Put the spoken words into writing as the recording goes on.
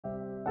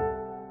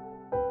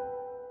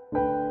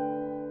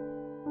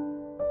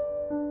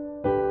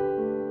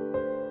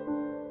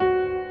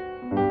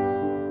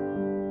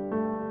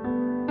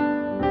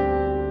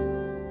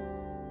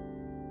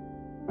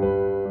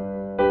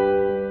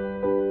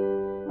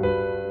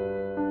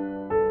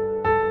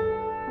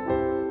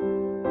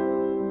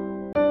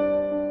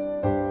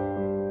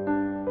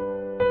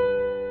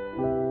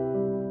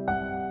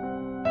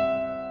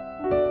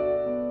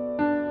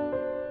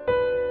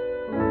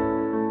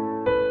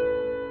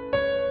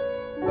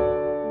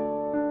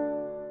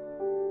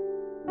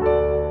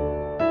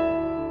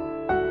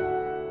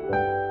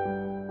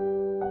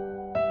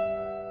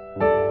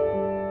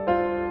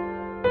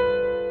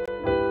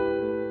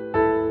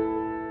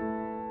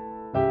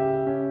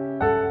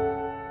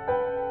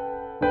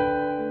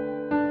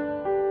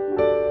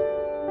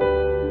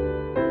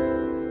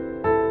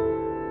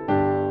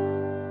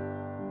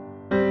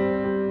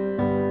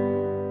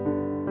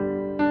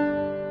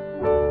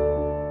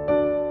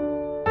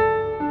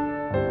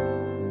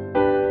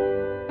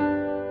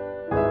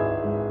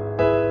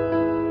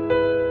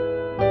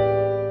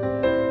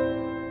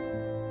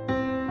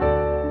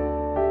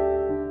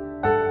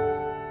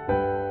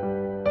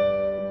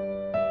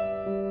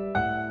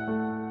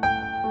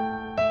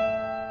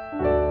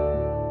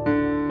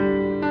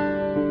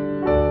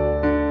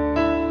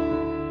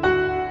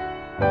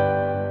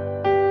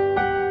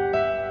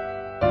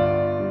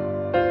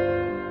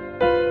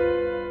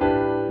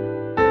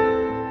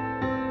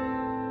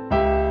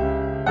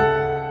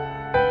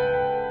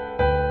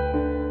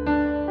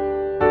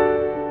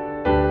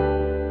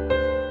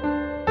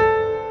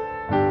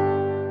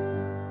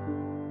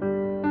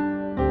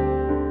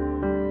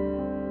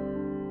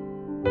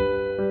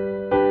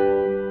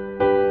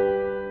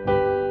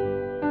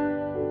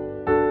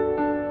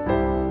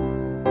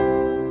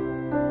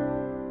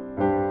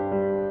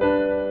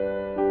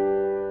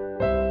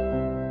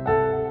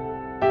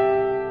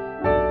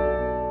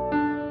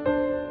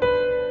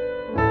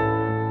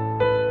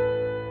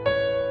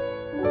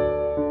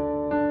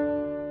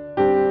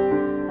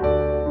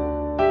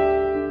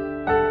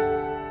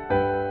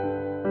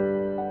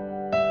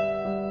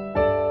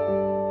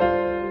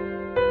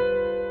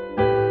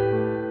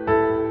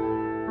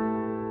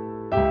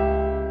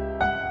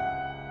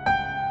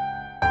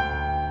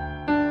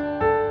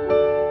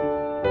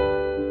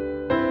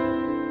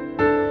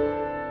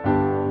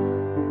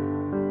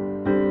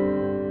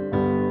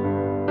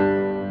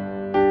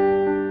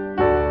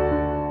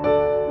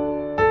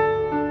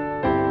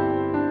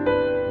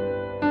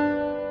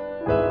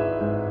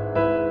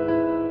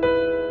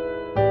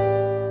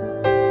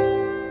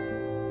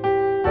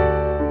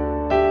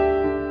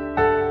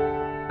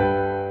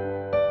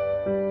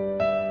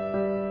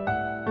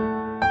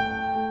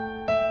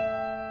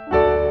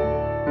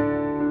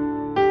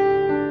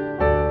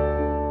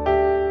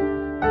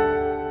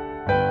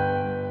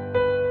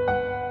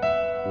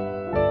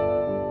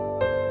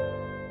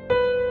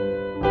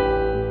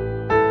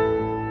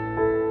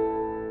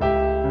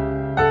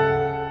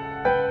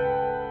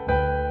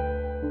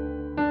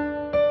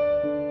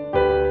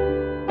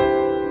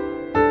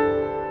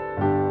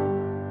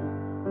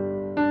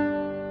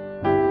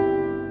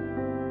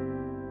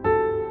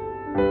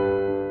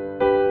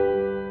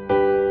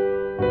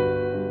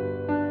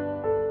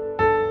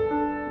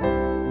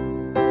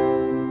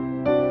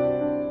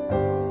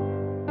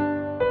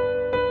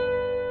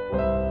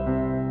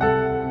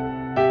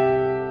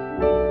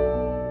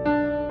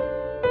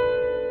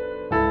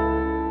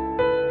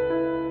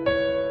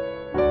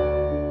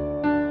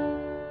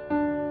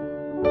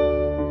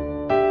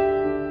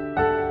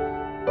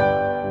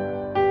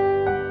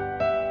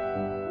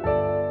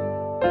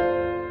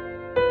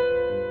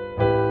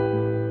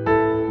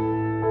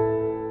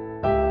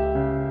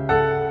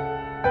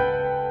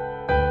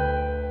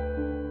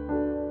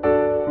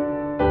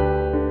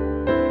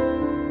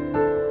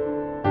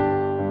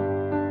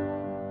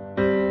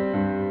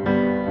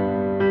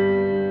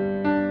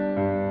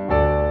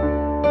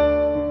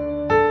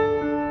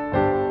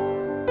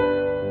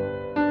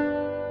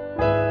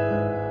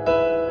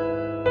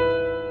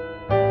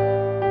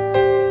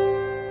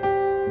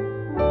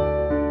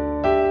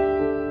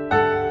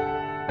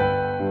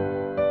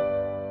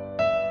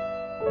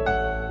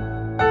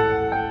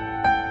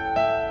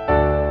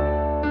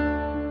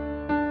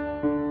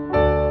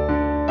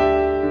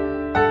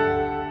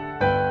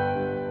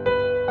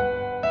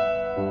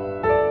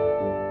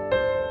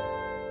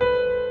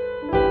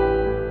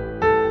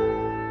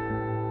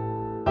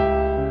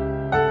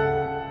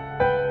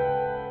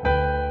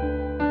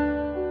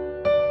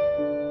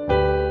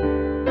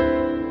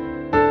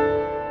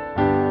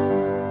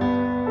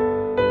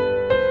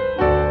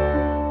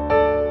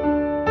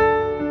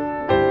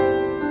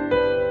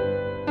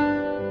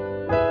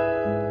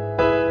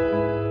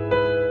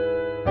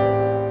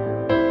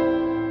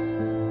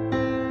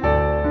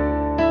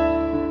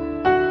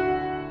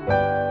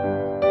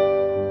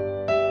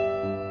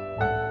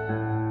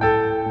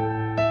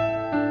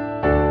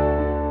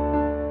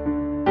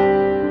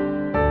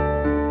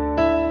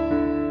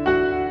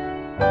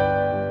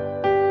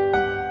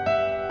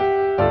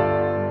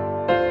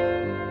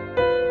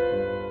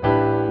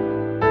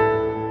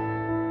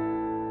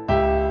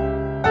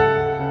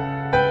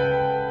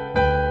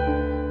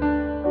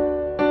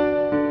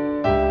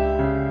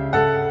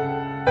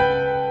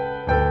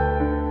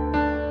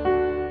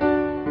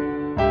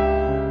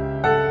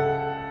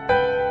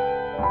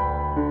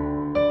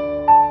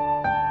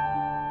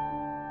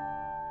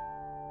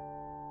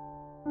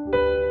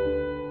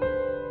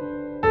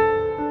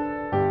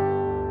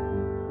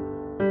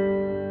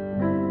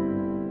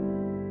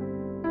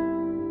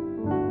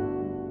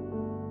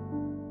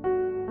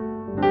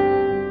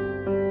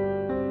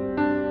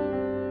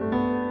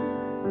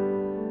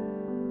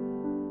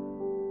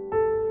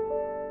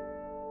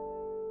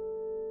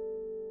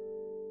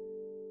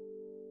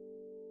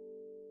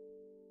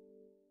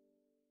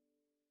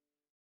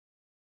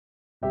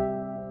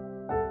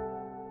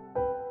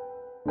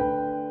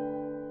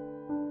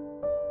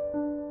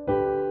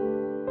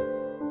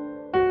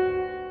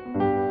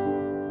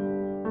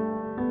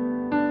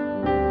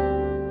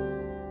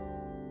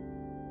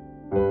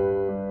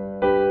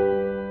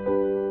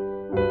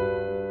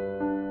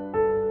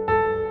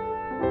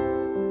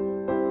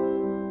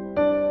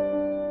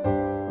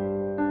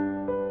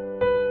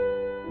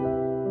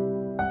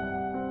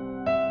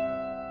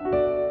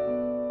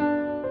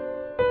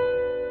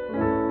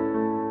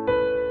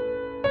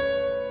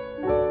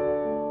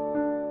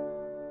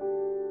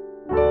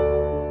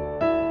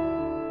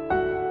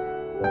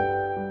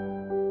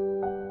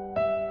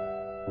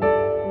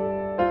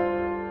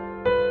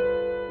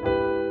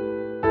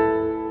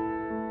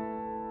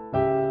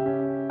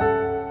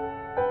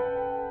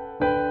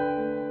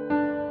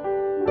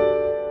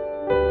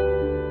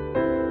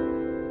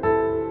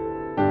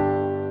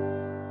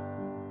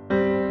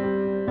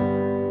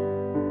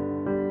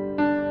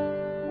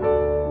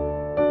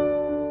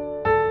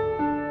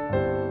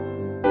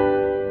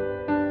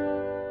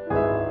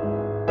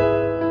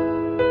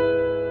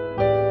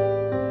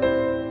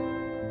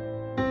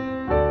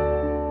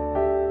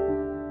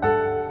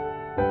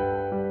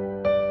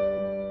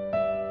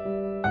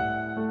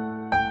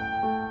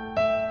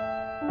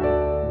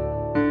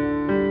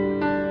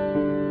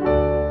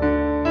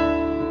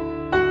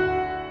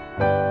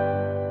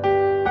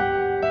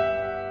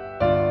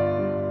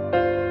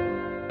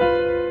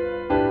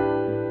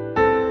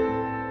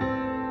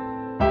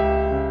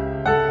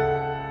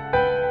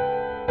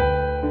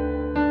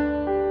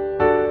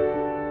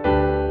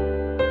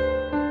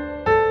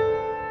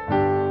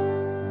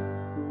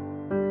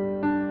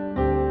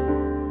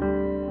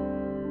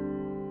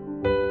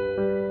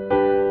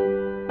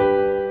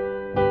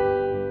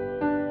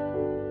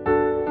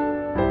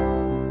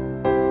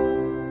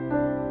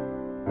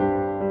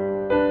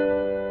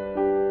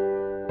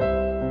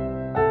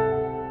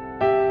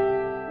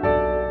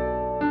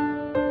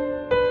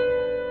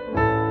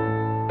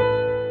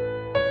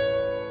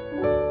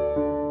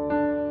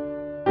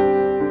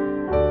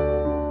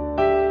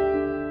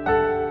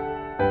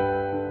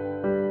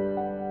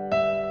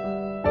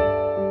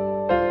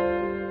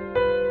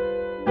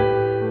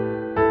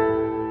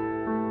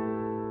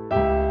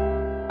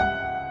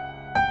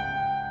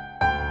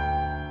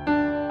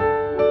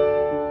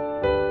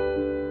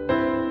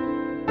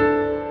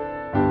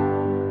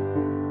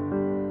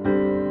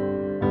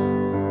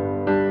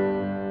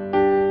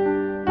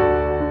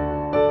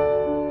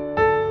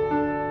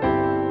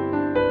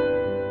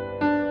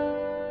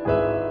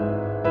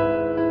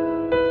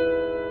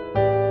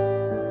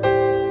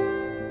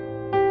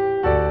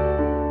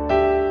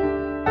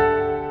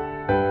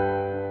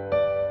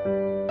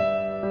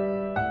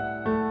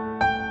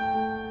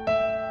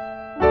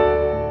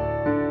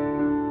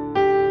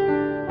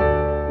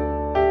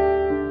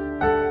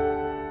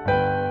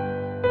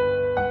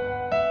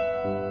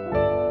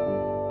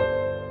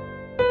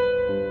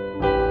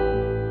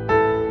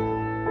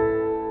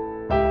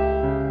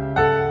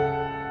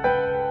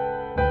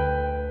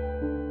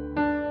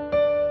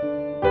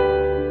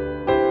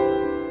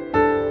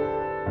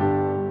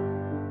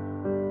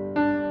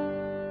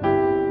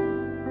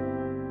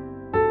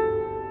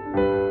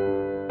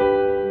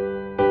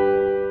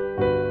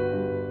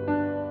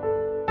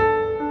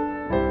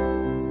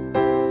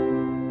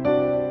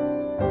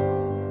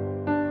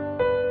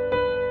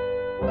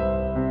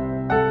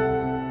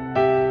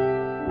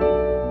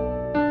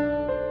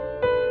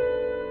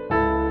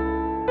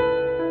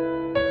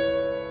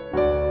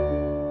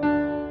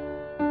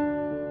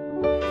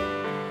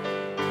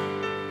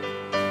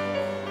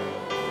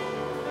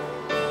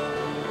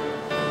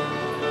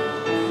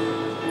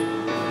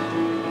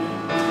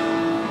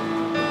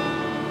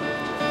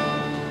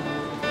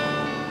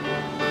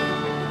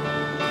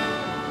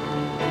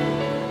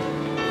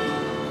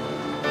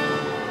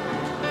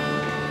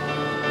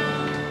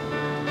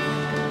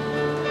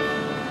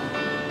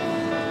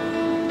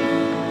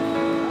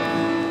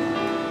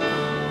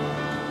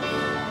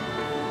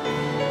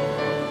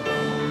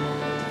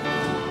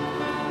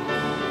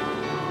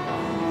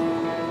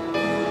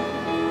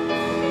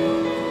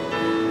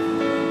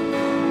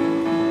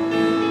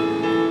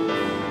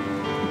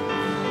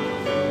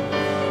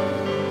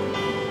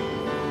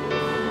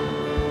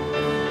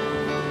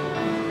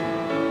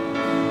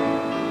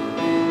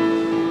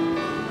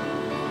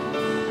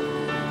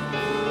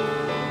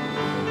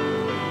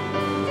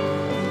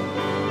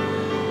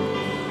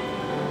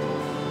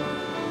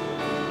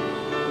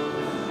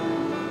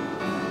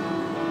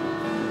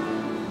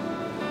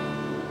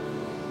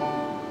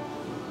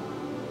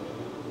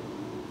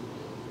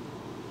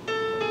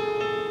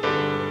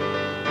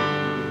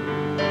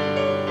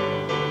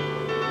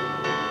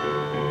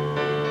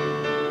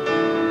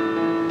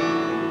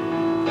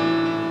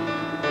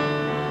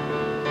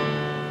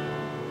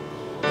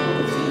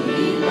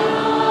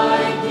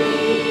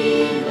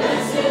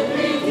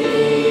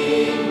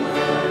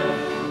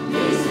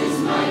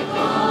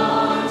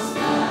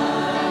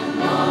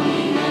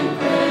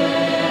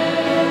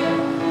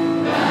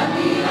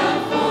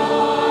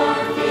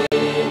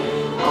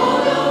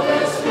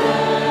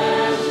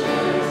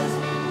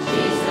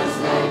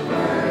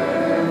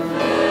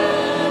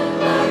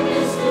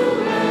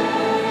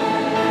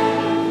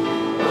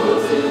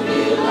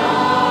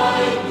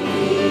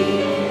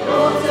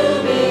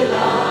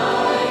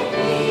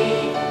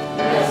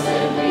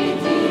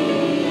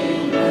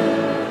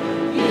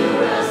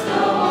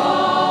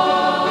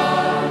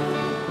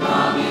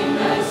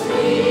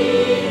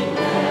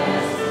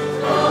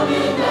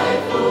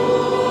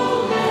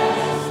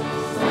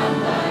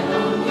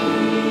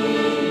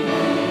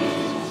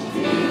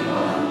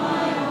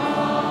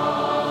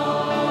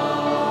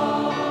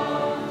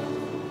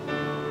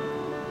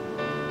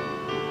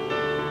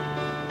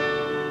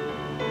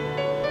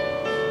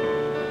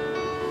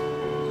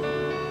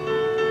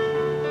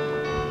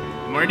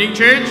Morning,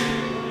 church.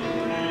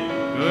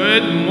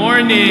 Good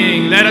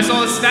morning. Let us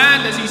all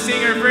stand as we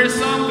sing our first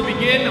song to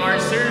begin our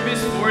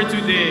service for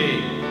today.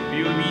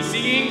 We will be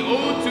singing,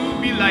 "Oh, to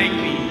be like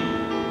Thee."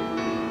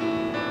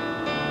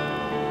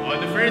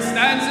 On the first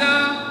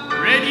stanza,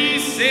 ready,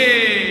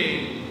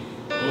 sing.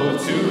 Oh,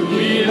 to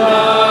be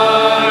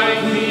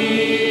like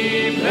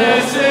Thee,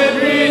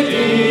 blessed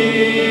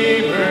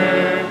Redeemer,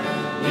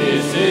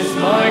 this is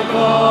my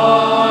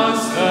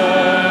constant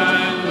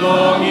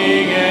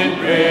longing and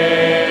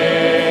prayer,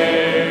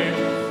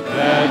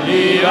 that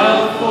Thee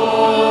I'll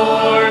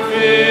forfeit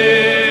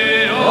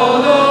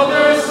all of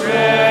Earth's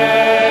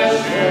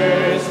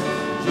treasures,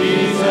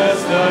 Jesus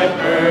Thy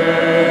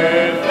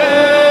perfect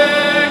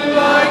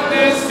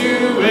likeness to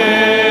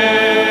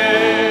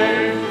wear.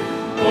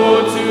 Oh,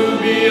 to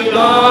be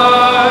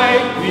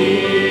like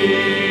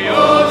Thee,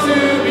 oh, to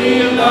be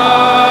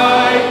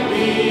like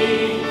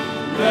Thee,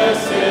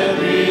 blessed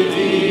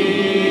Redeemer,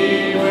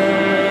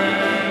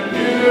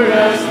 pure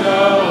as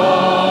Thou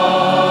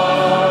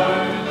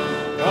art.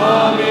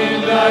 Come in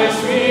Thy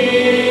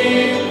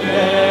sweetness,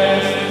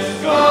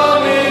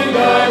 come in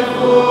Thy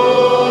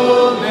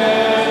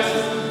fullness,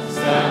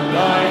 stamp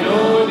Thine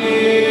own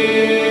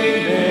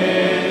image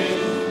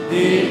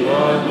deep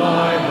on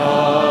my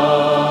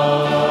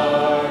heart.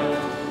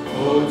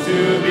 Oh, to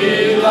be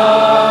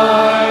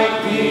like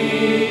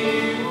Thee,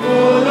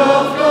 full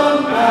of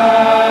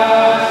compassion,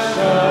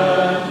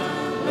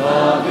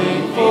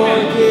 loving,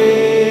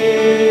 forgiving,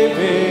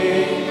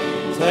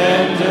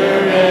 tender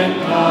and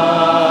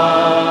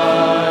kind,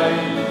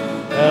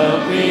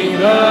 helping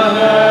the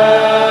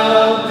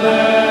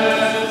helpless,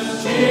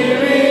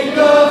 cheering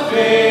the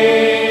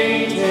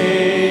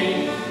fainting,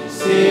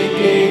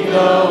 seeking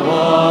the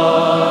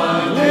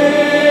wandering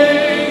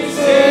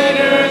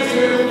sinner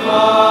to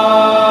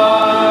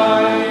find.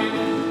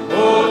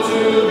 Oh,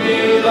 to be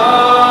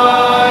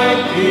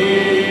like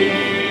Thee,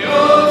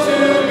 oh,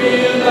 to be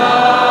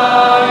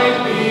like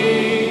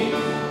Thee,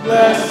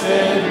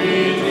 blessed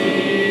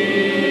Redeemer,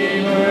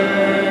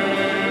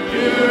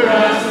 pure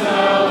as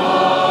Thou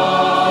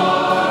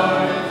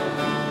art.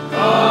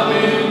 Come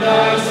in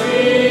Thy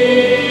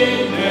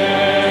sweetness,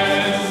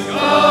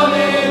 come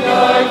in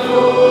Thy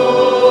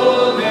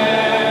fullness,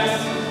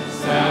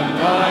 stamp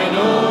Thine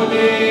own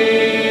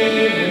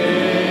image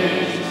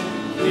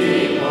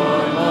deep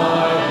on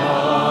my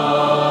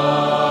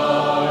heart.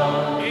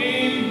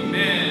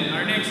 Amen.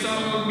 Our next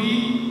song will be,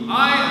 "I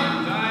Am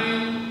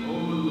Thine, O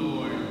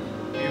Lord."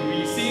 May we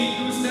sing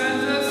two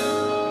stanzas.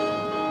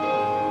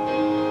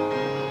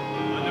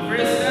 On the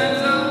first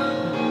stanza,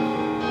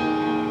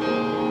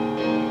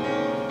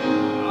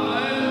 I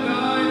am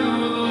thine, O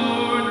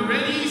Lord,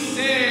 ready,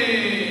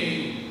 sing.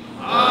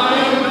 I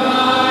am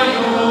thine,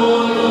 O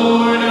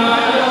Lord, I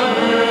have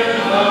heard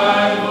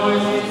Thy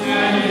voice,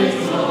 and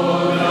it's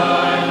told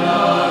Thy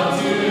love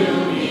to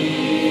me.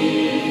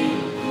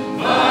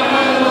 But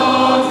I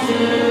long to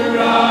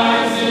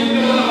rise in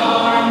the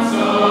arms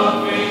of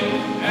faith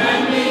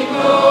and be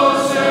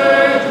closer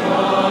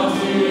drawn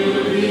to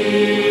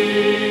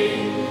Thee.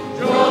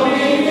 Draw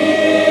me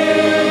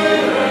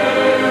nearer,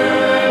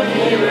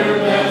 nearer,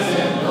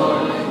 blessed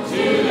Lord,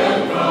 to the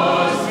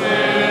cross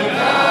where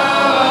Thou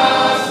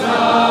hast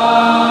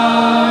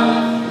died.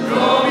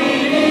 Draw me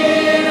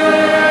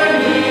nearer,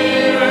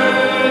 nearer,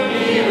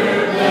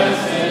 nearer,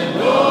 blessed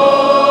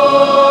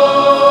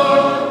Lord,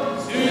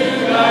 to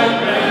Thy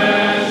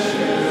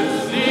precious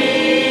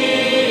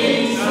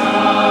bleeding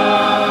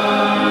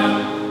Son.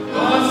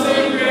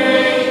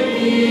 Consecrate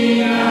me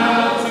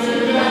now to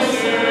Thy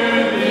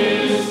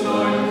service,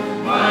 Lord,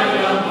 by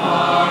the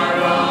power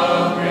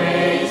of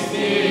grace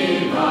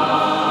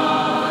divine.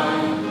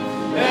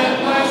 Let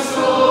my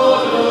soul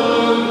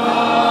look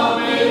up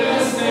with a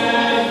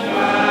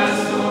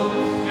steadfast hope,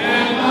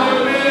 and my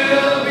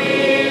will be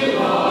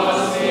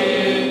lost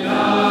in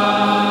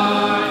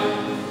Thine.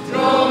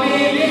 Draw me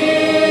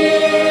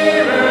nearer,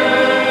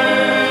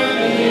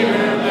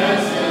 nearer,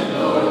 blessed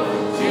Lord,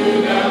 to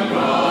the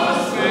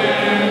cross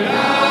where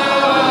Thou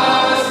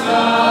hast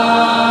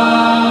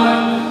died.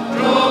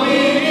 Draw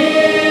me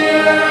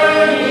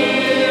nearer,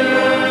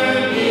 nearer,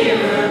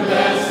 nearer,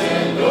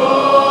 blessed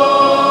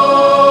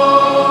Lord,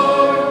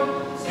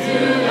 to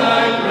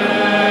Thy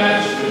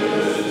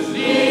precious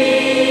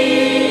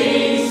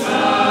bleeding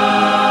Son.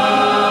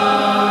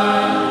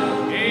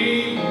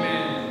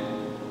 Amen.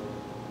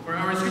 For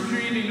our scripture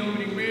reading and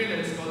opening prayer, let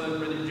us call on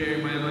Brother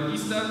Jeremiah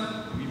Bautista.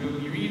 We will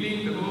be reading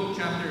the whole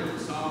chapter of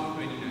Psalm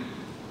 29.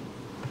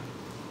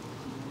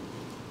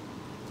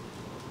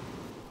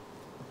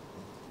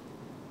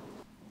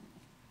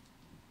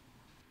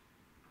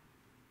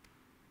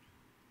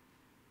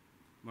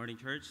 Morning,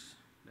 church.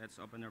 Let's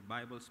open our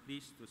Bibles,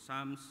 please, to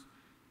Psalms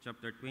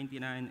chapter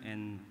 29,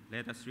 and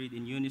let us read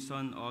in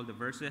unison all the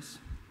verses.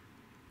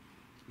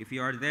 If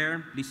you are there,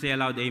 please say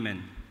aloud,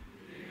 Amen.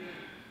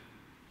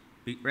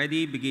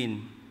 Ready,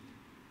 begin.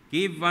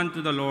 Give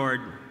unto the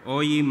Lord, O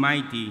ye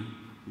mighty,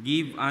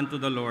 give unto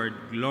the Lord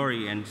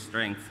glory and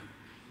strength.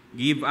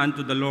 Give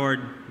unto the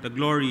Lord the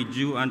glory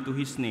due unto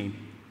His name.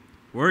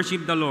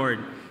 Worship the Lord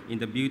in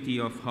the beauty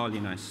of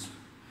holiness.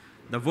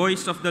 The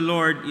voice of the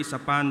Lord is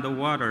upon the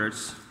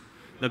waters.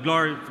 The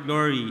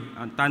glory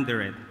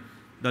thundereth.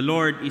 The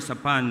Lord is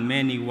upon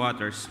many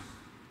waters.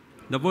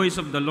 The voice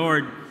of the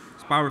Lord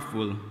is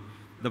powerful.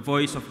 The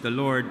voice of the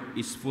Lord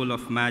is full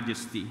of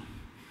majesty.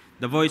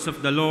 The voice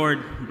of the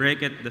Lord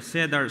breaketh the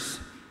cedars.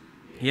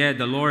 Yea,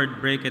 the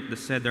Lord breaketh the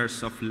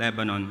cedars of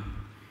Lebanon.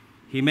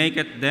 He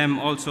maketh them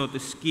also to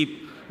skip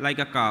like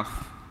a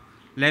calf,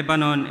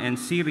 Lebanon and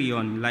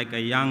Syrian like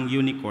a young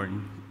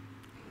unicorn.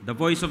 The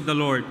voice of the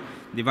Lord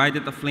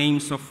divideth the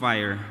flames of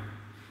fire.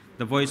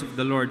 The voice of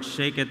the Lord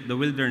shaketh the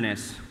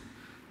wilderness.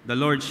 The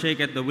Lord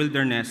shaketh the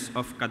wilderness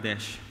of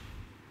Kadesh.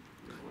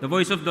 The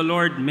voice of the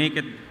Lord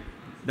maketh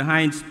the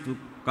hinds to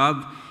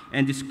calve,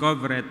 and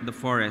discovereth the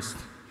forest.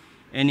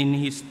 And in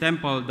his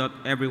temple doth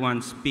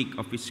everyone speak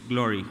of his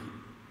glory.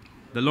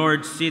 The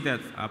Lord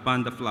sitteth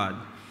upon the flood.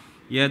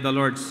 Yea, the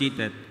Lord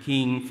sitteth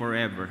king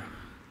forever.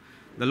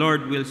 The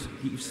Lord will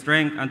give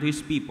strength unto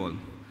his people.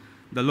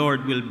 The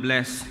Lord will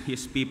bless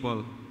his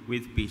people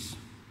with peace.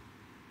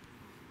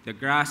 The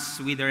grass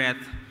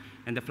withereth,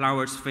 and the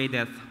flowers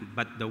fadeth,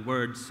 but the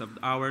words of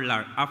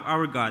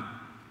our God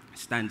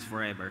stands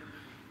forever.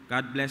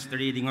 God bless the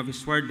reading of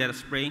his word. Let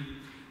us pray.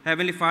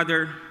 Heavenly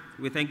Father,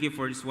 we thank you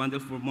for this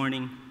wonderful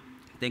morning.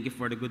 Thank you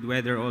for the good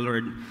weather, O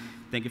Lord.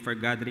 Thank you for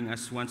gathering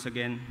us once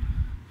again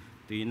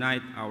to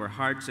unite our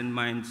hearts and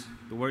minds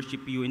to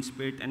worship you in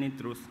spirit and in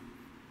truth.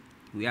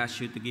 We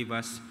ask you to give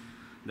us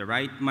the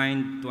right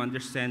mind to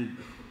understand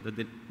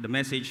the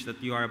message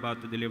that you are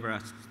about to deliver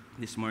us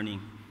this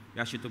morning. We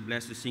ask you to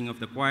bless the singing of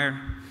the choir,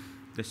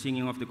 the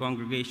singing of the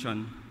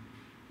congregation,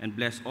 and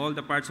bless all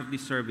the parts of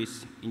this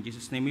service. In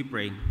Jesus' name we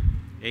pray.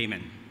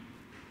 Amen.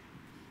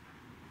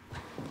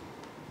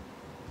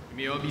 You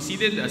may all be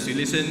seated as we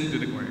listen to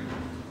the choir.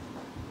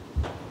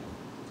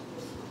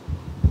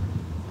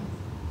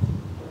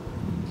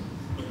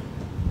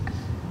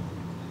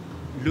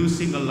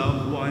 Losing a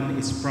loved one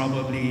is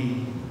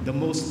probably the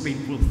most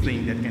painful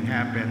thing that can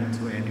happen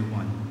to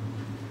anyone.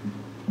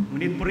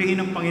 Ngunit purihin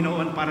ng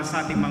Panginoon para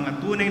sa ating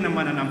mga tunay na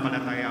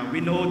mananampalataya.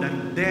 We know that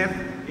death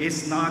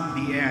is not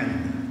the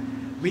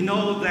end. We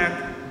know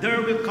that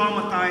there will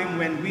come a time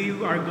when we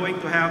are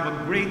going to have a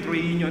great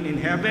reunion in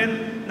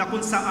heaven na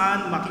kung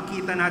saan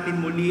makikita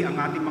natin muli ang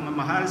ating mga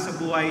mahal sa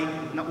buhay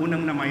na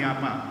unang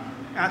namayapa.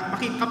 At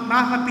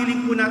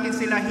makakapiling po natin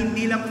sila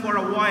hindi lang for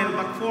a while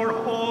but for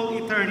all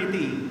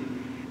eternity.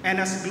 And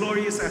as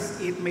glorious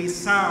as it may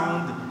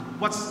sound,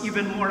 what's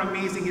even more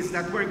amazing is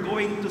that we're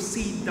going to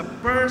see the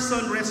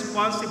person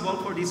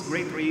responsible for this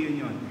great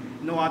reunion,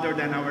 no other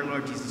than our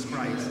Lord Jesus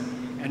Christ.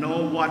 And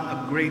oh, what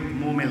a great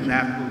moment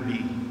that will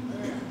be.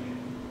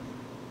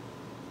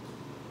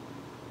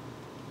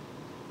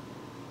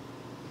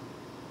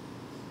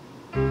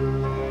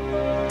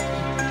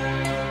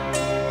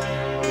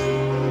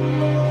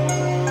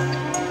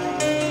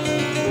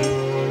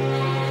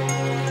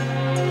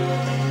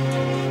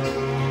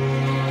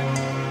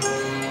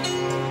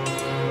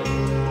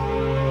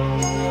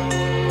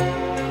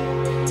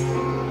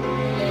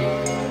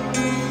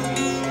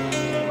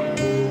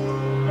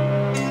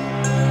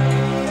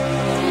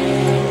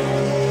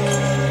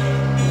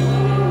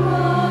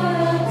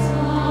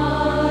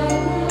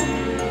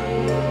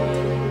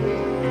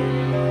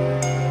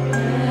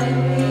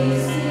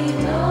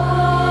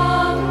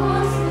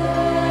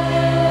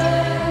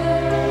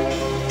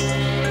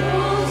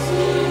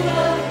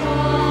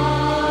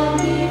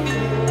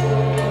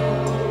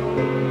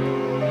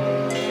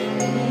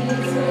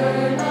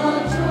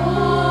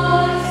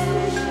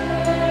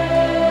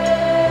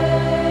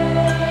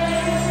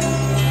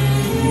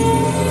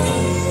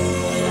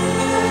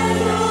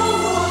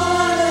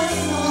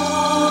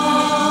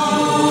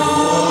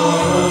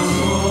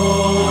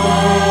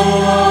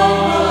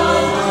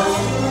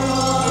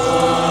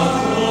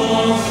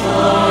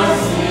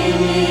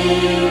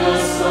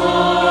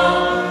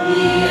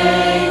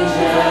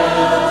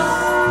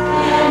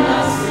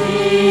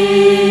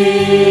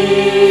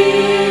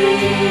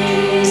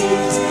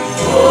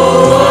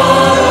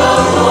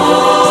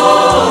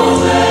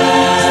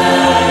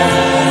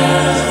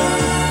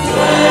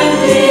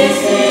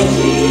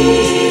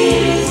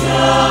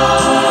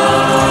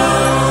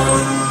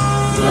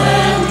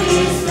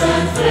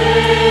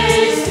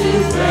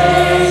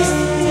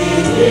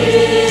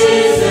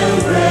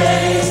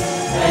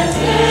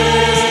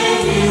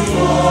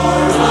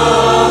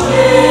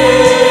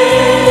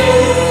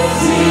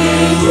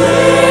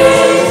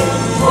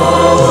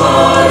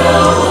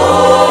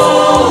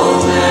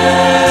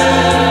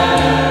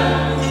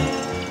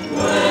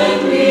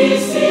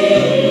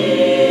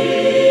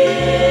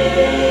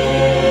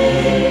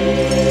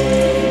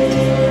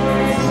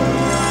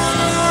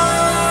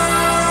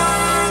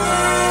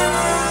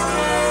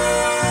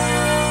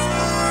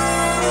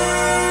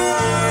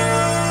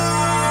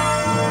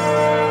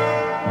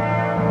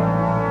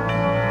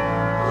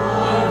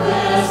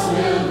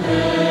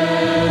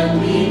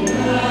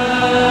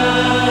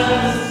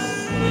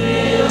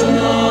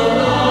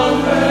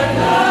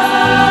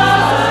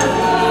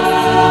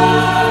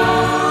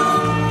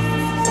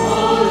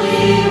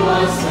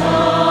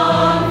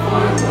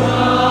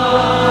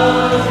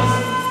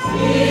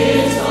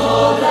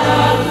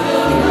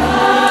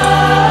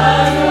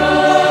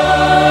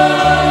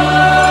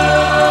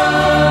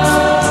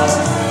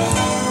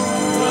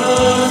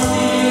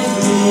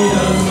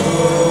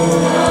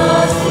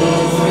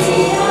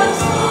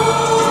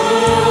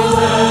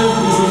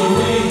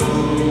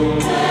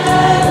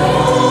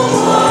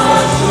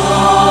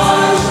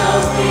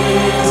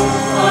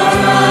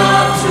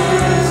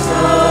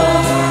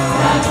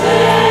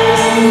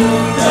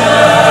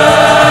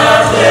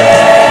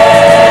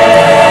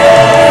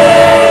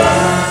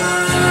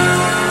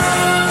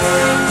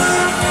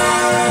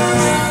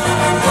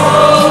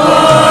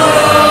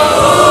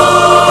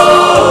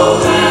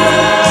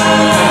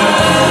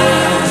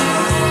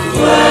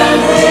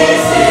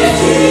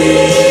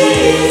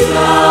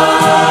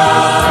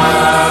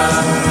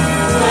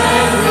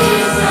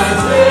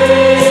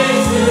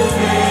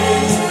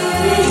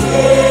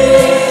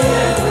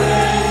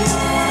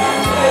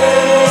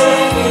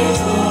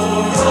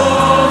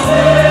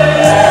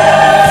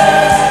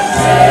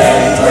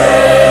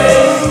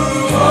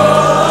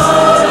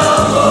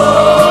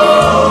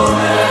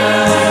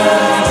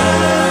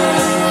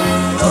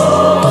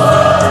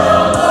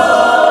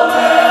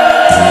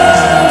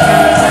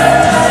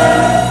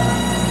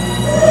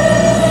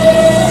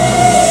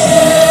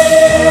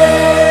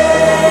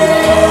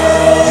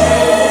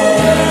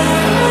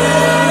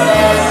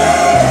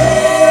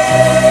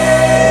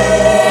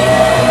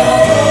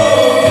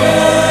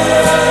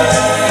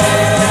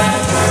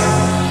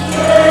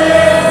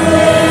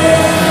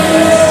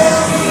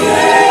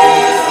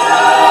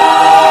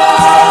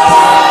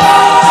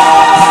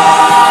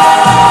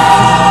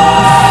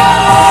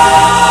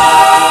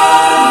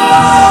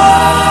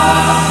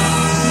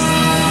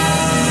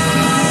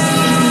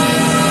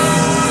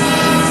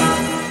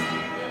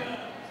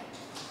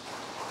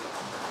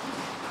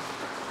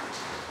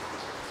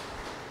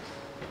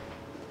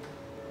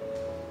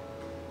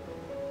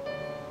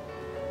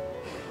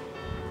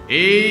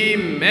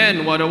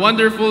 Amen. What a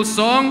wonderful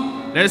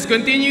song. Let us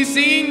continue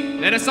singing.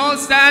 Let us all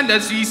stand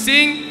as we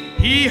sing,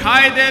 He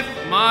hideth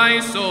my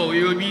soul.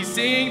 We will be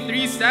singing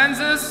 3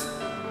 stanzas.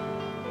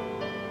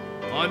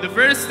 On the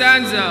first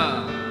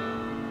stanza,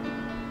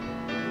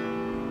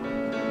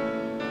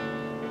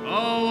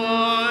 a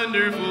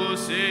wonderful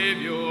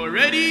Savior.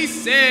 Ready,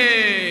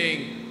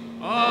 sing.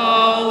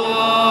 A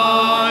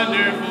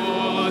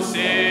wonderful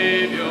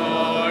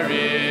Savior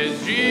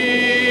is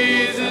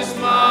Jesus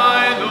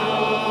my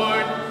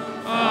Lord.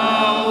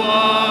 A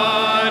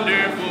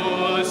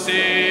wonderful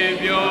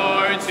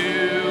Savior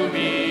to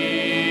me.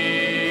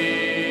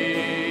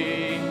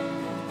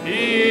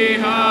 He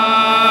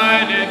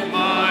hideth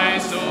my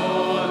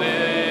soul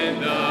in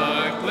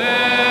the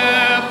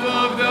cleft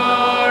of the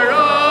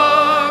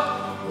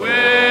rock,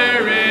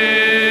 where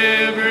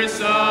rivers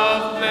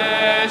of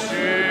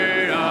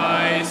pleasure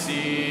I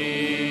see.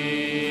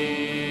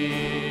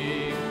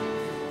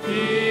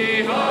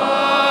 He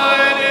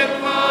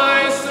hideth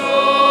my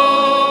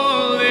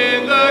soul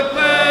in the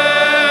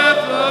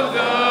cleft of the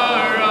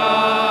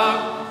rock,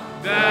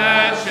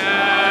 that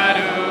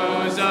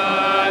shadows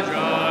a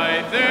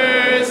dry,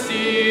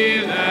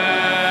 thirsty land.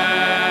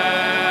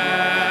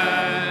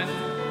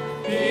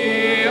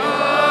 He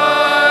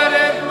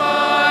hideth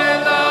my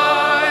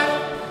life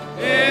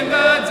in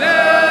the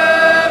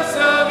depths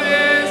of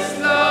His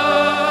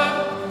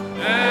love,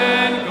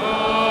 and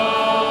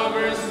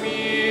covers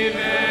me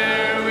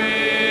there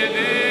with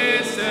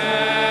His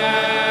hand,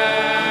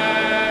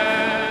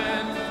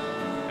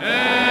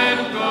 and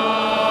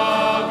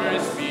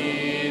covers me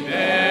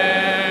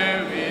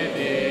there with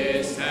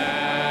His hand.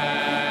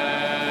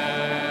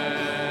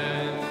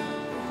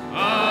 A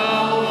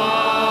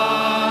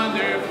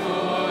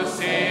wonderful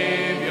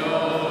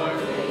Savior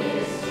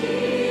is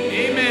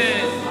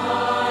Amen.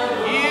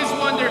 He is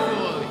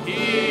wonderful.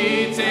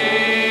 He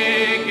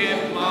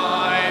taketh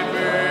my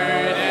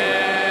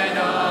burden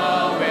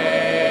away.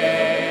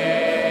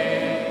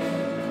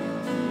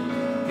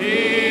 He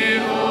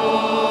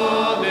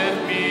holdeth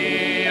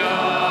me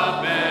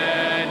up,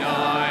 and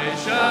I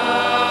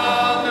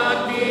shall not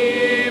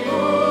be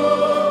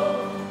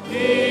moved.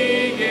 He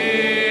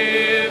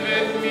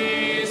giveth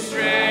me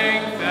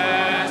strength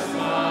as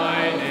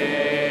my name.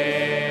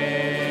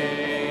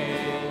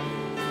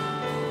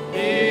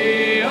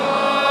 He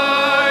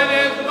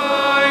hideth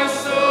my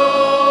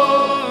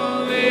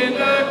soul in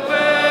the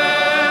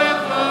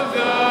cleft of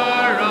the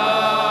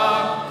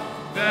rock,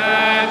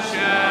 that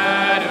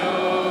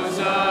shadows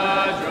a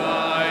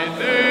dry,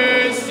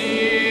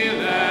 thirsty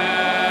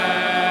land.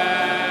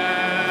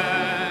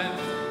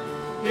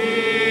 He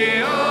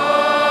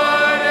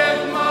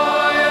hideth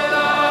my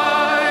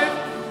life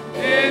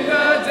in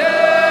the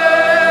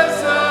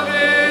depths of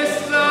His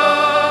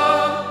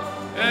love,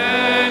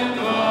 and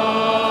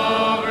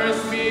covers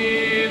me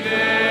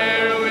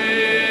there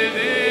with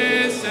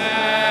His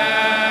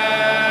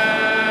hand,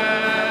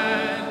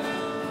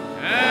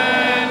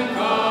 and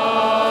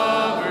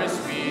covers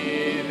me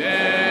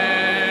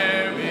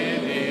there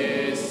with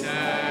His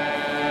hand.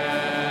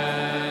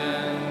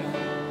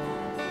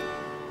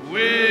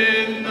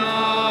 With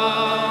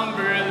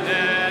numberless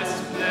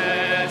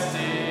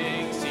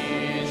blessings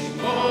each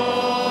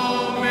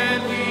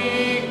moment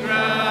He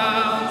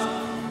crowns,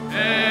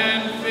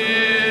 and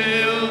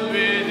filled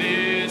with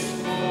His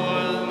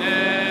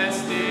fullness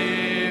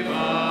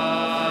divine,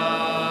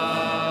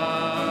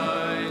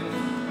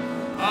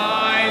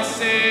 I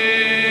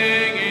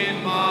sing in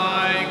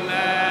my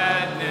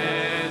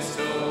gladness,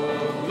 oh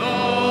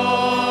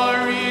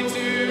glory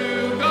to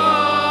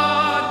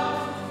God,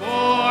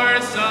 for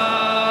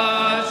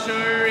such a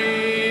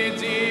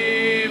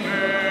Redeemer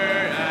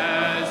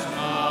as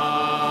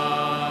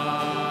mine.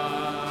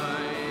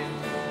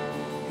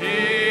 He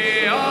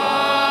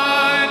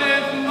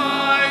hideth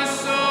my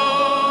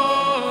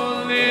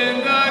soul in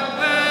the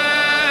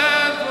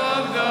cleft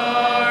of the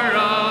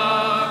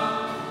rock,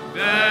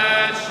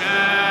 that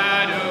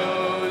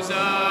shadows a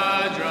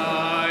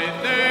dry,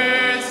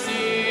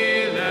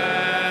 thirsty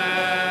land.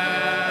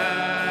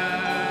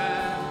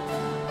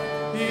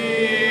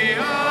 He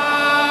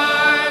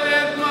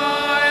hideth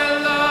my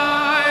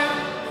life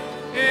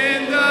in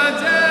the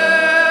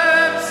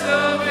depths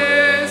of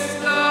His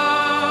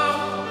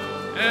love,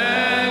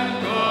 and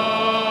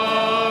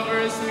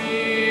covers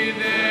me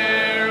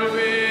there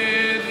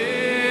with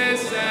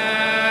His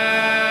hand,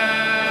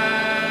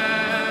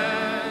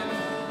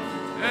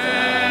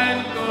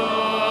 and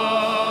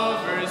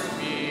covers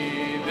me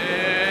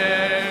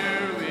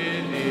there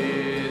with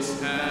His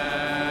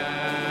hand.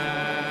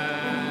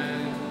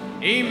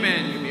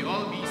 Amen. You may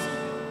all be seated.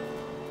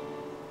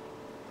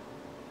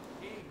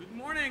 Good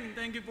morning.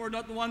 Thank you for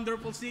that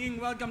wonderful singing.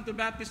 Welcome to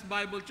Baptist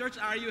Bible Church.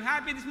 Are you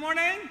happy this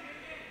morning?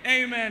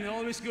 Amen.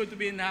 Always good to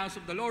be in the house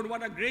of the Lord.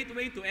 What a great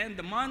way to end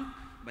the month,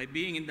 by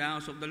being in the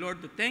house of the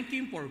Lord, to thank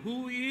Him for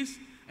who He is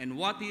and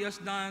what He has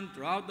done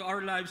throughout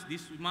our lives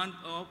this month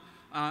of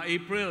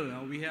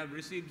April. We have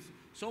received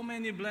so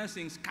many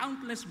blessings,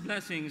 countless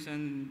blessings,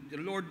 and the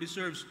Lord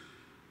deserves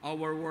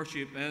our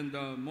worship. And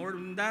more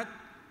than that,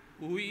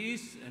 who He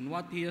is and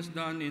what He has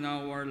done in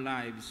our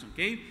lives.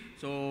 Okay?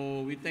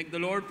 So we thank the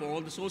Lord for all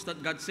the souls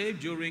that got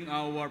saved during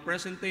our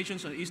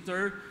presentations on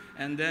Easter.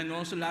 And then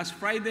also last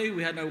Friday,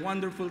 we had a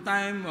wonderful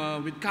time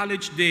with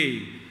College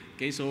Day.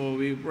 Okay, so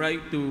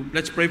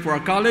let's pray for our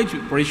college. We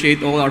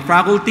appreciate all our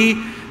faculty,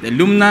 the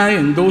alumni,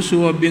 and those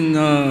who have been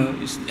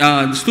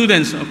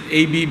students of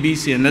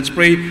ABBC. And let's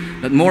pray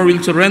that more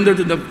will surrender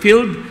to the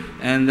field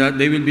and that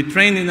they will be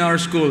trained in our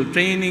school.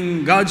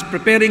 Preparing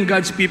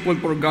God's people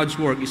for God's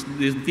work is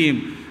the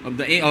theme of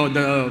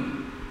the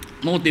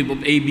motive of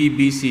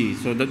ABBC,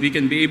 so that we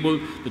can be able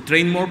to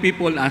train more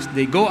people as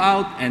they go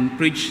out and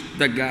preach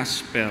the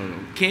gospel.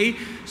 Okay?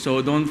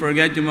 So don't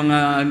forget yung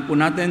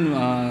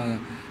mga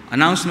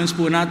announcements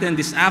po natin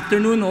this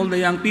afternoon. All the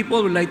young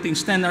people would like to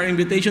extend our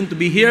invitation to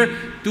be here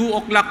 2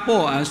 o'clock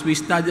po as we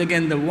study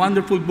again the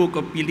wonderful book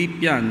of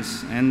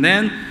Philippians. And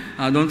then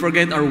don't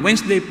forget our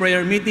Wednesday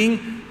prayer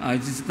meeting.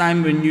 It's a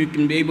time when you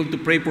can be able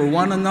to pray for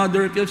one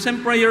another. If you have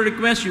some prayer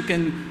requests, you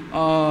can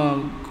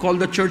call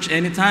the church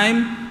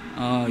anytime.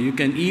 You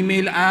can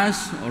email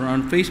us or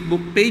on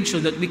Facebook page so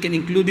that we can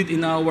include it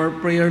in our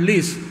prayer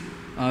list.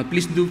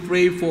 Please do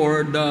pray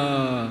for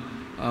the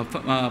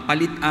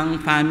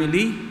Palitang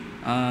family.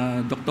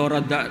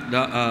 Dr.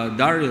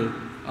 Daryl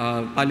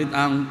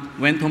Palitang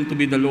went home to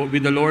be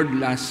with the Lord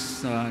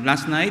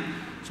last night.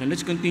 So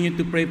let's continue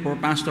to pray for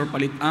Pastor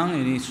Palitang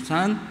and his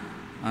son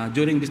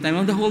during this time,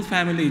 and the whole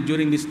family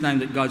during this time,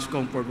 that God's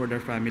comfort for their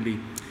family.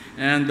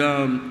 And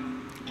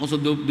also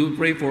do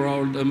pray for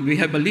our, we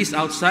have a list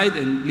outside,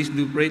 and please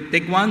do pray,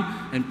 take one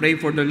and pray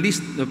for the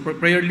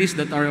prayer list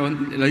that are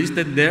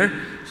listed there,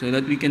 so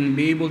that we can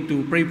be able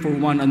to pray for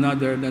one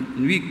another, that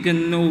we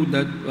can know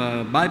that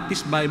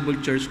Baptist Bible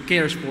Church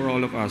cares for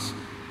all of us.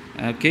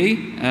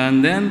 Okay?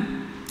 And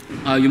then,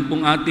 yung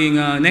pong ating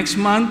next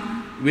month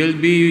will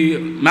be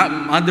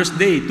Mother's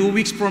Day, 2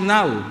 weeks from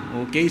now.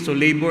 Okay? So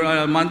Labor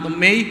month of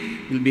May,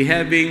 we'll be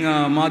having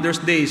Mother's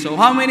Day. So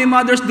how many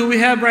mothers do we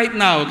have right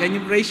now? Can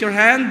you raise your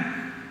hand?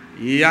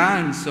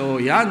 Yan. So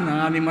yan,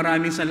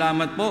 maraming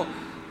salamat po.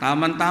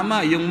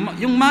 Tama-tama.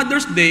 Yung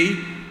Mother's Day,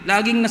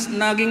 laging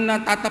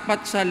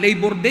natatapat sa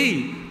Labor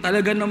Day.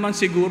 Talaga naman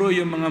siguro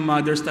yung mga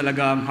mothers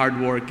talaga ang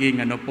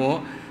hardworking. Ano po?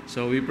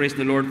 So we praise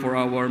the Lord for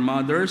our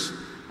mothers.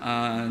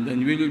 And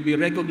then we will be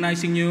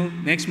recognizing you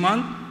next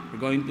month. We're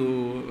going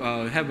to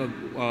have a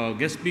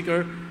guest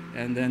speaker.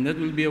 And then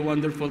that will be a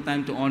wonderful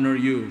time to honor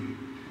you.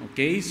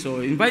 Okay?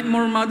 So invite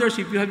more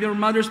mothers. If you have your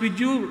mothers with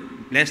you,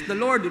 bless the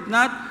Lord. If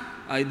not,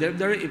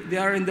 if they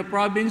are in the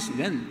province,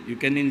 then you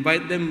can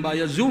invite them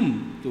via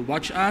Zoom to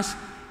watch us.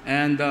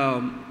 And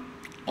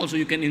also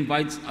you can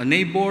invite a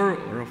neighbor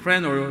or a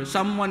friend or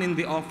someone in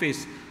the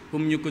office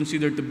whom you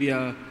consider to be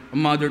a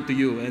mother to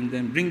you, and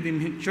then bring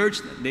them in church.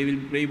 They will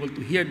be able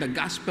to hear the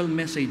gospel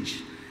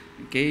message.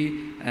 Okay?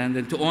 And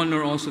then to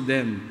honor also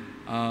them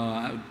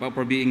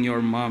for being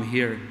your mom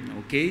here.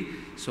 Okay?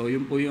 So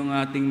yun po yung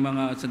ating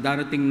mga sa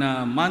darating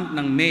na month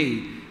ng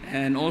May.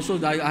 And also,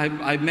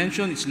 I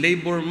mentioned it's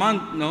Labor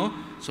Month, no?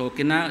 So,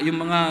 yung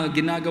mga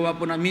ginagawa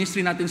po na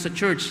ministry natin sa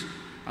church,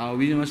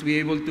 we must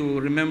be able to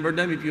remember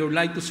them. If you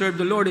like to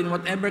serve the Lord in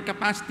whatever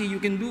capacity you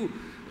can do.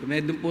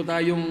 Meron po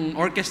tayong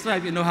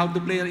orchestra, if you know how to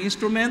play an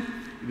instrument.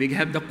 We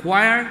have the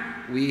choir.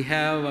 We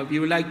have, if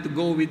you would like to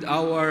go with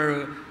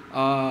our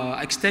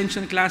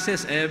extension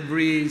classes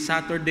every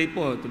Saturday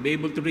po, to be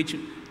able to reach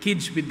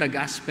kids with the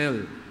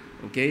gospel.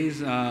 Okay,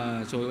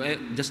 so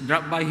just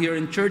drop by here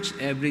in church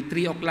every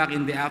 3 o'clock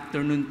in the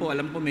afternoon po.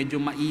 Alam po, medyo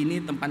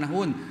mainit ang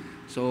panahon.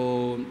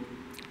 So,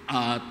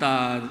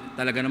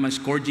 talaga naman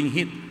scorching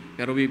heat.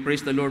 Pero we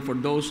praise the Lord for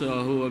those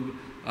who have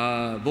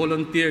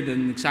volunteered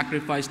and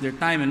sacrificed their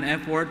time and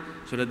effort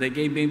so that they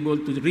can be able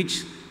to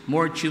reach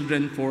more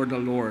children for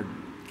the Lord.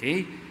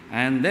 Okay?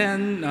 And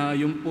then,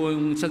 yung po,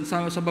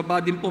 sa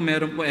baba din po,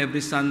 meron po every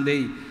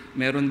Sunday.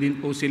 Meron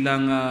din po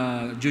silang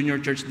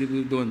junior church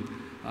dito doon.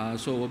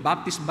 So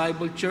Baptist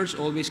Bible Church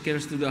always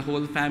cares to the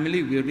whole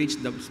family. We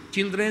reach the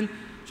children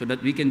so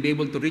that we can be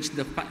able to reach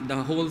the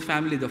whole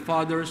family, the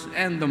fathers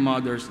and the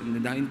mothers, and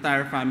the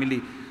entire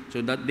family,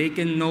 so that they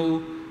can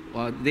know,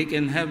 they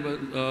can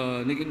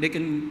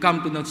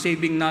come to the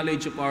saving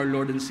knowledge of our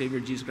Lord and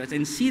Savior Jesus Christ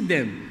and see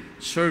them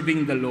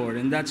serving the Lord.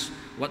 And that's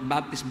what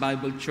Baptist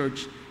Bible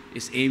Church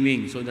is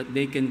aiming, so that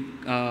they can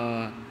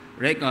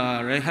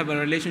have a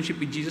relationship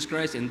with Jesus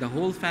Christ, and the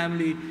whole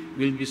family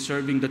will be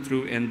serving the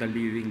true and the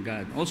living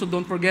God. Also,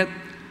 don't forget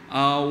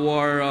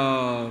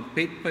our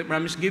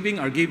promise giving,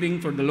 our giving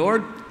for the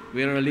Lord.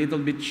 We are a little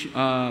bit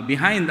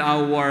behind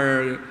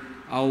our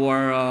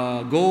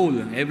goal.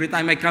 Every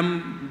time I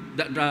come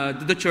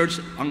to the church,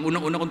 ang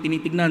una-una kong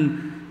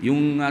tinitignan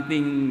yung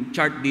ating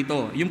chart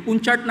dito. Yung pong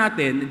chart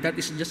natin, that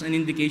is just an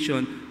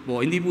indication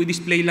po. Hindi po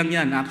display lang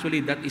yan.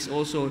 Actually, that is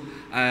also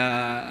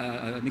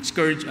an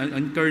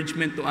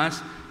encouragement to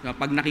us.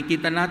 Pag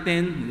nakikita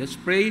natin, let's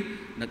pray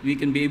that we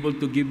can be able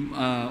to give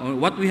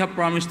what we have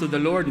promised to the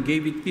Lord,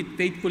 gave it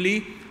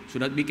faithfully, so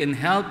that we can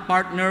help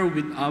partner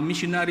with our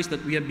missionaries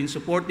that we have been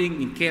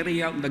supporting in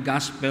carrying out the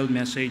gospel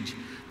message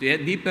to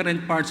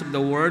different parts of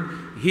the world.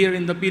 Here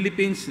in the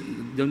Philippines,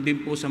 doon din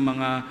po sa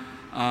mga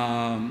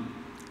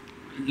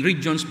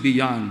regions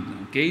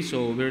beyond. Okay,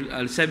 so we're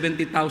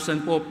 70,000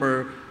 po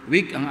per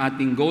week ang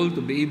ating goal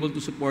to be able to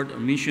support our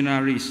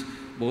missionaries,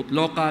 both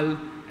local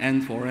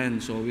and foreign.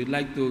 So we'd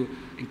like to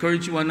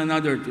encourage one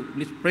another to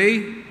please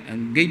pray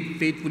and give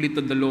faithfully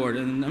to the Lord.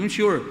 And I'm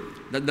sure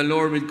that the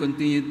Lord will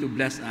continue to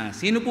bless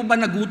us. Sino po ba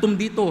nagutom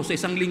dito sa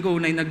isang linggo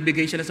na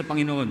nagbigay sila sa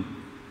Panginoon?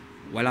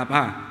 Wala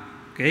pa.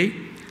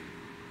 Okay?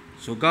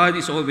 So God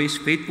is always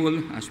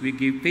faithful as we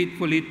give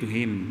faithfully to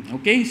Him.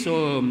 Okay?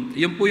 So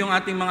yun po yung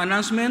ating mga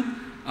announcement.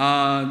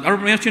 Our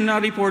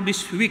missionary for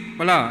this week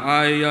pala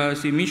ay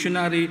si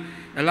Missionary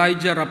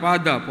Elijah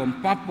Rapada from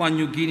Papua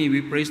New Guinea.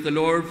 We praise the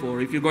Lord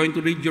for, if you're going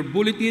to read your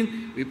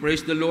bulletin, we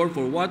praise the Lord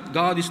for what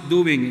God is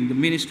doing in the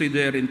ministry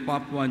there in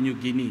Papua New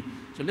Guinea.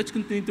 So let's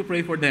continue to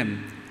pray for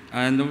them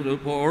and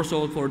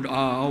also for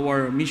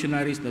our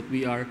missionaries that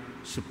we are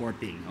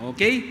supporting.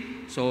 Okay?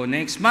 So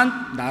next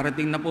month,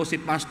 darating na po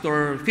si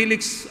Pastor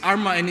Felix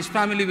Arma and his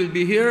family will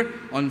be here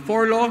on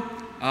Forlo.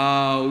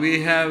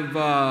 We have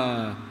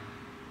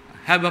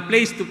a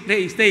place to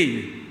stay.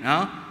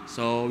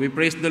 So we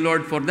praise the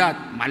Lord for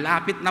that.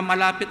 Malapit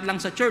lang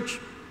sa church.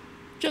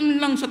 Diyan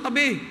lang sa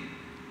tabi.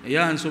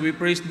 Ayan, so we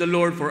praise the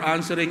Lord for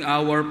answering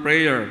our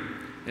prayer.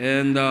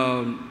 And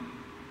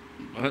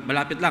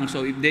malapit lang.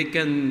 So if they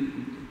can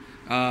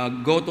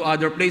go to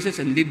other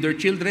places and leave their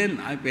children,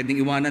 ay pwedeng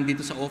iwanan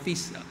dito sa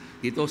office,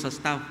 dito sa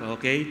staff,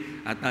 okay?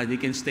 At they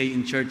can stay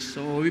in church.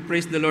 So we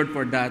praise the Lord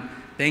for that.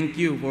 Thank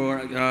you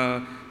for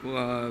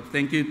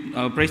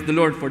praise the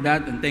Lord for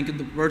that, and thank you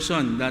to the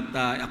person that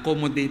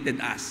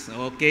accommodated us.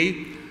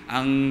 Okay?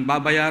 Ang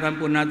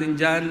babayaran po natin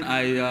dyan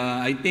ay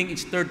I think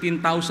it's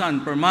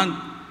 13,000 per month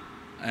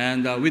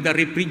and with a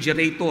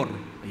refrigerator.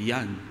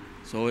 Ayan.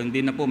 So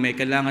hindi na po, may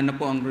kailangan na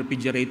po ang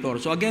refrigerator.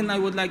 So again, I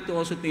would like to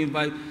also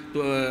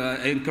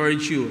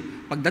encourage you.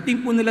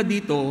 Pagdating po nila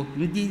dito,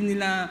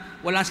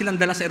 wala silang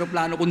dala sa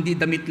eroplano kundi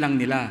damit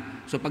lang nila.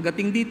 So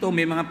pagdating dito,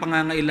 may mga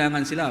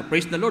pangangailangan sila.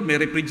 Praise the Lord, may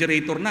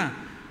refrigerator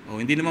na.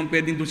 Hindi naman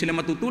pwedeng doon sila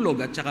matutulog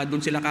at saka doon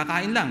sila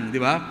kakain lang,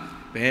 di ba?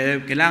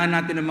 Kailangan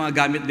natin ng mga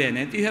gamit din.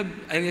 And if you have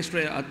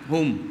extra at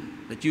home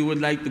that you would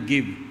like to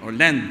give or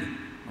lend,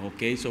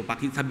 okay, so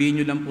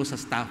sabihin nyo lang po sa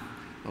staff,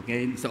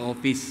 okay, sa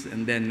office,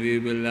 and then we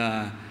will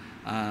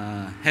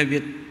have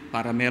it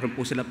para meron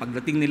po sila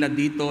pagdating nila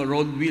dito,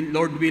 Lord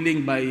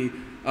willing, by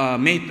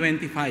May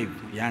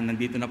 25. Yan,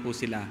 nandito na po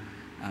sila.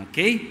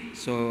 Okay,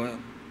 so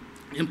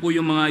yan po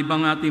yung mga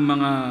ibang ating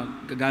mga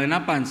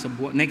kaganapan sa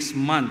next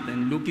month,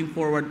 and looking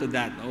forward to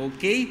that.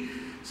 Okay?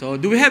 So,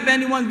 do we have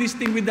anyone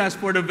visiting with us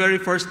for the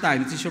very first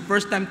time? This is your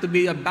first time to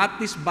be a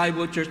Baptist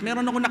Bible Church.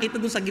 Meron ako nakita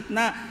doon sa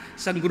gitna,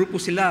 isang grupo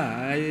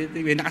sila.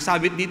 May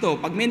nakasabit dito.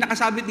 Pag may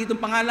nakasabit dito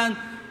ang pangalan,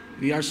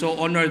 we are so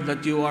honored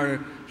that you are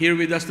here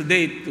with us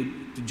today to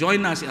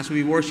join us as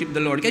we worship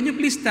the Lord. Can you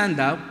please stand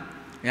up?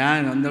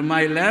 Yan, on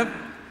my left.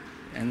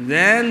 And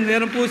then,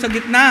 meron po sa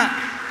gitna.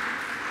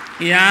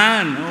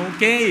 Yan,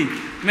 okay.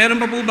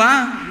 Meron pa po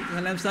ba? On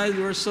the left side,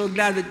 we're so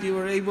glad that you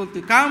were able to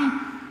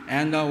come.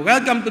 And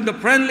welcome to the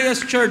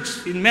friendliest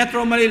church in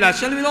Metro Manila.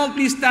 Shall we all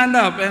please stand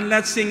up and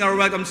let's sing our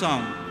welcome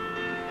song?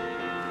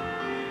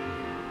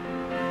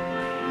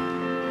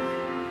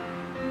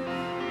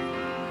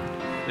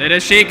 Let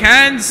us shake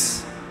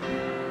hands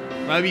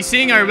while we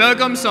sing our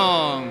welcome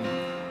song.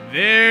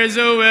 There's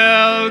a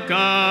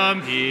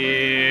welcome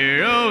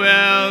here, a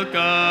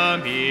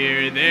welcome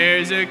here.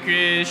 There's a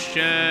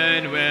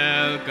Christian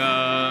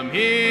welcome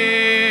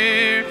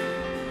here.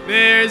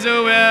 There's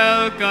a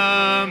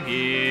welcome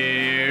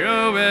here,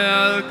 a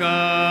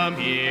welcome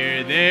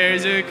here.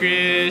 There's a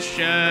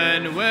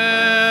Christian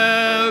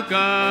welcome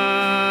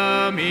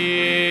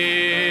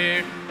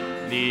here.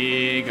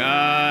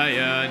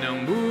 Ligaya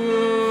ng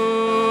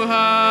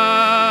buhay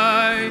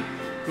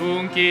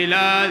kung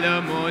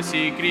kilala mo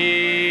si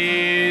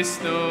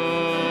Kristo.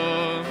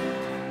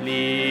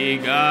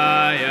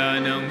 Ligaya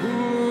ng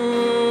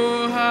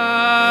buhay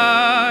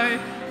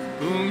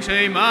kung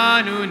siya'y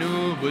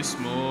manunubos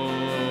mo.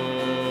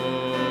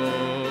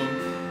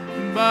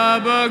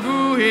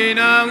 Babaguhin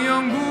ang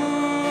iyong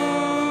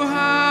buhay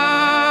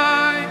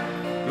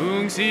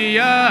kung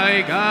siya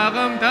ay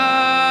kakamtan.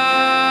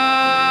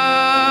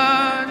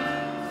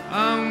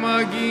 Ang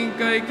maging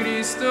kay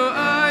Kristo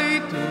ay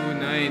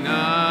tunay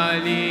na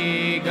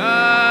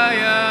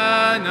ligaya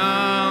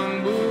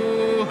ng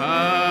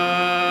buhay.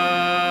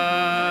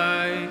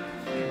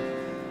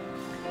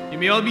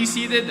 You may all be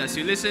seated as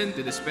you listen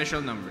to the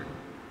special number.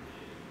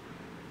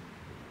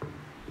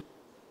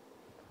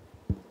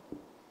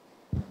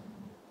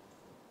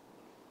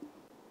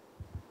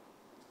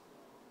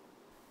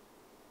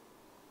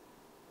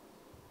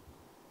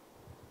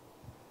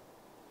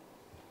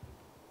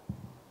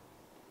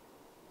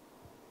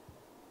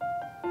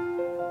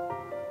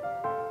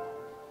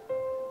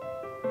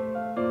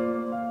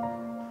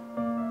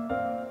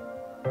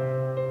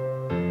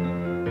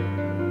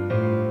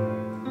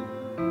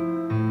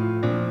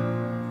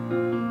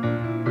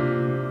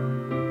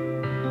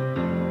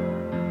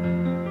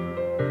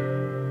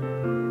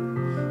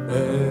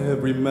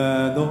 Every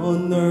man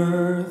on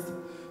earth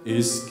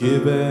is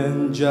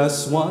given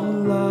just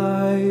one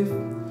life.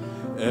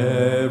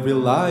 Every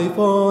life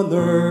on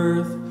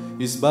earth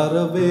is but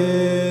a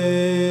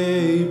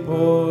vapor.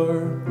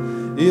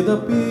 It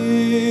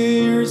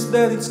appears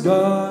that it's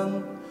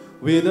gone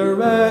with a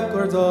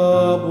record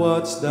of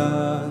what's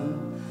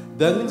done.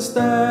 Then we'll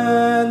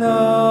stand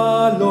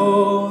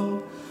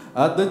alone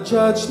at the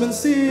judgment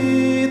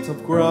seat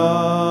of Christ,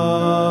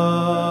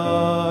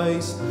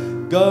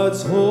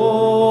 God's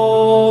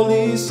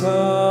holy Son.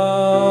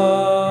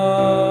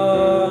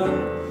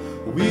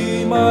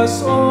 We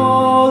must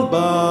all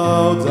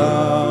bow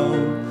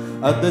down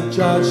at the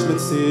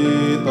judgment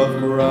seat of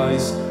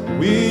Christ.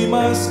 We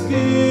must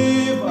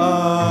give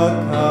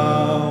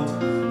account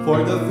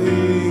for the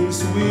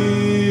things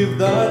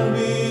we've done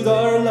with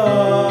our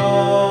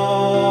lives.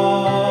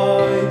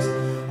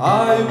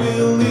 I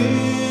will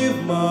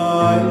live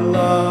my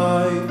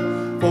life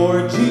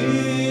for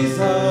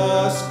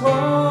Jesus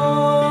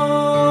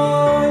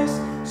Christ,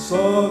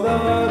 so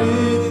that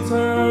in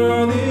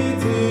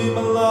eternity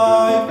my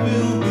life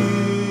will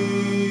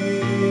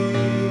be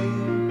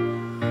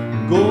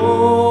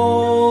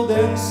gold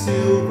and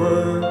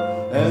silver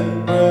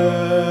and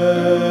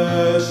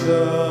precious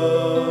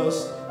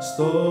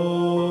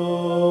stones.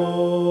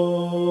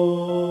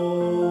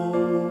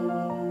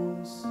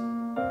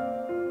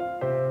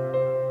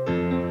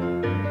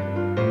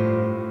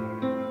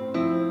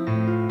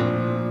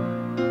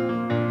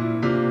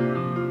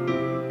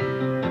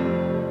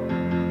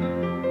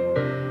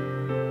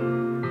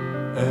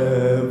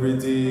 Every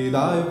deed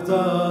I've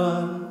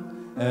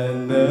done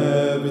and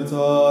every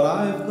thought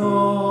I've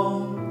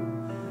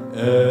known,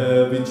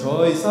 every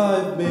choice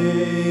I've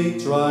made,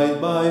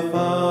 tried by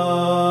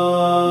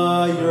fire,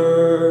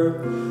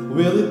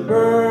 will it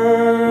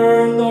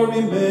burn or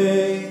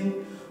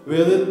remain?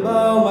 Will it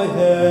bow my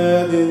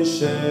head in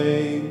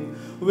shame?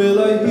 Will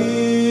I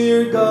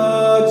hear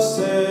God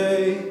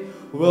say,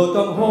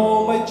 welcome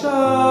home, my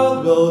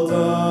child, well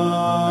done,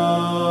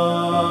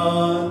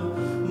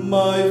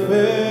 my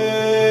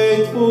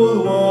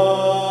faithful one?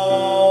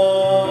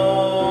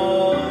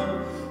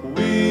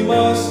 We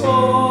must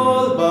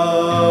all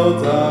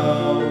bow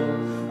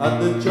down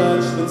at the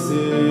judgment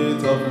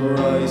seat of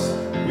Christ.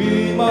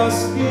 We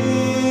must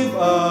give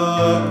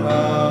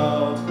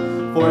account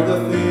for the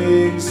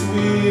things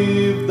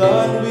we've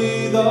done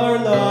with our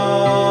lives.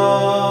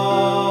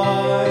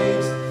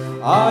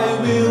 I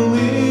will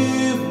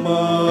live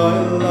my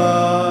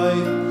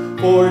life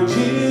for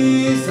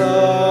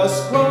Jesus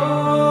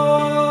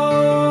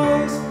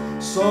Christ,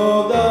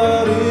 so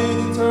that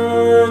in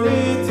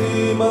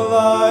eternity my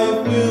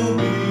life will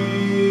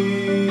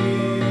be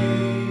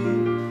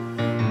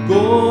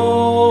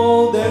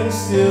gold and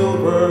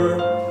silver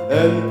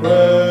and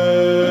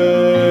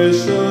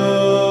precious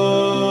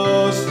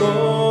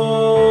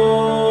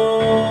stones.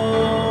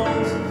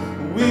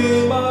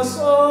 We must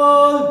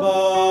all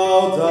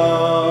bow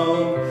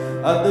down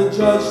at the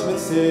judgment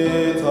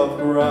seat of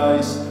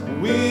Christ.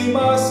 We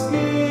must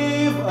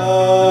give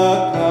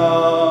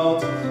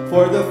account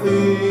for the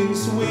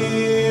things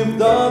we've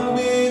done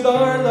with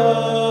our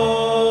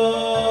lives.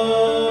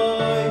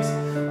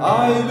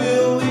 I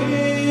will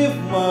live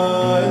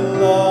my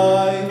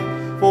life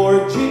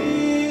for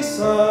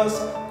Jesus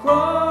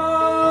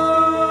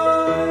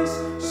Christ,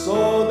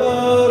 so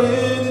that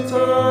in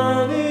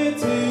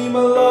eternity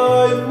my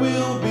life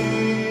will be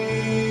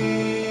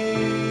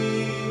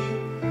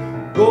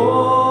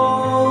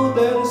gold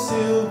and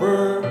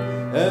silver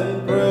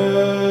and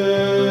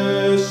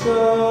precious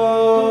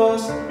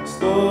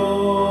stone.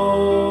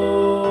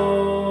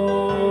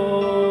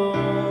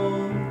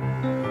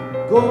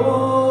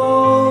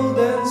 Gold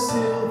and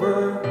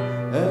silver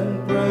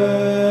and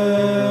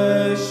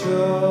precious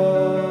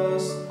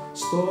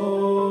stones.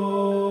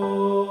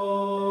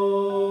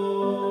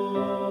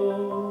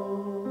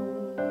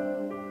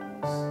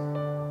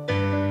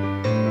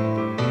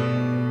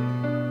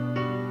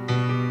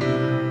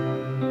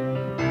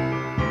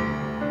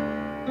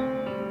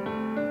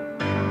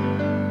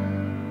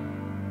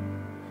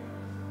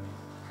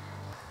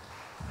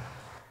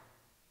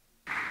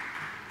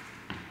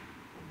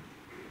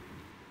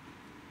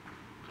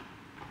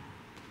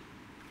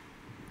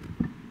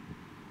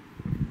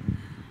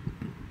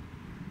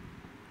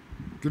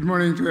 Good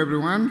morning to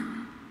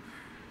everyone.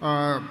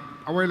 A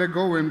while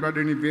ago, when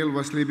Brother Neville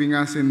was leading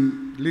us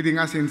in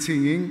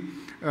singing,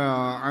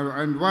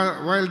 and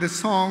while the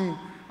song,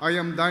 I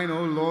am thine,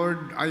 O Lord,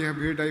 I have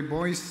heard thy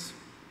voice,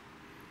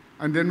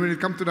 and then when it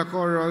comes to the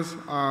chorus,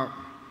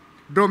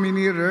 draw me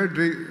nearer,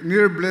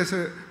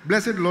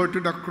 blessed Lord, to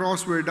the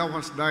cross where thou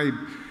hast died.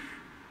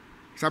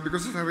 Sabi ko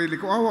sa sarili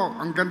ko,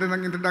 ang ganda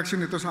ng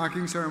introduction nito sa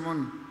aking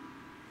sermon.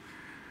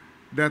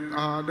 That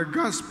the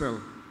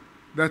gospel,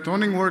 the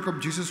atoning work of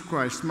Jesus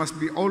Christ must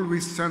be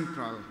always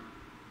central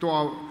to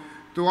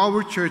our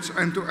church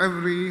and to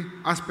every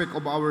aspect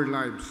of our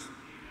lives.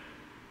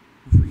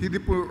 Hindi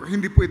po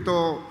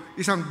ito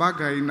isang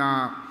bagay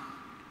na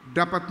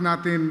dapat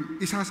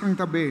natin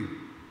isasangtabi.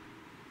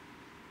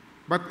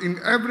 But in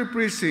every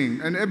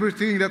preaching and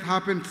everything that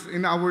happens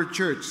in our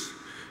church,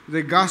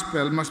 the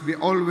gospel must be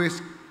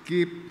always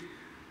keep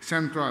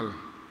central.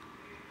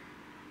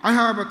 I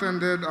have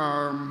attended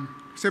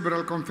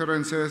several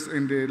conferences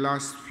in the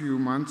last few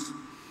months,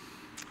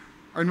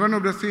 and one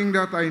of the things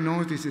that I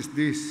notice is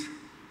this.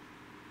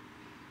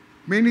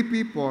 Many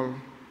people,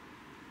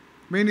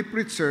 many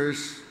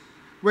preachers,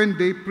 when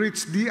they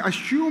preach, they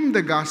assume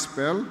the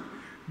gospel.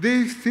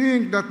 They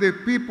think that the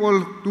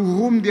people to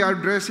whom they are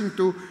addressing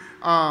to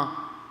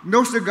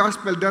knows the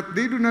gospel, that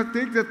they do not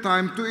take the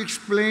time to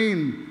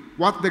explain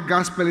what the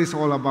gospel is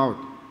all about.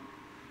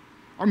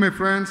 Oh, my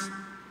friends,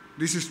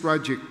 this is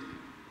tragic.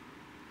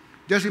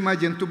 Just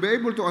imagine to be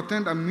able to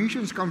attend a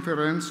missions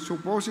conference,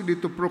 supposedly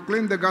to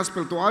proclaim the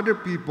gospel to other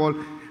people,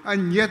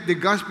 and yet the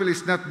gospel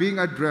is not being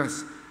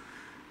addressed.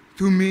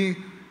 To me,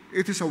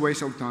 it is a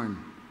waste of time.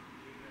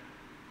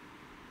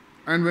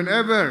 And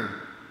whenever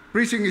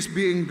preaching is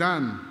being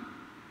done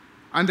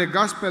and the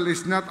gospel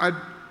is not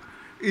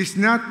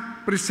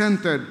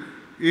presented,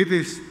 it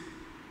is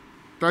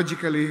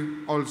tragically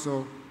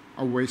also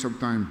a waste of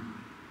time.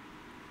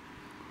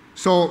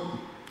 So,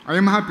 I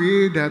am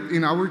happy that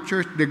in our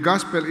church, the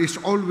gospel is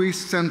always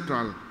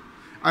central,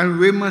 and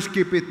we must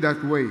keep it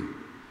that way.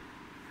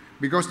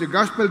 Because the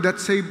gospel that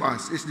saves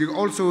us is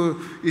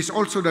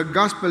also the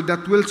gospel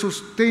that will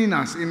sustain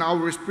us in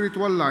our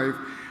spiritual life,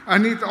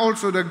 and it's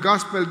also the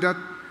gospel that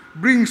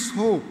brings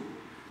hope,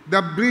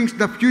 that brings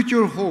the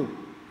future hope,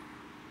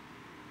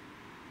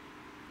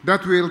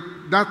 that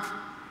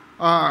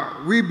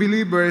we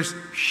believers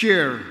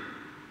share,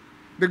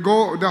 the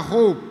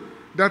hope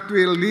that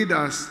will lead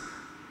us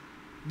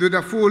to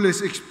the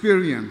fullest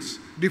experience,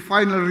 the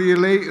final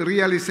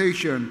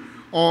realization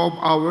of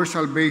our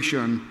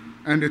salvation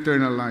and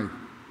eternal life.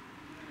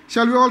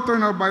 Shall we all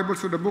turn our Bibles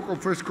to the book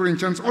of 1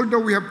 Corinthians? Although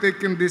we have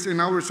taken this in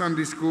our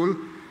Sunday school,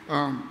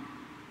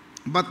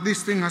 but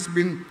this thing has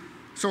been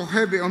so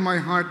heavy on my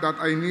heart that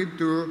I need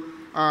to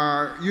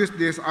use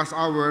this as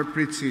our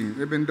preaching,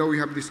 even though we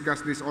have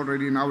discussed this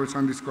already in our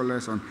Sunday school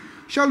lesson.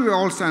 Shall we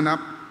all stand up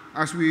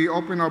as we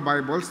open our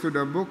Bibles to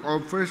the book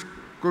of 1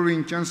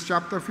 Corinthians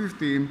chapter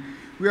 15?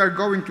 We are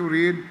going to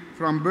read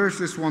from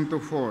verses 1 to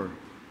 4.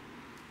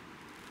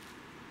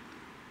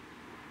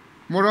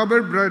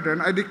 Moreover,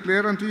 brethren, I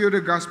declare unto you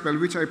the gospel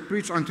which I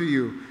preach unto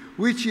you,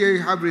 which ye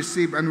have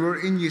received, and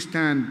wherein ye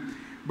stand,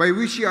 by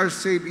which ye are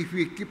saved, if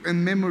ye keep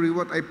in memory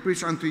what I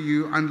preach unto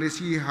you,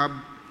 unless ye have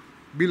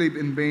believed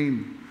in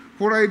vain.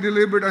 For I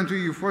delivered unto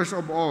you first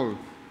of all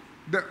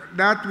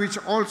that which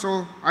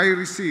also I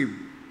received,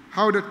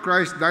 how that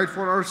Christ died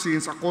for our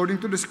sins according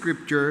to the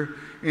Scripture,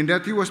 and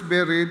that he was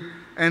buried,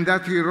 and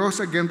that he rose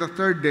again the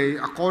third day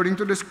according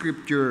to the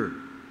Scripture.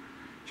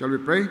 Shall we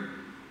pray?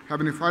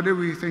 Heavenly Father,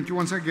 we thank you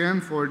once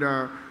again for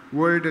the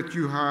word that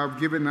you have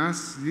given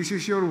us. This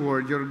is your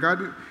word, your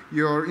God,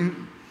 your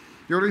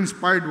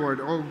inspired word.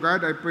 Oh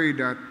God, I pray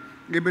that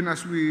even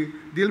as we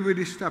deal with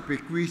this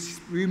topic, we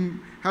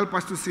help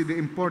us to see the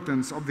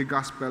importance of the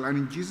gospel. And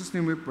in Jesus'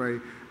 name we pray,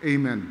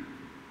 amen.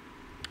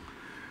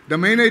 The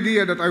main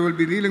idea that I will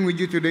be dealing with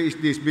you today is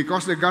this: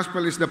 because the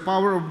gospel is the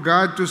power of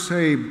God to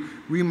save,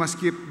 we must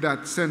keep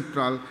that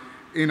central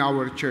in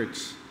our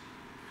church.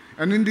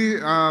 And in the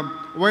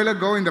while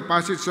ago in the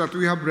passage that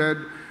we have read,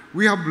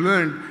 we have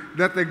learned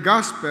that the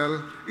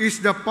gospel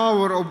is the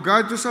power of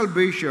God to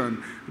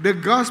salvation. The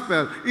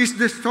gospel is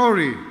the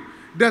story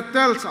that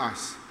tells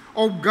us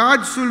of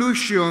God's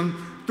solution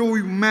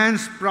to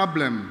man's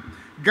problem.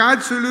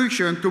 God's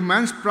solution to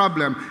man's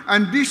problem.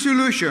 And this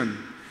solution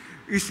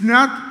is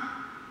not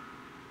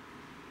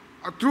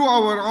through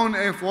our own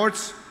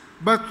efforts,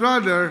 but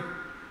rather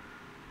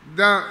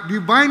the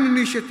divine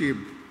initiative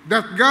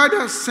that God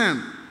has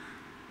sent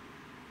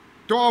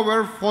to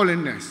our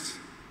fallenness.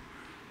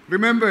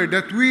 Remember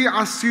that we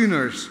are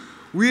sinners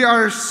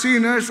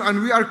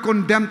and we are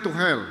condemned to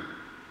hell.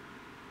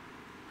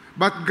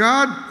 But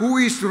God, who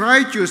is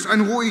righteous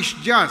and who is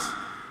just,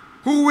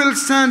 who will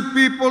send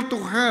people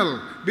to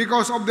hell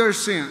because of their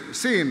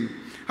sin,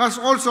 has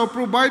also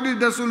provided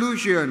the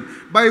solution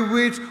by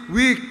which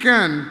we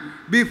can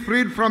be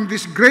freed from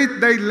this great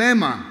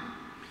dilemma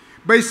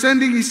by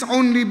sending His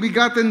only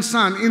begotten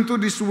Son into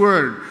this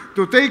world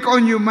to take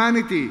on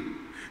humanity,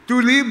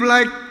 to live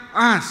like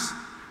us,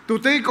 to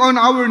take on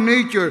our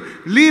nature,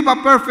 live a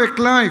perfect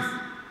life,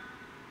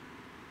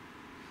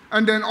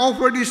 and then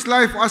offer this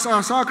life as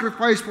a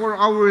sacrifice for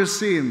our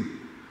sin,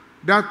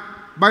 that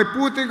by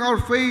putting our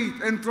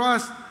faith and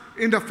trust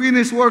in the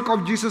finished work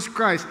of Jesus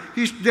Christ,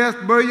 His death,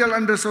 burial,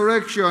 and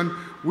resurrection,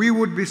 we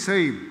would be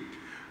saved.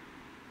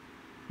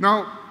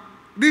 Now,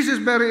 this is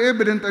very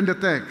evident in the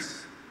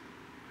text.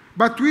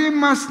 But we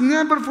must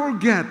never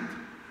forget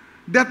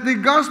that the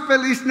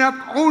gospel is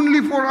not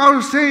only for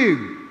our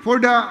saved, for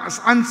the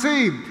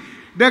unsaved.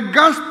 The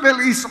gospel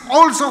is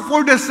also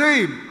for the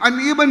saved, and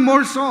even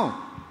more so.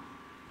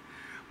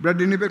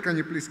 Brother Nibel, can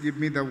you please give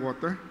me the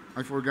water?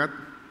 I forgot.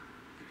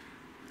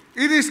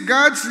 It is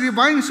God's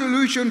divine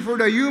solution for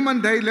the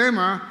human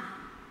dilemma,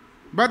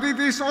 but it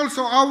is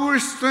also our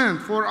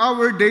strength for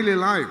our daily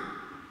life.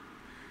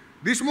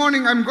 This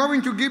morning, I'm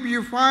going to give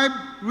you 5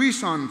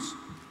 reasons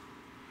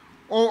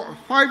or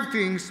 5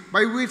 things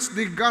by which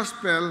the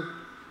gospel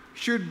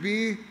should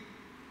be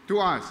to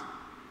us.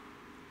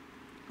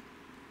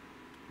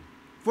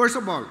 First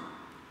of all,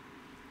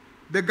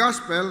 the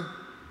gospel,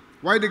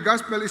 why the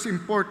gospel is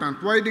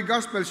important, why the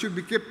gospel should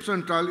be kept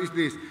central is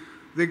this.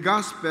 The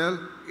gospel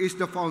is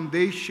the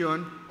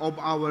foundation of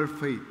our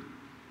faith.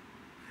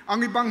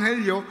 Ang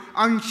Ebanghelyo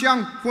ang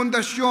siyang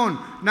fondasyon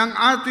ng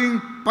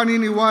ating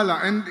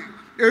paniniwala. And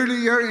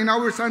earlier in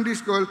our Sunday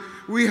school,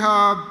 we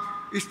have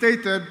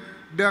stated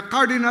the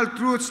cardinal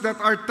truths that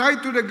are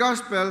tied to the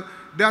gospel,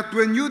 that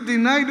when you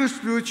deny those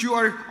truths, you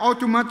are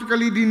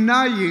automatically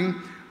denying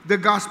the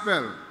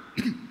gospel.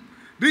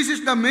 This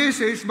is the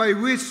message by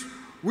which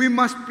we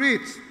must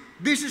preach.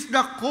 This is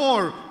the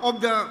core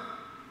of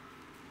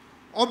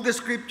the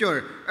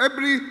scripture.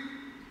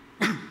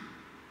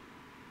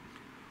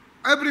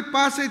 Every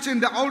passage in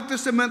the Old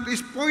Testament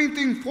is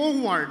pointing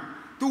forward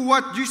to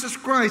what Jesus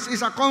Christ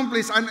is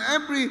accomplished, and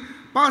every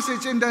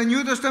passage in the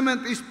New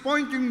Testament is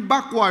pointing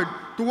backward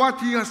to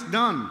what He has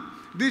done.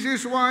 This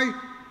is why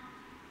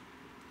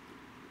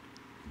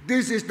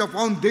this is the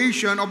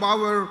foundation of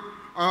our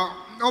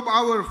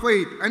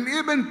faith. And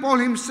even Paul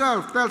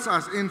himself tells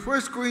us in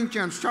 1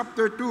 Corinthians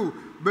chapter 2,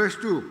 verse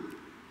 2.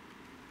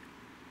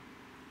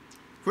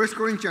 1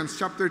 Corinthians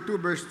chapter 2,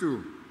 verse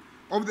 2.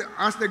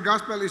 As the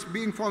gospel is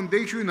being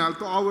foundational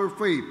to our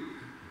faith,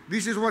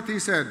 this is what he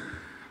said.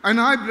 And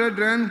I,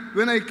 brethren,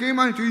 when I came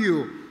unto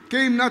you,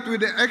 came not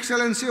with the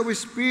excellency of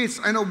speech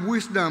and of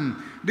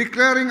wisdom,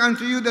 declaring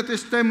unto you the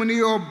testimony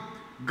of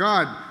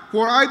God.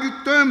 For I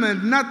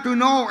determined not to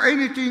know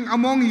anything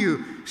among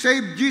you,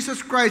 save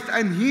Jesus Christ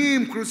and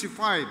Him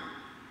crucified.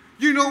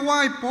 You know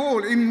why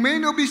Paul, in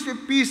many of his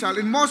epistles,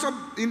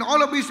 in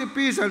all of his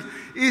epistles,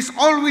 is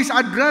always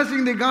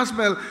addressing the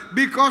gospel,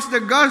 because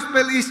the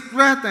gospel is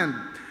threatened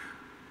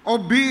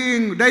of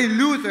being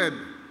diluted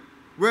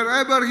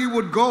wherever he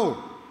would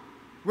go,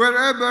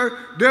 wherever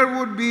there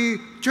would be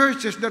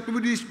churches that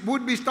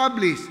would be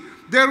established.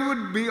 There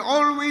would be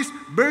always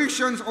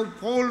versions of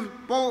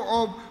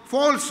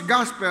false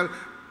gospel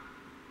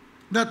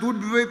that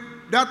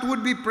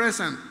would be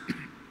present.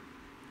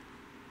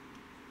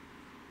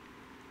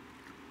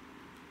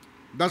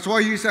 That's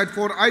why he said,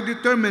 for I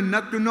determined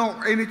not to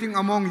know anything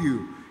among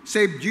you,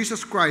 save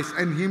Jesus Christ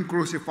and Him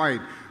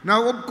crucified.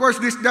 Now, of course,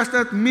 this does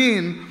not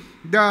mean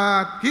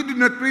that he did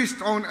not preach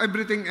on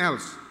everything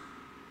else.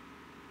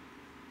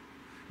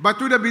 But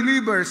to the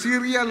believers, he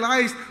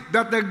realized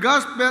that the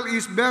gospel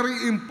is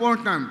very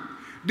important.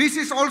 This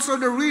is also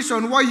the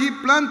reason why he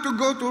planned to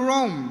go to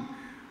Rome.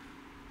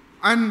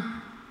 And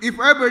if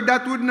ever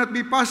that would not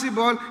be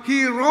possible,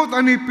 he wrote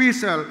an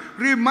epistle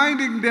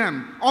reminding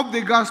them of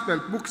the gospel.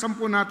 Buksan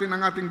po natin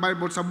ang ating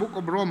Bible sa Book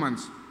of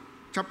Romans,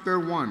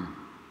 chapter 1.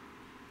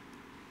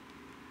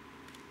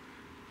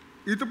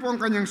 Ito po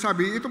ang kanyang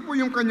sabi, ito po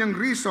yung kanyang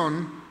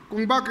reason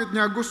kung bakit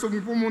niya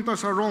gustong pumunta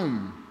sa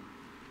Rome.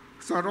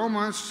 Sa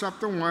Romans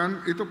chapter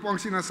 1, ito po ang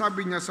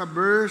sinasabi niya sa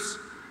verse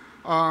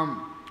 14.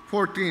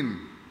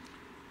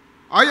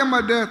 I am a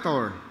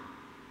debtor,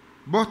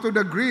 both to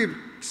the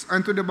Greeks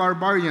and to the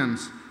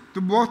barbarians,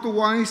 to both the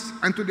wise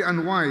and to the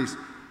unwise.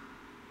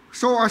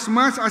 So as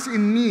much as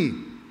in me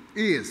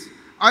is,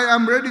 I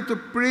am ready to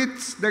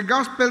preach the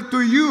gospel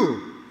to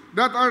you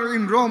that are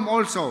in Rome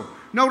also.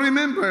 Now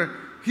remember,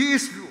 he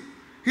is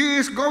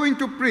going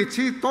to preach.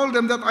 He told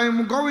them that I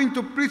am going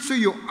to preach to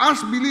you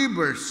as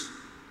believers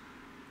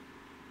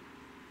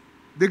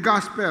the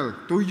gospel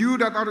to you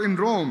that are in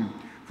Rome.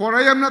 For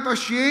I am not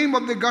ashamed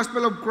of the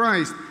gospel of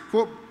Christ,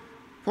 for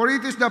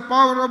it is the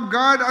power of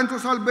God unto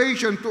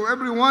salvation to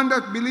everyone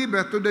that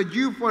believeth, to the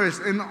Jew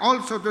first, and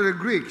also to the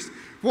Greeks.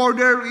 For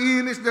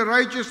therein is the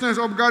righteousness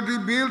of God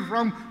revealed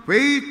from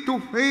faith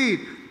to faith,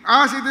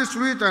 as it is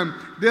written,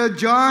 the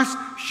just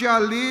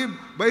shall live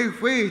by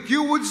faith.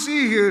 You would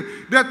see here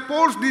that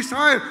Paul's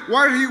desire,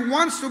 why he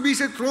wants to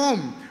visit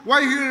Rome,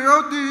 why he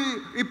wrote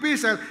the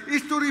epistle,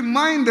 is to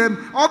remind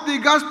them of the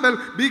gospel,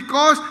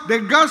 because the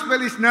gospel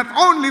is not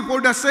only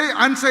for the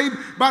unsaved,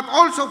 but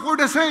also for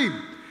the saved.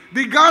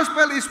 The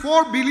gospel is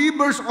for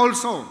believers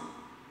also.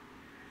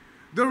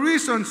 The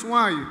reasons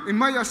why, in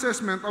my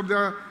assessment of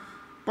the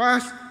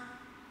past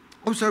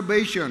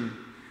observation,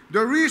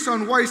 the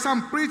reason why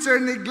some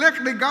preachers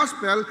neglect the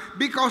gospel,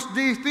 because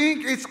they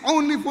think it's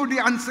only for the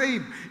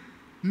unsaved.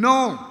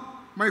 No,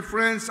 my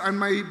friends and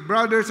my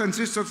brothers and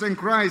sisters in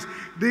Christ,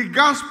 the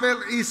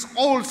gospel is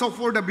also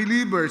for the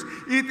believers.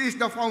 It is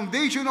the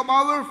foundation of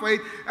our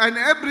faith, and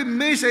every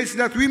message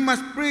that we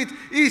must preach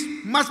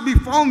must be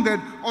founded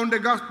on the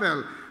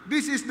gospel.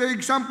 This is the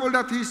example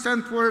that he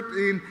sent forth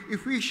in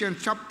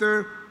Ephesians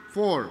chapter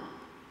 4.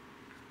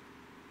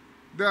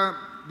 The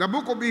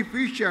book of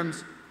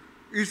Ephesians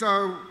is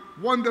a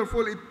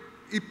wonderful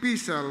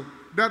epistle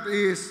that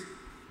is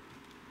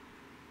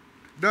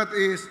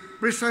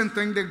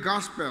presenting the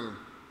gospel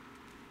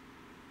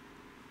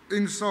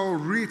in so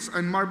rich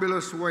and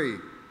marvelous way.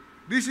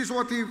 This is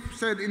what he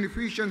said in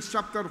Ephesians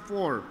chapter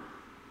 4.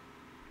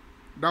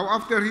 Now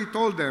after he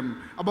told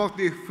them about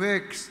the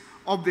effects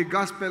of the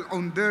gospel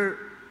on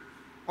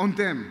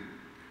them,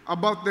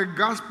 about the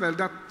gospel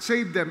that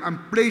saved them and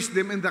placed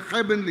them in the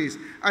heavenlies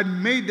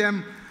and made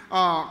them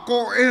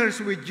co-heirs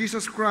with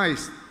Jesus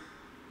Christ.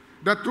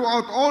 That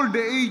throughout all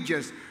the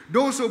ages,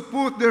 those who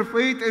put their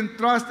faith and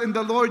trust in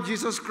the Lord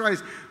Jesus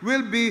Christ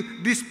will be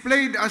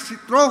displayed as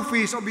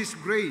trophies of His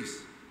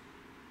grace.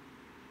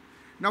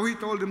 Now He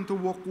told them to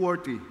walk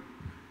worthy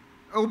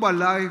of a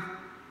life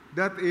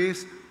that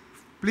is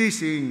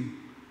pleasing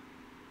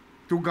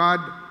to God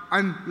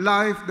and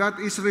life that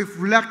is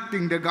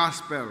reflecting the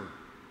gospel.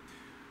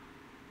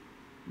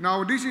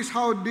 Now, this is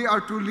how they are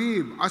to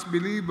live as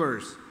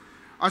believers,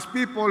 as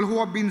people who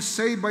have been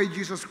saved by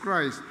Jesus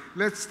Christ.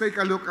 Let's take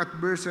a look at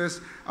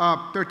verses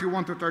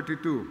 31 to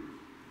 32.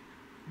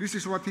 This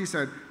is what he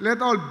said.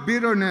 Let all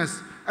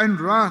bitterness and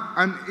wrath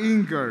and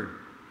anger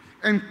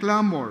and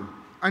clamor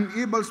and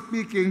evil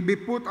speaking be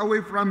put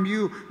away from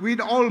you with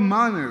all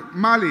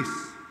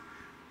malice.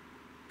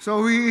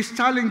 So he is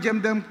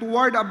challenging them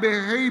toward a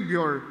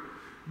behavior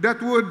that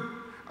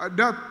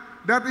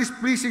is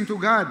pleasing to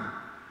God.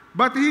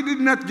 But he did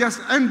not just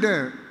end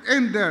there,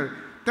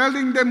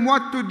 telling them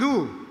what to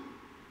do.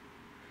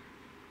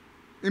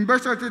 In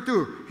verse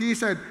 32, he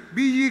said,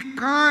 Be ye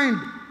kind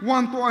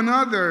one to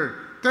another,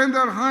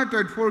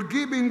 tender-hearted,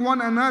 forgiving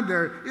one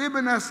another,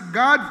 even as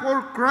God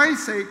for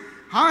Christ's sake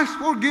has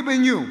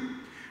forgiven you.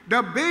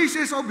 The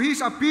basis of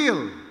his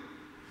appeal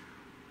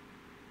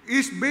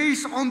is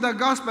based on the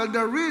gospel.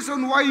 The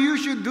reason why you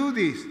should do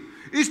this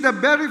is the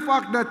very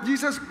fact that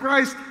Jesus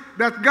Christ,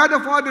 that God the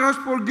Father has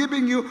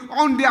forgiven you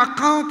on the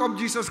account of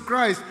Jesus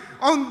Christ,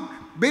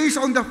 based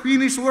on the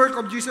finished work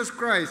of Jesus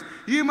Christ.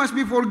 You must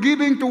be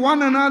forgiving to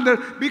one another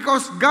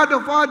because God the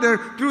Father,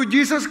 through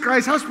Jesus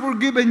Christ, has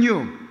forgiven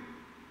you.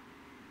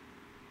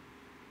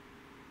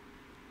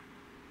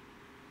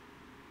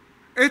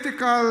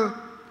 Ethical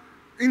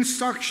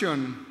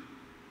instruction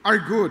are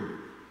good.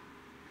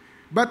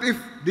 But if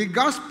the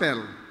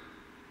gospel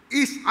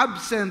is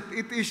absent,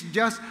 it is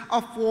just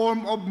a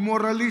form of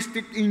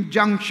moralistic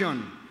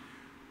injunction.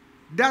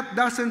 That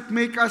doesn't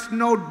make us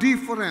no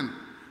different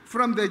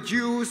from the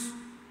Jews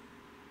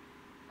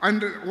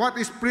and what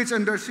is preached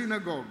in their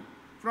synagogue,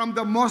 from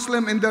the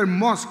Muslim in their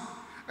mosque,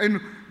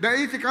 and the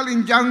ethical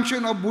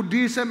injunction of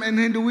Buddhism and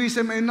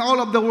Hinduism and all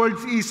of the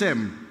world's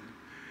ism.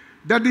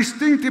 The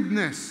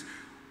distinctiveness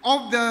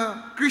of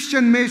the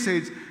Christian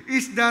message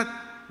is that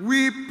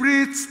we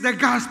preach the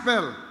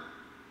gospel.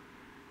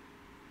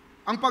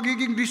 Ang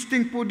pagiging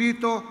distinct po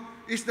dito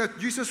is that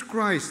Jesus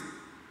Christ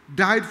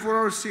died for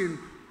our sin,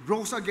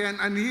 rose again,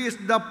 and He is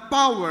the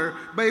power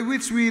by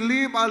which we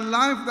live a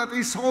life that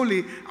is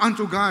holy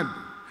unto God.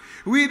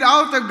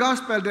 Without the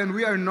gospel, then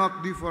we are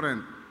not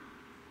different.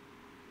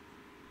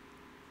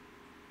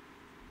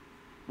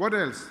 What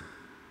else?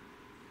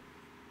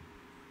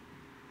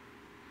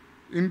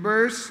 In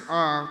verse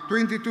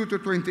 22 to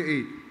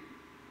 28,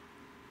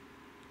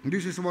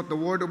 this is what the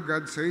Word of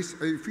God says,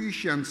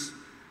 Ephesians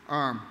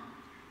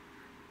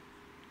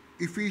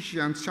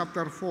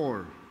chapter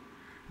 4,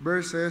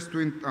 verses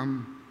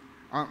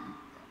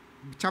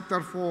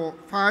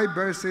 5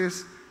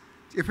 verses,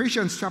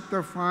 Ephesians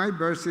chapter 5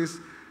 verses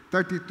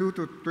 32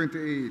 to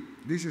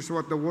 28. This is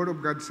what the Word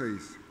of God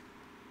says.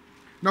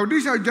 Now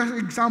these are just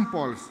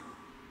examples.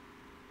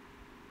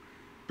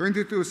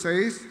 22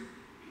 says,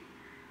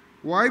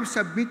 Wives,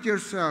 submit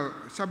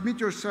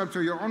yourselves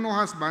to your own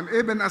husband,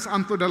 even as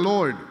unto the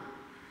Lord.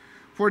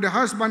 For the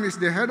husband is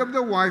the head of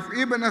the wife,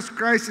 even as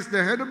Christ is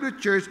the head of the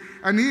church,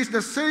 and He is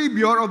the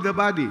Savior of the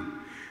body.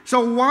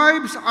 So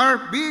wives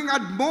are being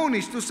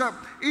admonished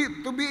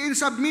to be in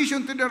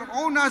submission to their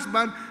own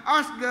husband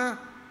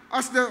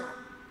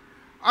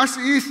as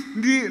is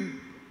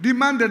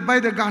demanded by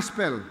the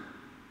gospel.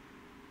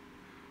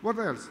 What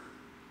else?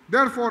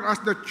 Therefore, as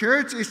the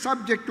church is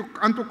subject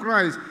unto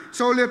Christ,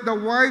 so let the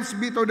wives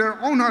be to their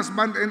own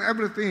husband in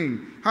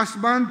everything.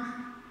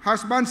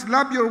 Husbands,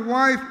 love your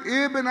wife,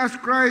 even as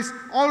Christ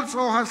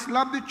also has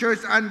loved the church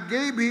and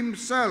gave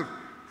Himself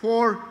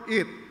for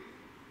it.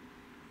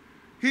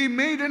 He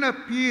made an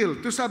appeal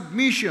to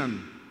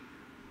submission.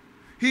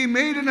 He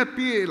made an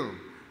appeal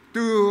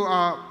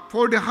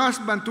for the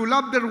husband to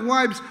love their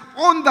wives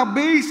on the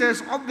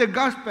basis of the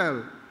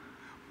gospel.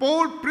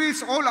 Paul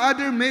preached all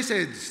other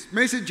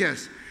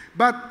messages,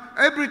 but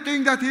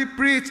everything that he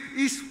preached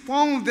is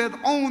founded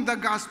on the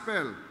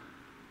gospel.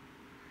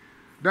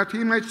 That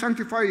he might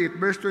sanctify it,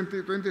 verse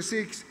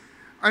 26,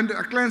 and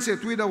cleanse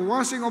it with the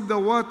washing of the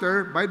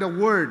water by the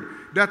word,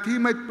 that he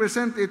might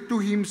present it to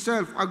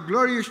himself a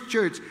glorious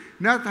church,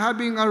 not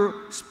having a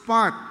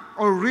spot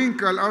or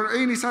wrinkle or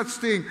any such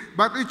thing,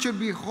 but it should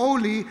be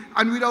holy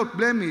and without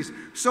blemish.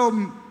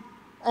 So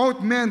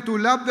ought men to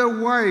love their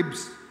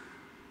wives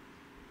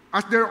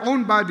as their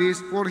own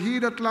bodies, for he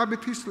that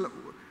loveth his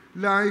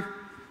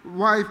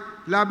wife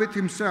loveth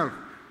himself.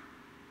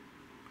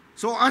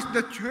 So as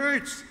the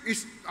church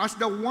as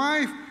the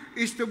wife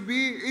is to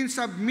be in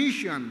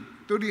submission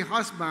to the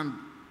husband,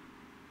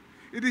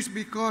 it is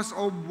because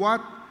of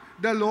what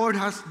the Lord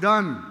has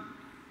done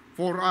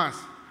for us.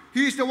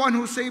 He is the one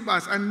who saved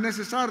us, and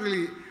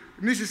necessarily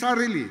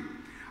necessarily.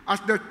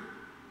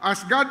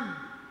 As God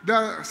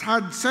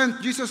had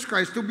sent Jesus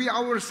Christ to be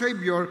our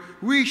Savior,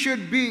 we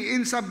should be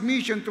in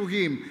submission to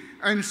Him.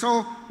 And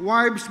so,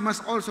 wives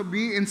must also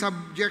be in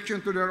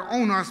subjection to their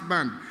own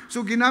husband. So,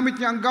 ginamit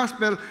niya ang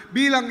gospel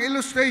bilang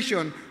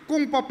illustration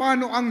kung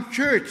paano ang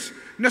church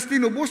na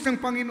tinubos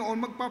ng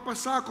Panginoon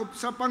magpapasakop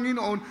sa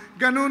Panginoon,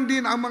 ganon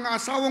din ang mga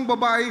asawang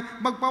babae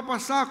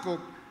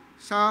magpapasakop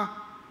sa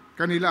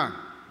kanila,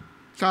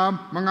 sa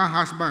mga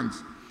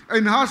husbands.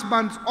 And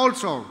husbands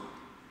also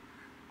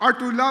are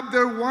to love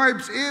their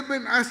wives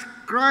even as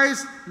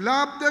Christ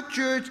loved the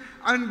church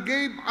and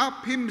gave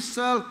up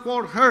Himself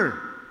for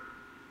her.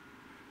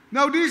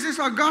 Now, this is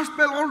a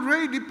gospel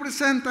already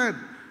presented.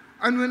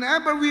 And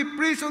whenever we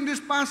preach on this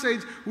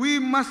passage,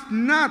 we must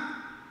not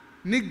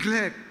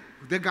neglect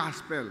the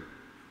gospel.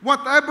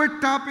 Whatever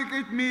topic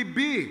it may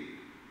be.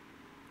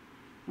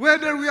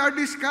 Whether we are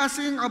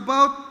discussing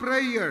about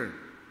prayer.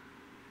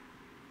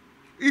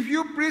 If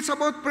you preach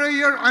about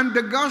prayer and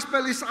the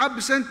gospel is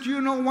absent,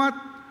 you know what?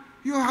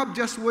 You have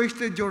just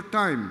wasted your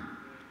time.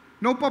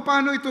 No,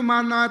 paano ito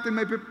man natin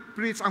may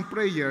preach ang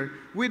prayer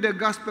with the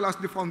gospel as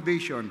the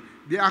foundation?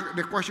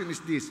 The question is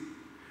this,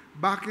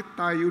 bakit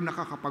tayo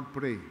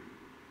nakakapag-pray?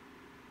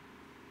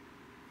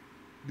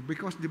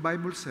 Because the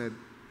Bible said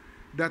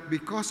that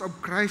because of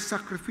Christ's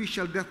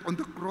sacrificial death on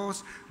the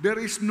cross, there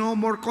is no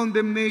more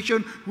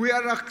condemnation. We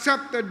are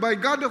accepted by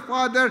God the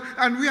Father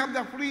and we have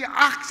the free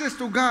access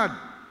to God.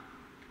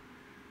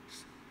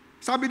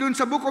 Sabi dun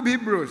sa book of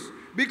Hebrews,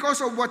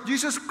 because of what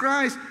Jesus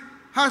Christ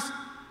has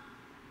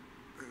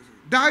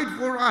died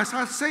for us,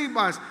 has saved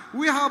us,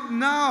 we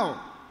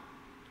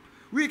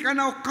can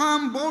now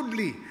come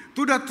boldly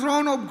to the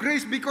throne of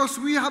grace because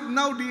we have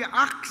now the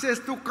access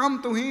to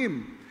come to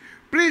Him.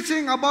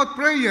 Preaching about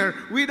prayer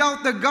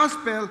without the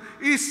gospel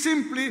is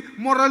simply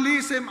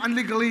moralism and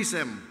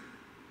legalism.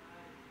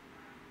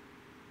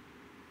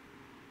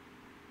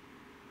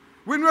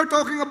 When we're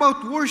talking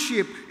about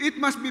worship,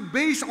 it must be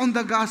based on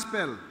the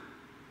gospel.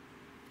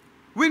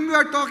 When we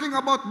are talking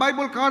about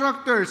Bible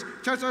characters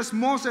such as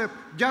Moses,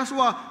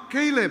 Joshua,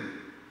 Caleb,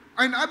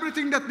 and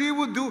everything that they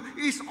would do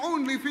is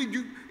only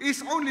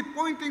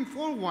pointing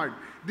forward.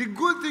 The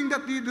good thing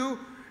that they do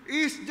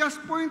is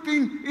just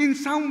pointing in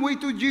some way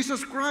to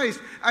Jesus Christ.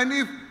 And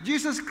if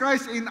Jesus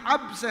Christ is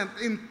absent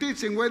in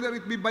teaching, whether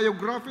it be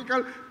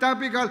biographical,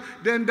 topical,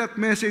 then that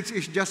message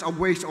is just a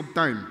waste of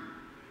time.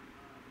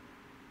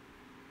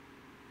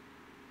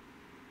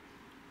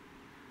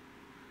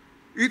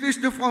 It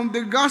is the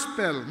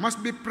gospel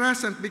must be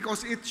present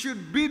because it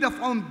should be the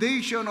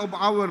foundation of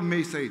our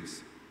message.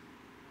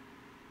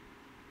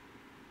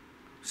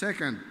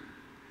 Second,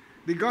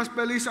 the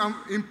gospel is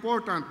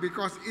important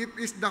because it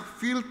is the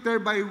filter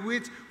by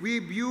which we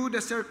view the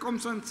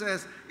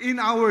circumstances in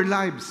our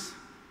lives.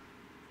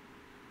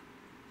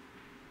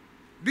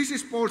 This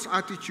is Paul's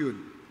attitude.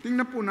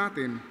 Tingnan po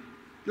natin,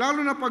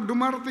 lalo na pag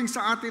dumarating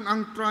sa atin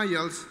ang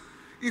trials,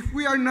 if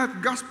we are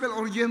not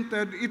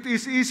gospel-oriented, it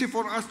is easy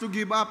for us to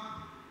give up.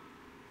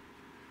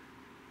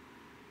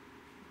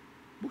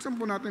 Buksan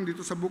po natin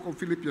dito sa book of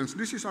Philippians.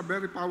 This is a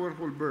very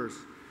powerful verse.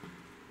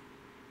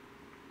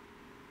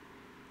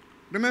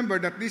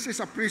 Remember that this is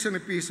a prison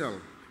epistle.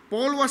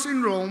 Paul was in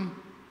Rome,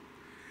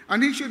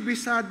 and he should be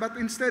sad, but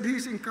instead he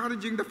is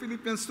encouraging the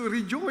Philippians to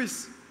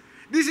rejoice.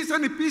 This is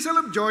an epistle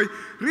of joy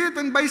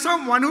written by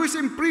someone who is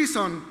in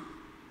prison,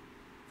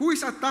 who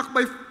is attacked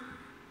by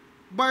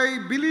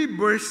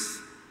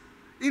believers,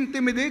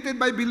 intimidated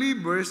by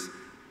believers,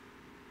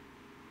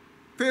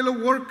 fellow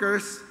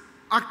workers,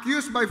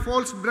 accused by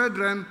false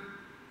brethren,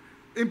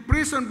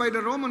 imprisoned by the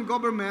Roman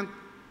government,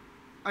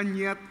 and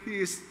yet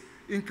he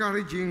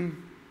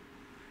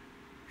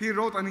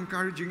wrote an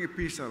encouraging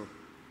epistle.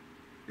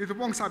 Ito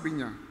po ang sabi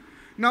niya.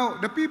 Now,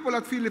 the people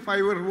at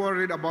Philippi were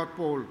worried about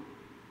Paul.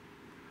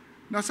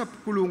 Nasa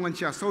kulungan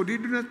siya. So they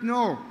do not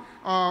know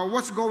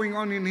what's going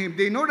on in him.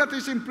 They know that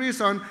he's in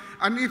prison,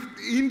 and if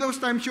in those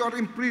times you are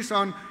in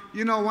prison,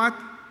 you know what?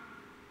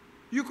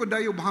 You could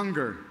die of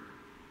hunger.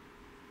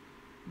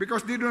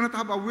 Because they do not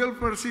have a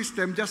welfare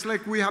system just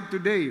like we have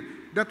today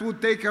that would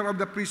take care of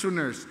the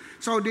prisoners.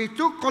 So they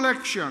took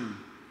collection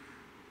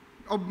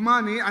of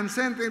money and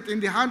sent it in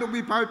the hand of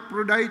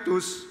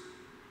Epaphroditus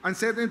and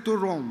sent it to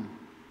Rome.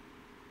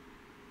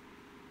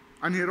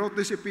 And he wrote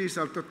this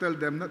epistle to tell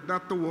them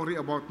not to worry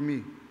about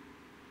me,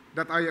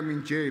 that I am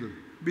in jail.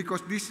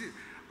 Because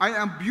I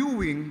am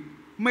viewing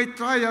my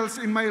trials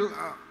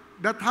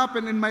that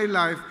happen in my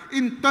life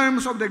in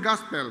terms of the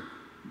gospel.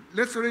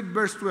 Let's read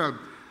verse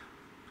 12.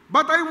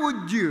 But I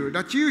would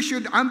that you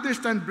should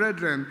understand,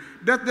 brethren,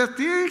 that the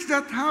things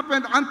that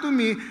happened unto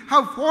me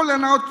have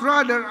fallen out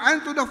rather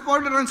unto the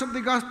furtherance of the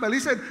gospel. He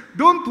said,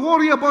 don't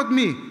worry about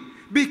me,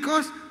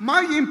 because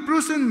my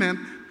imprisonment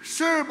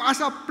served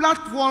as a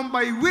platform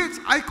by which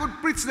I could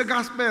preach the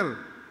gospel.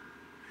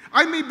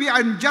 I may be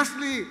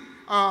unjustly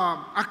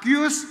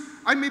accused,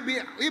 I may be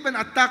even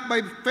attacked by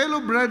fellow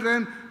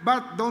brethren,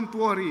 but don't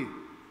worry,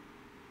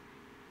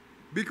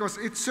 because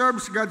it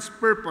serves God's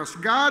purpose.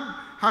 God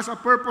has a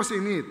purpose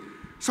in it.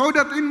 so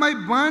that my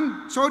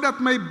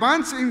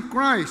bonds in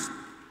Christ,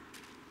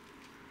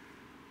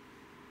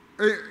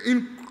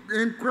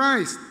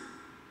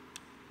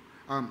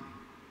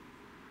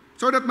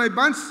 so that my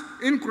bonds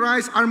in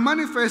Christ are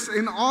manifest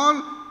in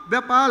all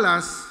the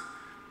palace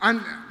and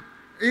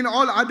in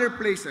all other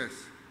places.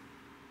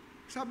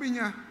 Sabi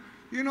niya,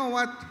 you know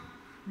what?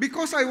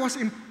 Because I was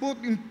put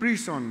in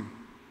prison,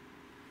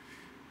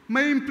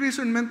 my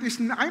imprisonment is,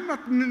 I'm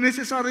not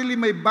necessarily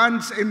my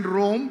bonds in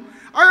Rome.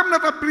 I am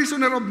not a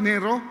prisoner of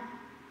Nero,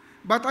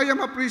 but I am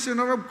a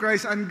prisoner of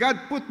Christ, and God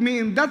put me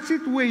in that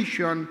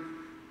situation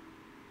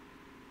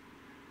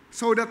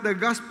so that the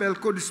gospel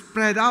could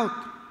spread out.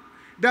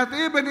 That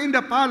even in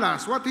the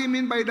palace, what he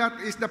mean by that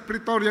is the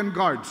Praetorian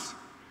guards.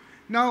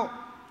 Now,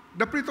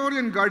 the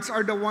Praetorian guards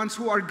are the ones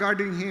who are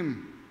guarding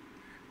him.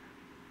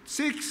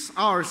 6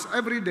 hours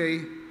every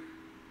day,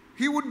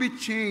 he would be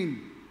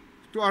chained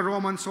to a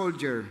Roman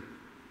soldier,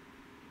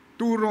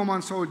 2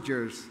 Roman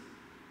soldiers,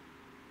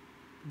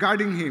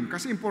 guarding him.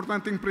 Kasi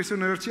importanteng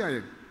prisoner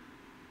siya eh.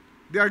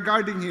 They are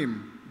guarding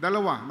him. 2,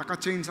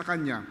 naka-chain sa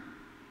kanya.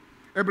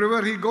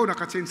 Everywhere he go,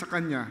 naka-chain sa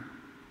kanya.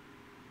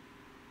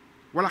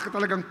 Wala ka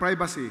talagang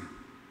privacy,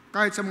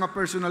 kahit sa mga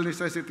personal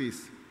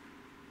necessities.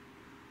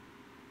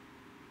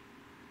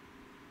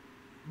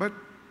 But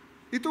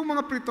itong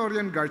mga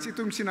Praetorian guards,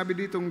 itong sinabi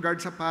ditong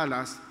guard sa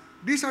palace,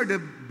 these are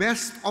the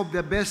best of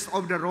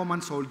the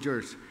Roman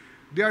soldiers.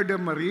 They are the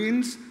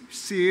Marines,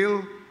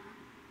 SEAL,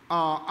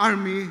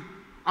 Army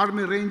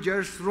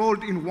Rangers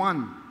rolled in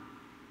one.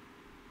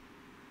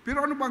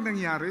 Pero ano bang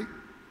nangyari?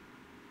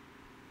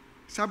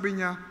 Sabi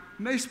niya,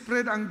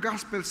 na-spread ang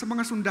gospel sa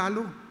mga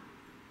sundalo.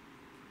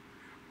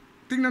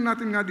 Tingnan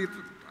natin nga dito,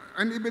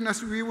 and even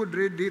as we would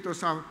read dito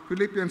sa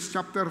Philippians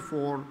chapter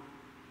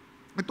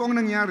 4, ito ang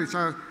nangyari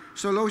sa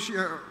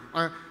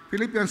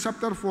Philippians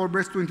chapter 4,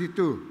 verse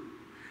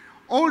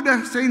 22. All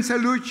the saints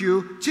salute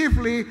you,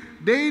 chiefly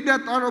they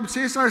that are of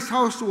Caesar's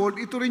household.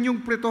 Ito rin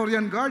yung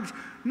Praetorian guards.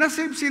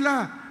 Nasave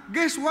sila.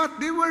 Guess what?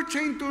 They were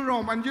chained to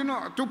Rome, and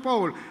to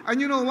Paul.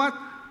 And you know what?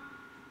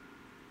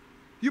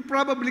 You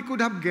probably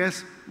could have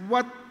guessed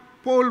what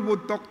Paul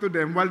would talk to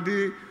them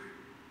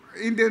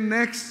in the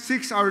next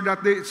 6 hours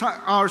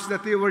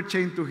that they were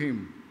chained to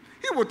him.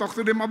 He would talk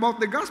to them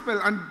about the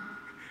gospel, and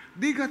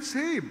they got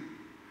saved.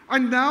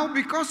 And now,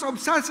 because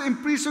of such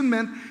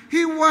imprisonment,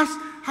 he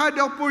had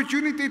the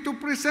opportunity to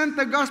present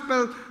the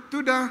gospel to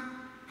the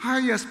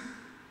highest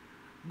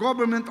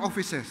government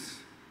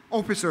officers.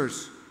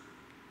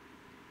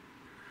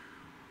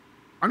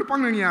 Ano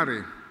pang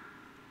nangyari?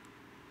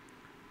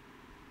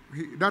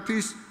 That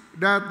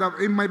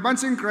in my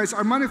bonds in Christ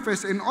are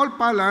manifest in all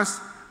palace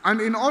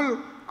and in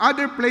all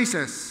other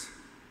places.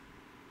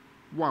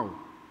 Wow.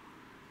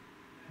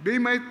 They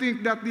might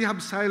think that they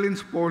have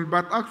silenced Paul,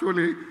 but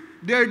actually,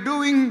 they are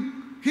doing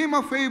him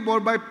a favor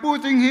by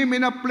putting him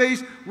in a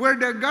place where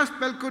the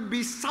gospel could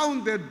be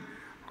sounded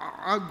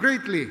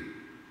greatly.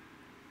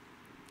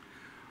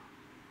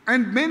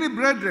 And many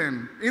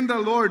brethren in the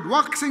Lord,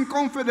 waxing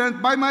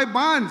confident by my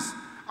bonds,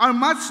 are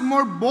much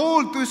more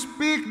bold to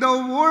speak the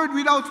word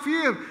without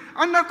fear.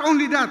 And not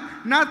only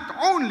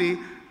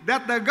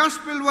that the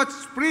gospel was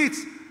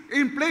preached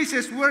in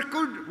places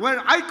where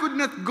I could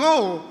not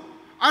go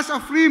as a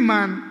free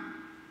man.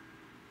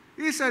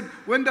 He said,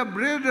 when the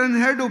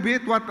brethren heard of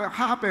it, what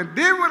happened?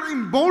 They were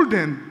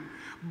emboldened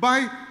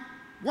by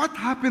what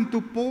happened to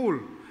Paul.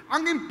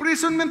 Ang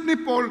imprisonment ni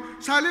Paul,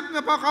 sa halip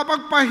na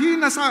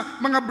pakapagpahina sa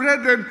mga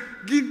brethren,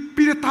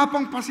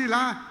 pinatapang pa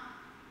sila.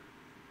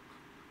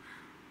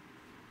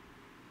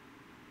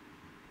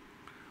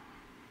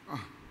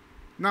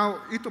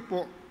 Now, ito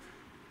po,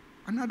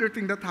 another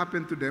thing that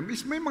happened to them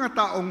is may mga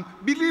taong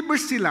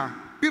believers sila,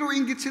 pero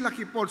inggit sila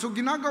kay Paul. So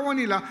ginagawa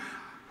nila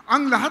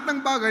ang lahat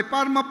ng bagay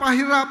para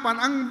mapahirapan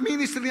ang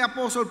ministry ni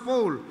Apostle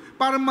Paul,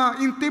 para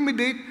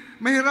ma-intimidate,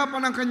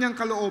 mahirapan ang kanyang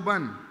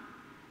kalooban.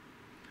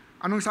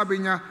 Anong sabi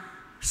niya?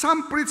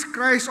 Some preach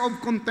Christ of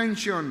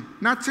contention,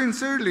 not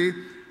sincerely,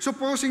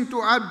 supposing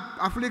to add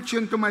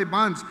affliction to my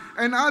bonds,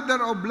 and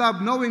other of love,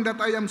 knowing that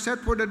I am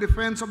set for the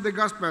defense of the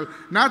gospel.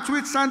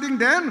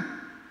 Notwithstanding then,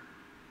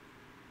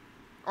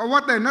 or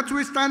what then?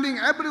 Notwithstanding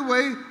every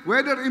way,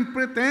 whether in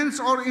pretense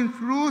or in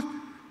truth,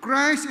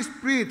 Christ is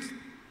preached,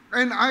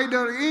 and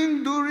either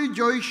in do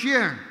rejoice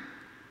here,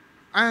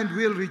 and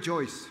will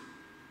rejoice.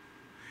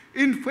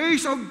 In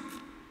face of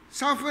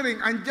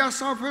suffering, unjust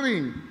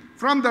suffering,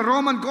 from the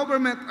Roman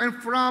government and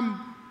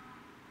from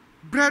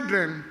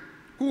brethren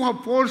who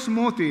have false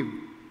motive,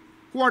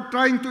 who are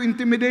trying to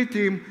intimidate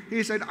him,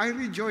 he said, I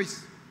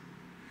rejoice.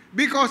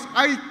 Because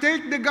I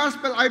take the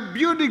gospel, I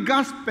view the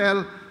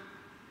gospel,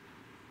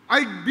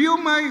 I view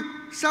my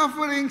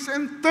sufferings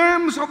in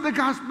terms of the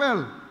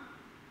gospel.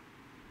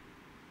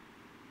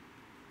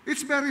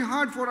 It's very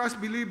hard for us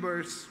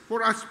believers,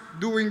 for us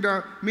doing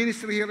the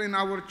ministry here in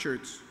our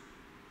church.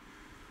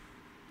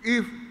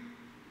 If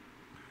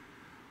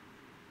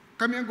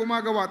kami ang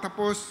gumagawa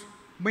tapos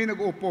may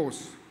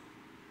nag-oppose,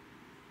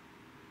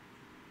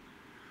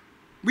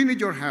 we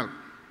need your help.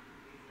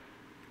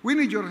 We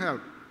need your help.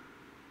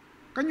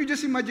 Can you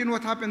just imagine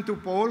what happened to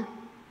Paul?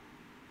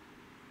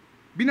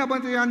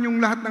 Binabantayan yung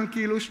lahat ng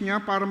kilos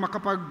niya para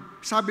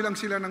makapagsabi lang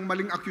sila ng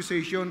maling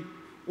accusation.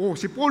 Oh,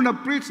 si Paul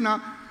na-preach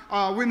na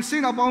when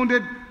sin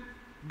abounded,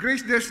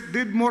 grace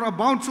did more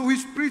abound. So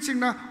he's preaching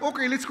na,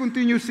 okay, let's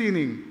continue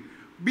sinning.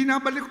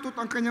 Binabaliktot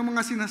ang kanyang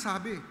mga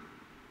sinasabi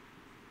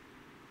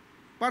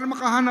para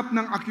makahanap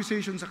ng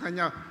accusation sa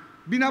kanya.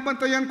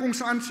 Binabantayan kung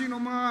saan sino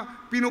mga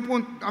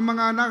ang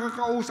mga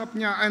nakakausap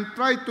niya and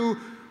try to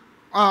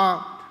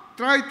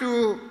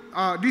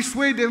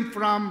dissuade them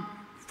from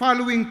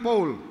following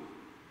Paul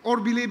or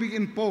believing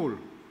in Paul.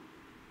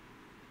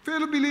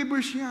 Fellow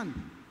believers yan.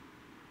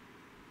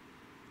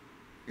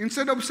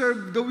 Instead of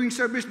doing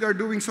service, they're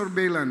doing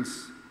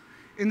surveillance.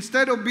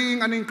 Instead of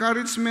being an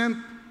encouragement,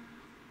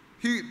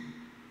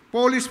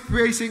 Paul is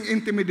facing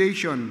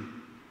intimidation.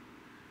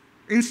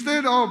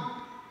 Instead of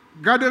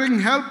gathering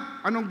help,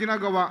 anong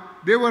ginagawa?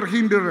 They were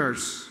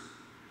hinderers.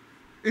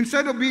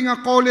 Instead of being a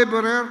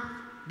co-laborer,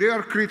 they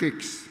are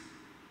critics.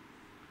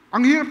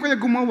 Ang hirap kaya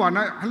gumawa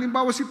na,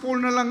 halimbawa si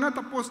Paul na lang na,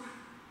 tapos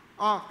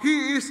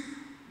he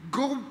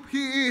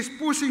is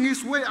pushing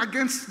his way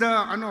against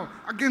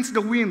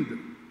the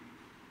wind.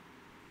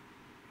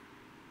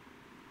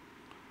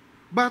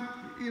 But,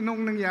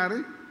 anong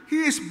nangyari?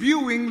 He is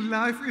viewing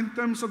life in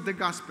terms of the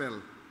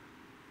gospel.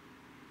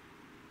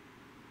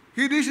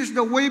 This is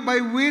the way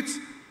by which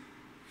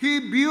he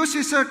views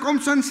his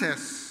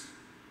circumstances.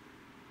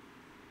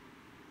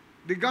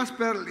 The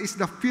gospel is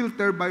the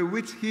filter by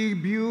which he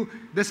views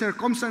the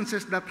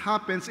circumstances that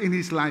happens in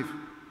his life.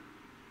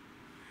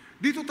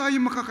 Dito tayo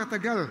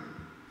makakatagal.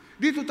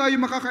 Dito tayo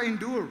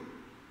makaka-endure.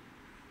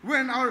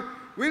 When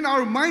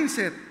our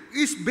mindset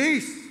is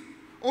based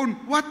on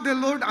what the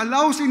Lord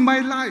allows in my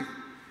life,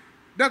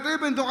 that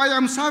even though I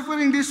am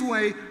suffering this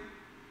way,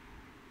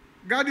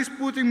 God is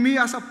putting me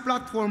as a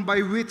platform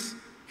by which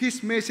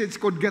His message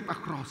could get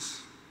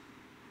across.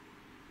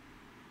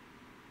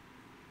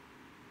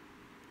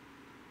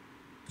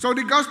 So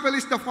the gospel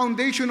is the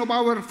foundation of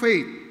our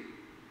faith.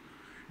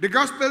 The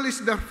gospel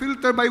is the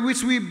filter by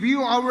which we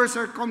view our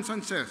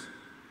circumstances.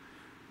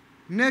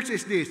 Next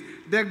is this.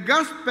 The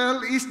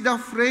gospel is the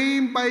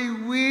frame by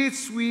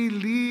which we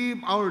live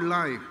our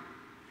life.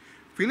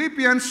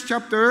 Philippians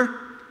chapter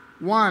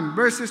 1,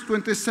 verses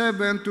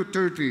 27 to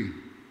 30.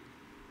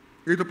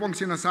 Ito pong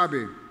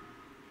sinasabi.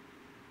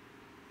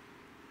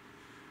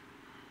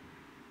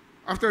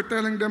 After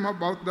telling them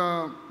about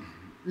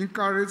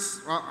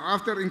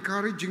after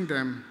encouraging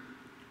them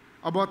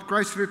about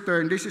Christ's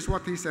return, this is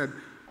what he said.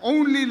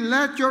 Only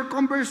let your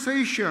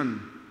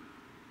conversation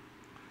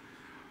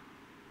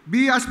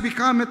be as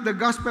becometh the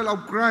gospel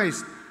of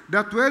Christ,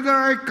 that whether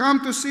I come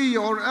to see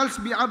you or else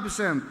be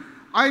absent,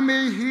 I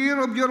may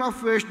hear of your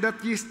affairs, that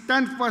ye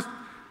stand fast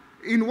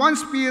in one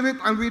spirit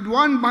and with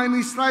one mind,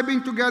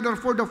 striving together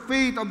for the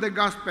faith of the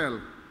gospel,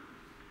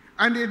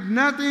 and in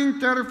nothing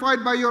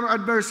terrified by your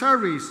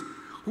adversaries,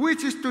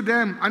 which is to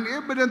them an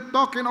evident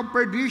token of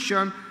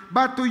perdition,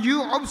 but to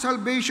you of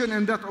salvation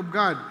and that of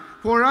God.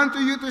 For unto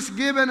you it is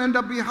given in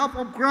the behalf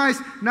of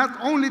Christ, not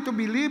only to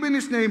believe in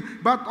his name,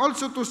 but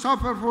also to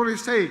suffer for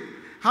his sake,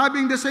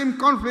 having the same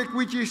conflict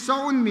which ye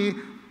saw in me,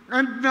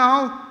 and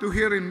now to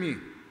hear in me.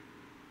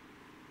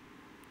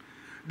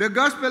 The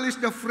gospel is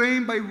the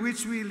frame by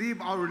which we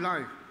live our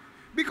life.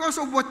 Because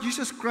of what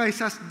Jesus Christ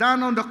has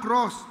done on the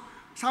cross,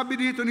 sabi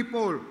dito ni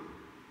Paul,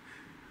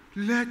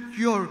 let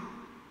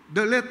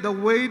the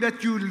way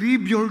that you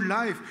live your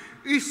life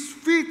is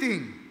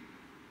fitting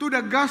to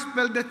the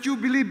gospel that you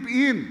believe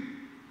in.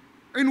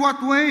 In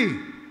what way?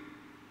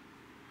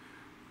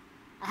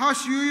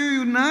 As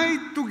you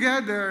unite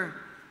together,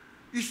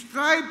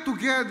 strive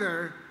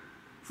together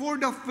for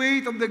the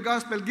faith of the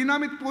gospel.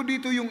 Ginamit po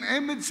dito yung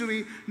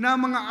imagery na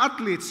mga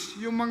athletes,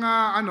 yung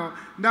mga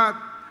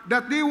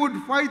that they would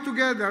fight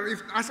together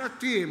as a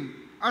team,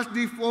 as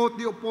they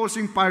fought the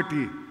opposing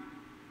party.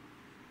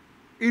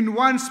 In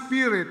one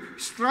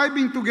spirit,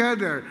 striving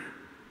together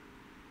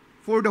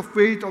for the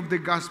faith of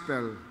the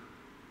gospel.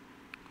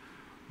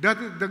 That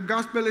the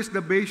gospel is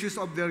the basis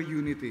of their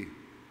unity.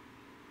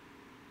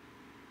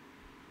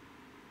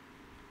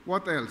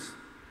 What else?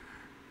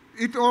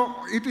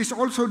 It is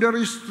also their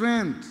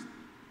strength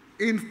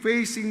in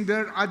facing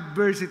their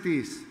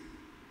adversities.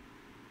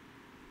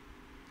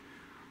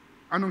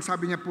 Anong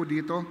sabi niya po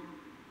dito?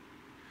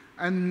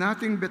 And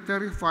nothing but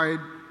terrified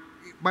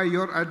by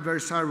your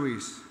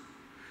adversaries,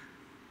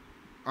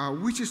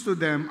 which is to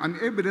them an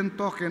evident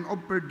token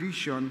of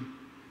perdition,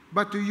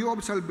 but to you of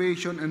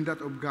salvation and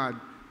that of God.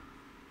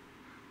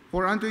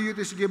 For unto you it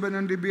is given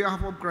on the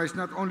behalf of Christ,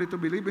 not only to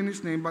believe in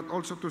his name, but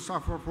also to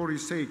suffer for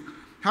his sake,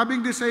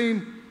 having the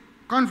same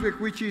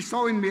conflict which he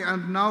saw in me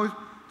and now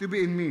to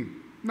be in me.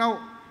 Now,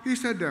 he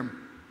said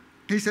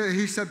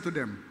to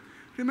them,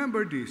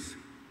 remember this,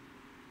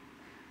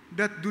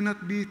 that do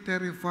not be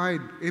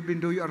terrified even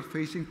though you are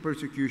facing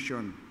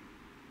persecution.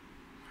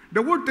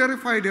 The word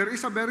terrified there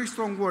is a very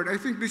strong word. I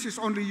think this is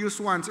only used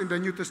once in the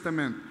New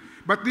Testament.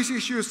 But this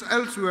is used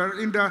elsewhere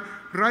in the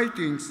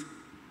writings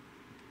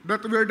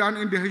that were done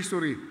in the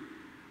history.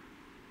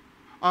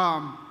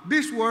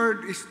 This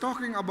word is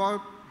talking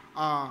about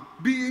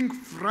being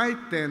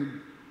frightened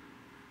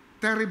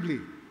terribly.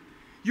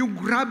 Yung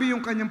grabe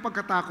yung kanyang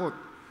pagkatakot.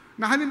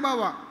 Na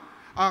halimbawa,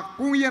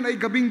 kung yan ay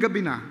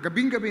gabing-gabi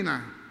na,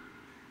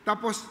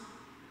 tapos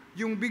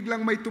yung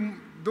biglang may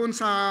doon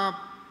sa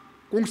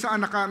kung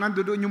saan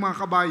nandoon yung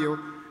mga kabayo,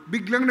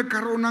 biglang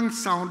nagkaroon ng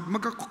sound,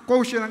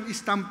 magkakause siya ng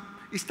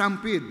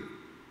stampede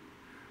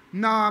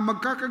na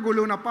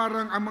magkakagulo na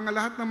parang ang mga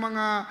lahat ng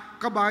mga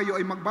kabayo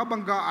ay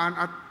magbabanggaan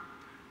at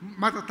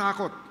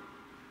matatakot.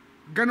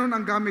 Ganon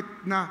ang gamit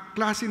na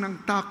klase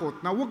ng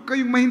takot, na huwag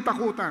kayong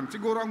mahintakutan.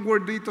 Siguro ang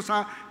word dito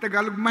sa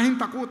Tagalog,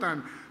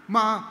 mahintakutan.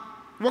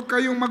 Huwag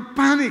kayong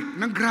magpanik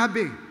ng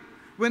grabe.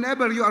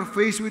 Whenever you are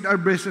faced with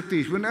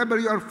adversities,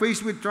 whenever you are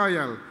faced with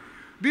trial,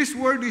 this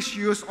word is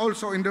used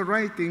also in the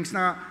writings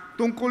na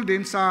tungkol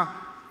din sa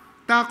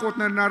takot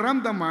na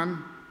naramdaman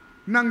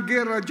ng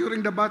gera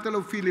during the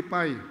Battle of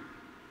Philippi,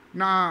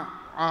 na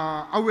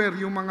aware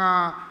yung mga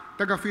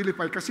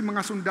taga-Philippi kasi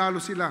mga sundalo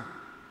sila.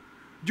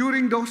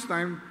 During those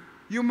time,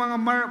 yung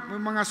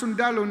mga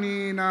sundalo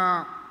ni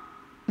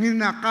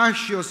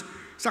Cassius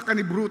sa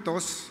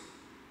Brutus,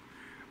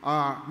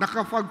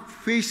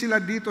 nakapag-face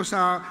sila dito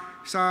sa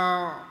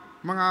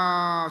mga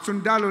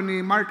sundalo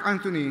ni Mark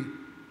Antony.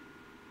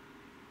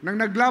 Nang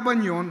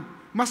naglaban yon,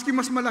 maski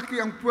mas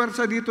malaki ang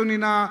puwersa dito ni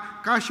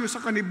Cassius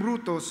sa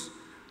Brutus,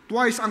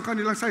 twice ang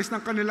kanilang size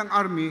ng kanilang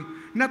army,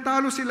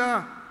 natalo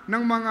sila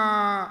ng mga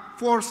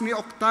force ni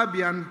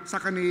Octavian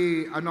sa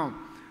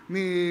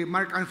ni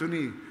Mark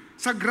Antony.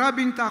 Sa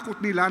grabing takot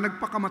nila,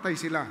 nagpakamatay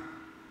sila.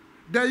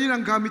 Dahil yun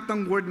ang gamit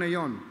ng word na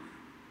yon.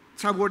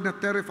 Sa word na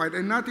terrified,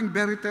 and nothing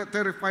very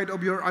terrified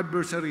of your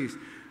adversaries.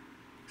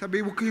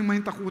 Sabi, huwag kayong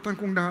mahintakutan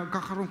kung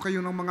nakakaroon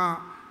kayo ng mga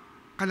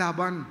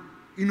kalaban.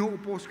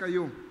 Inuupos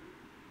kayo.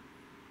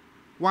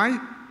 Why?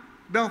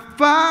 The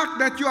fact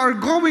that you are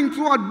going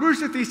through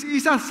adversities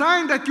is a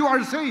sign that you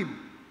are saved.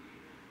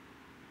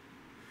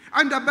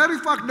 And the very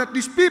fact that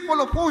these people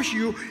oppose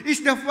you is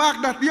the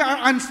fact that they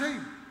are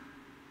unsaved.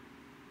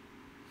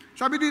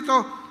 Sabi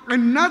dito,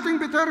 and nothing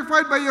be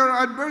terrified by your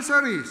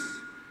adversaries,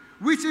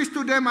 which is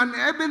to them an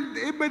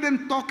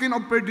evident token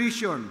of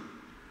perdition.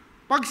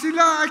 Pag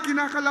sila ay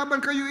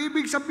kinakalaban kayo,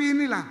 ibig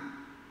sabihin nila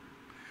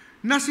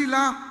na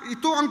sila,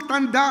 ito ang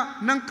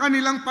tanda ng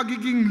kanilang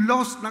pagiging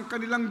lost, ng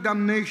kanilang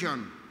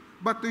damnation.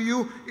 But to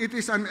you, it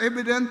is an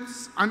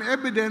evidence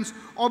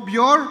of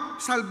your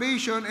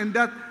salvation, and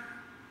that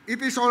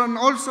it is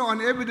also an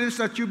evidence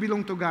that you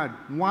belong to God.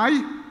 Why?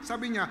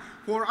 Sabi niya,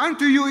 for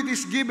unto you it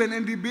is given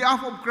in the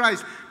behalf of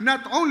Christ,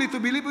 not only to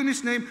believe in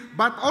His name,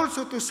 but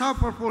also to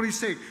suffer for His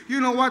sake.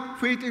 You know what?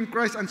 Faith in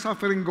Christ and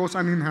suffering goes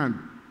hand in hand.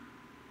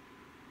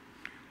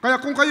 Kaya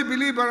kung kayo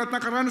believer at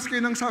nakaranas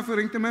kayo ng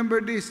suffering, remember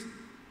this.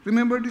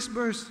 Remember this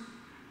verse.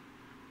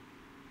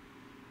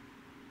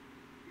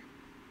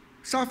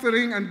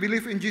 Suffering and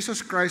belief in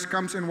Jesus Christ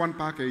comes in one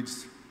package.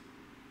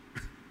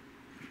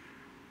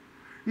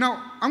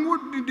 Now, ang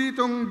word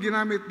ditong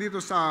ginamit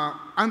dito sa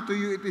unto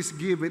you it is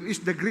given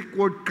is the Greek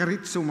word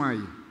karitsomai.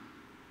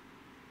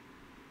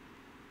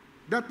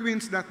 That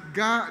means that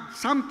God,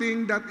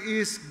 something that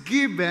is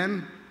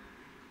given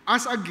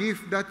as a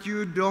gift that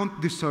you don't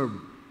deserve.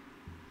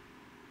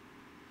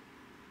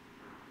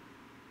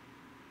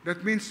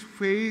 That means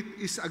faith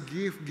is a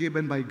gift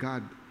given by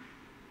God,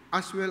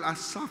 as well as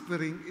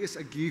suffering is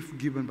a gift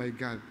given by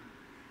God.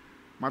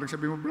 Maring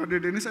sabi mo, Brother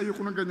Dennis,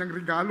 ayoko ng ganyang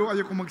regalo,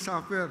 ayoko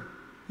mag-suffer.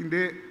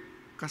 Hindi,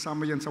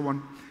 kasama yan sa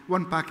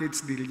one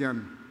package deal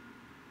yan.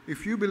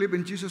 If you believe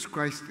in Jesus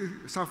Christ,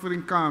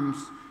 suffering comes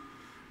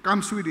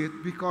with it,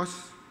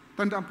 because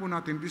tandaan po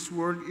natin, this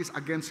world is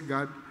against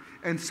God,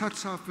 and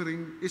such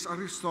suffering is a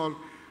result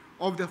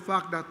of the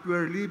fact that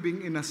we're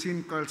living in a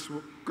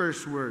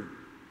sin-cursed world.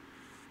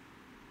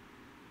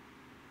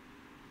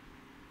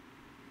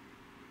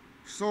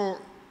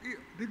 So,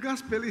 the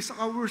gospel is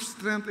our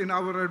strength in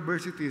our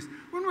adversities.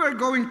 When we are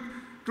going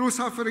through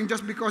suffering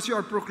just because you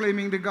are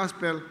proclaiming the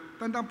gospel,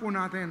 tandaan po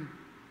natin,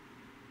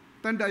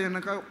 tanda yan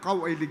na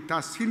ikaw ay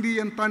ligtas. Hindi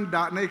yan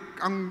tanda na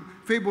ang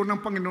favor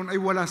ng Panginoon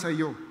ay wala sa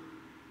iyo.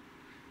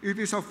 It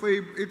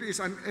is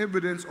an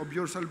evidence of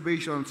your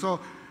salvation. So,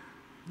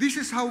 this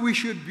is how we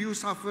should view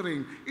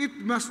suffering.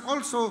 It must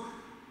also,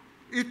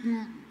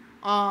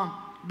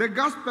 the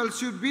gospel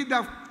should be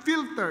the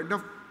filter,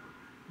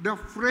 the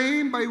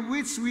frame by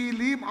which we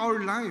live our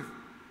life.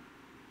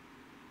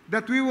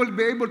 That we will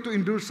be able to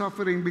endure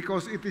suffering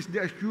because it is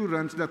the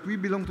assurance that we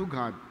belong to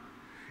God.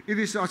 It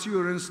is the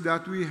assurance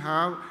that we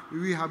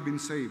have been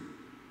saved.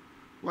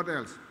 What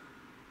else?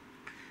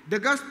 The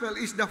gospel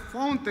is the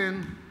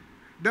fountain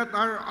that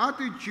our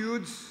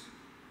attitudes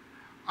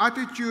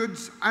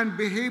and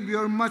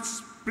behavior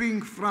must spring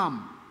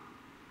from.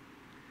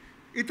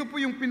 Ito po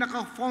yung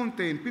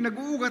pinaka-fountain,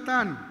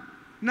 pinag-uugatan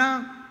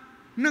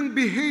ng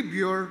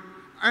behavior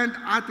and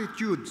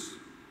attitudes.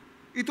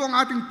 Ito ang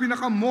ating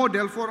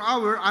pinaka-model for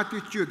our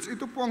attitudes.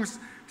 Ito po ang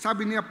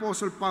sabi ni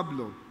Apostle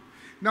Pablo.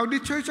 Now,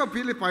 the Church of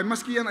Philippi,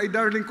 maski yan ay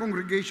darling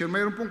congregation,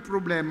 mayroon pong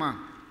problema.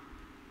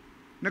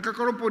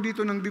 Nagkakaroon po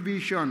dito ng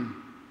division.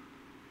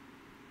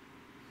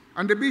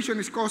 And the vision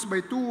is caused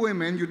by two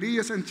women,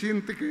 Judias and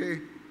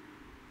Syntyche,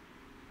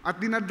 at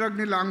dinadrag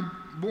nila ang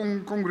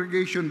buong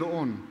congregation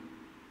doon.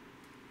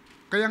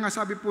 Kaya nga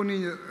sabi po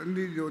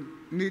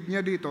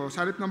niya dito,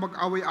 sa halip na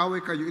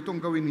mag-away-away kayo,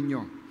 itong gawin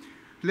ninyo.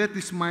 Let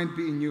this mind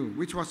be in you,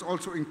 which was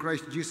also in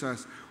Christ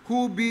Jesus,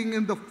 who being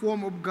in the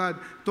form of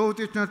God, thought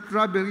it not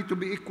robbery to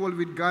be equal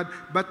with God,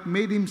 but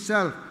made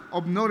himself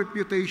of no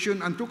reputation,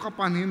 and took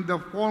upon him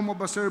the form of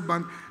a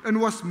servant, and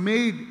was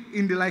made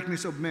in the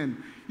likeness of men.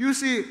 You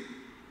see,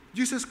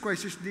 Jesus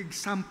Christ is the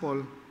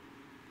example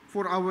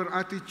for our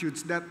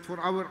attitudes, that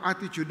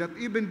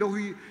even though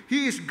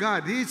he is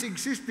God, he is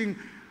existing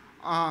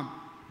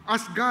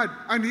as God,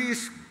 and he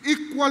is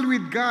equal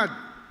with God.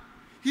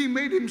 He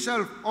made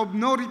himself of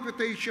no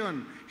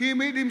reputation. He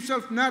made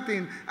himself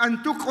nothing,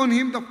 and took on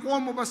him the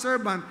form of a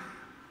servant,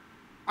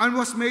 and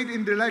was made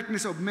in the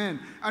likeness of men.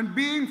 And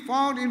being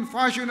found in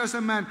fashion as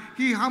a man,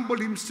 he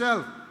humbled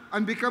himself,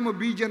 and became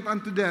obedient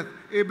unto death,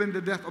 even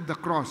the death of the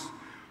cross.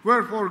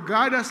 Wherefore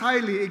God has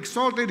highly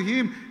exalted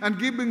him, and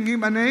given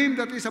him a name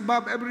that is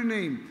above every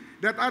name,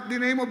 that at the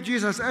name of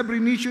Jesus every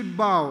knee should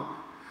bow,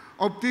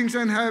 of things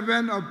in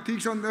heaven, of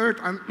things on earth,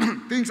 and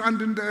things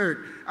under the earth,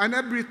 and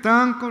every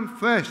tongue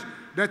confess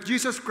that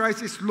Jesus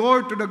Christ is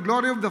Lord, to the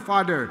glory of the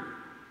Father.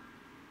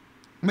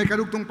 May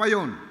kadugtong pa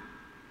yun.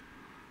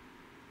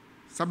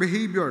 Sa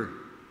behavior,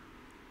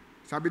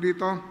 sabi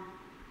dito,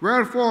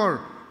 wherefore,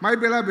 my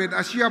beloved,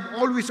 as ye have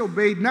always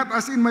obeyed, not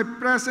as in my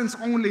presence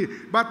only,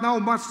 but now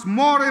much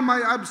more in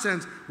my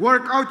absence,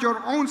 work out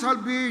your own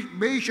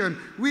salvation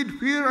with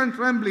fear and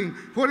trembling.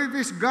 For it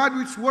is God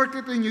which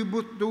worketh in you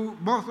both to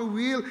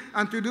will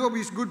and to do of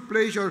his good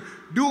pleasure.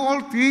 Do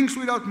all things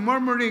without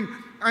murmuring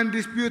and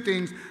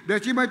disputings,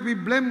 that ye might be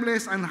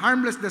blameless and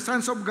harmless, the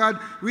sons of God,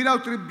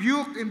 without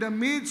rebuke, in the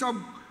midst of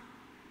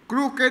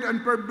crooked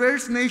and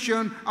perverse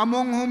nation,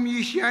 among whom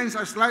ye shine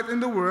as light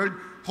in the world,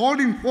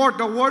 holding forth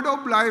the word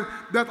of life,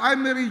 that I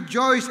may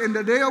rejoice in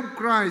the day of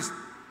Christ,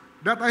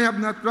 that I have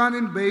not run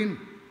in vain,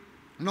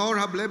 nor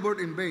have labored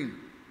in vain.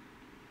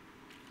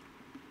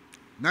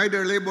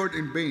 Neither labored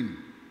in vain.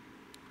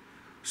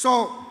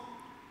 So,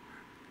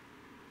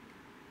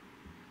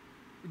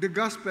 the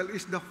gospel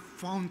is the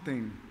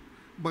fountain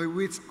by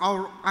which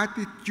our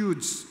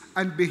attitudes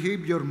and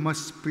behavior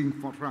must spring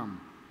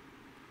from.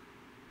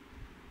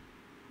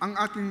 Ang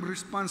ating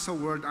response sa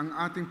word, ang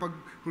ating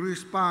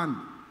pag-respond,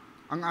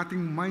 ang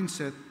ating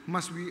mindset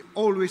must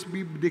always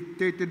be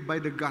dictated by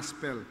the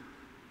gospel.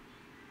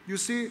 You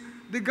see,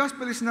 the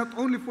gospel is not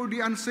only for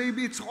the unsaved,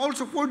 it's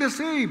also for the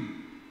saved.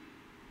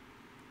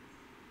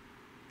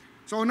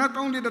 So not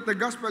only that the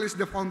gospel is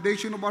the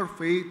foundation of our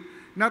faith,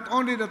 not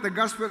only that the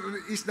gospel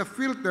is the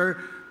filter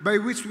by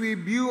which we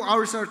view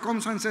our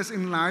circumstances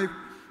in life,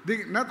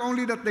 not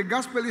only that the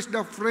gospel is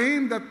the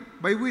frame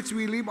by which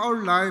we live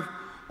our life,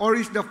 or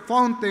is the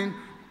fountain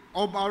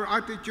of our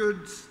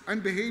attitudes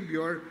and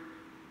behavior,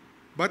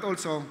 but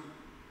also,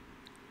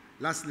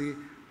 lastly,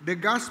 the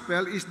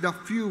gospel is the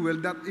fuel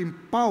that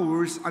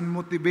empowers and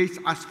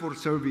motivates us for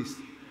service.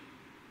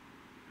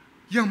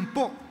 Yan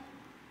po.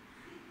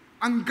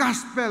 Ang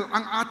gospel,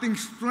 ang ating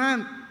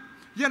strength.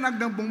 Yan ang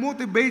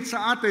nag-motivate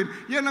sa atin.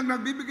 Yan ang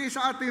nagbibigay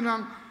sa atin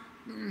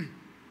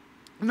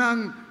ng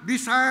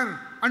desire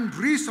and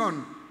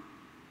reason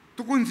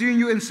to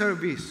continue in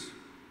service.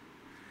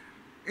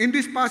 In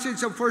this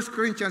passage of 1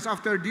 Corinthians,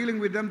 after dealing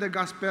with them the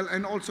gospel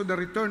and also the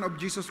return of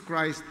Jesus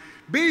Christ,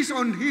 based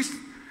on his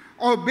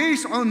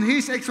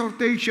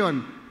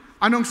exhortation,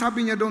 anong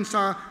sabi niya doon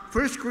sa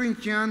 1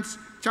 Corinthians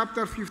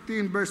chapter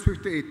 15 verse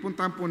 58?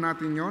 Puntahan po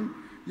natin yon.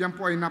 Yan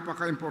po ay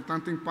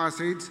napaka-importanting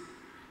passage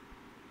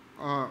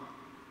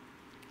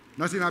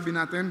na sinabi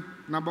natin,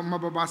 na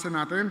mababasa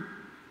natin.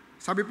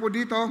 Sabi po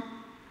dito,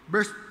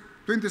 verse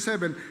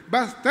 27,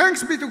 but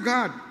thanks be to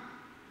God.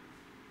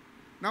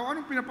 Now,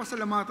 anong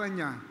pinapasalamatan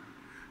niya?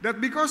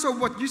 That because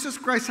of what Jesus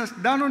Christ has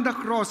done on the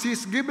cross,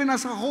 He's given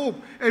us a hope.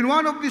 And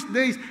one of these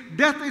days,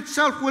 death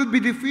itself will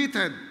be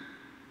defeated.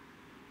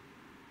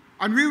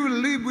 And we will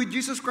live with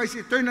Jesus Christ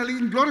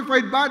eternally in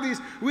glorified bodies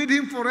with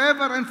Him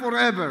forever and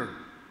forever.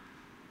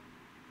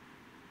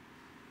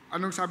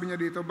 Anong sabi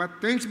niya dito? But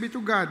thanks be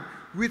to God,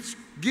 which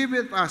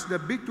giveth us the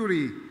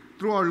victory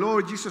through our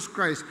Lord Jesus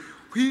Christ.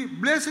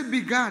 Blessed be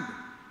God.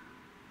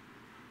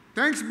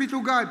 Thanks be to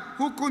God,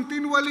 who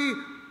continually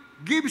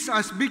gives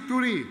us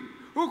victory,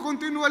 who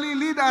continually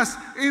lead us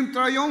in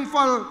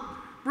triumphal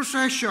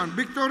procession,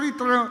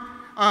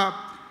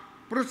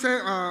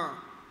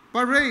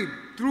 parade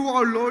through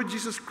our Lord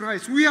Jesus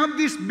Christ. We have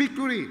this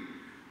victory.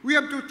 We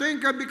have to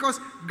thank God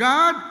because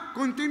God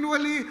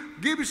continually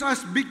gives us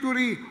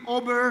victory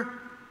over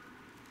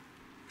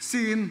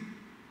sin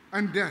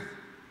and death.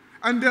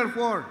 And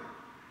therefore,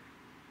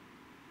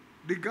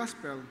 the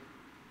gospel,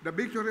 the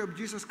victory of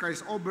Jesus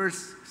Christ over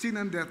sin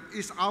and death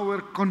is our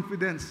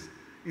confidence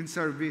in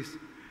service.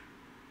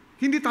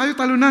 Hindi tayo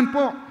talunan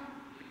po.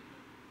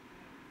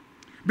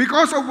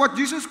 Because of what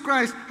Jesus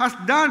Christ has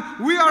done,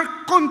 we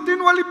are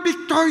continually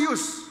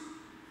victorious.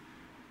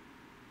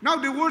 Now,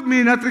 the world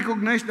may not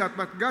recognize that,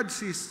 but God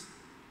sees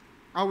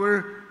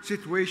our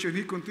situation.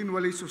 He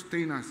continually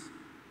sustains us.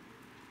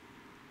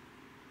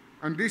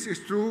 And this is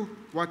true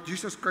what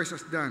Jesus Christ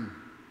has done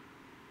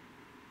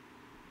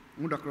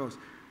on the cross.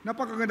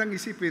 Napakagandang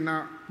isipin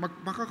na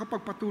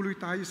makakapagpatuloy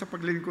tayo sa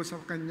paglilingkod sa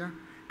Kanya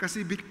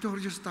kasi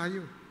victorious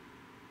tayo.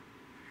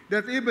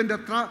 That even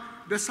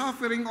the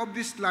suffering of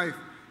this life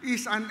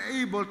is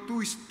unable to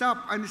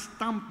stop and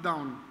stamp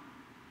down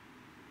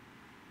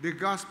the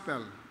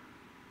gospel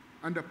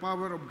and the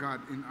power of God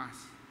in us.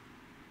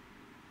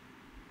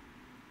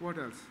 What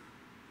else?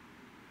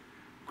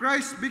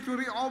 Christ's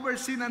victory over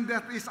sin and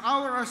death is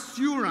our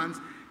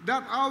assurance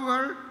that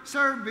our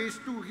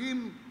service to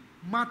Him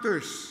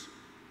matters.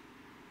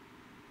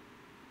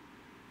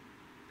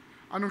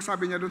 Anong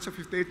sabi niya doon sa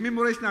 58?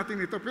 Memorize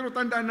natin ito. Pero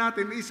tandaan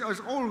natin, is as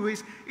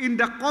always in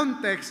the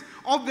context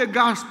of the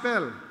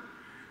gospel.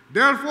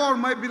 Therefore,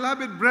 my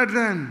beloved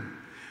brethren,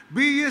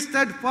 be ye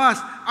steadfast,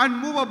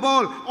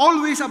 unmovable,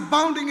 always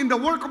abounding in the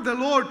work of the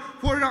Lord,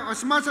 for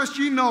as much as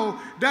ye know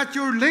that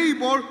your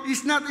labor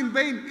is not in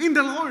vain in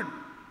the Lord.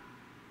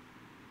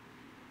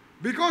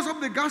 Because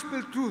of the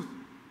gospel truth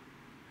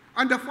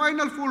and the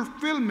final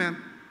fulfillment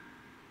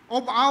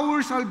of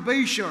our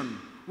salvation,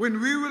 when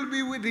we will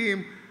be with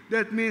Him,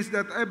 that means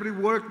that every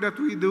work that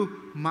we do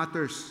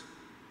matters.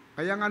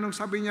 Kaya nga nung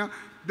sabi niya,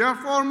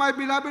 therefore, my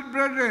beloved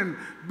brethren,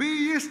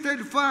 be ye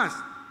steadfast,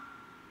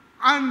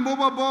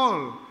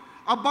 unmovable,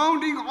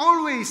 abounding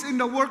always in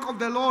the work of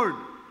the Lord.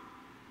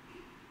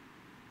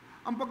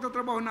 Ang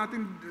pagtatrabaho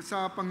natin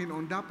sa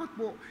Panginoon, dapat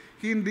po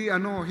hindi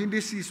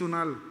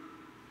seasonal.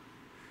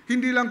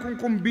 Hindi lang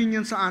kung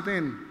convenient sa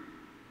atin.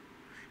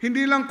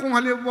 Hindi lang kung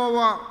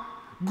halimbawa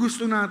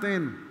gusto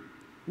natin.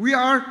 We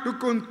are to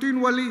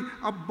continually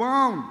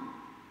abound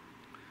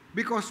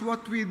because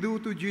what we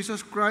do to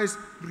Jesus Christ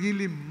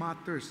really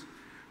matters.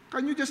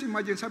 Can you just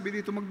imagine, sabi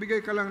dito,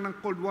 magbigay ka lang ng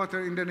cold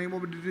water in the name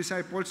of the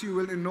disciples, you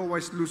will in no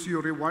wise lose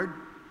your reward.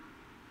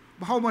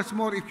 But how much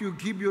more if you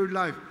give your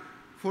life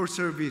for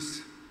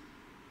service?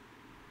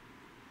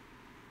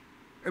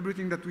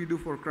 Everything that we do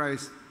for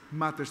Christ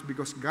matters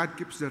because God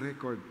keeps the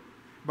record.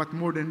 But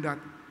more than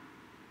that,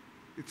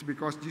 it's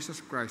because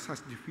Jesus Christ has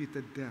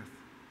defeated death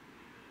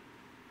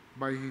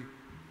by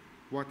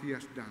what He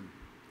has done.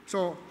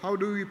 So, how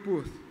do we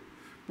put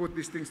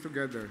these things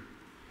together?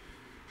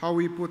 How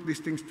we put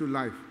these things to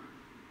life?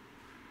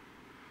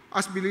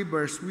 As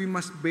believers, we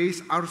must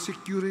base our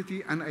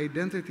security and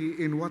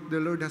identity in what the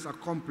Lord has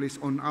accomplished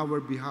on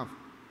our behalf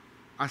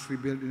as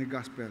revealed in the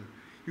gospel.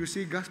 You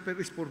see, gospel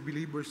is for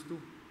believers too.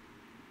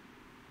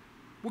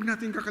 Huwag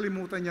natin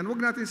kakalimutan yan.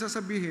 Huwag natin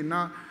sasabihin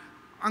na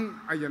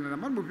ayan na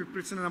naman,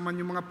 mag-preach na naman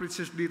yung mga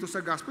preachers dito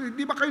sa gospel.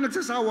 Di ba kayo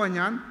nagsasawa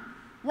niyan?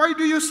 Why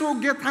do you so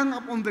get hung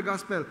up on the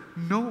gospel?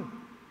 No.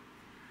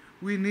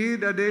 We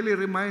need a daily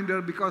reminder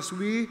because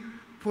we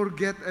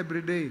forget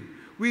every day.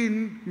 We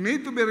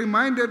need to be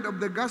reminded of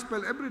the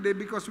gospel every day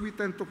because we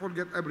tend to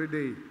forget every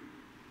day.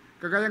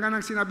 Kagaya nga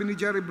ng sinabi ni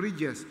Jerry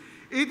Bridges,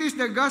 it is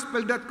the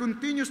gospel that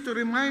continues to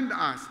remind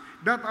us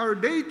that our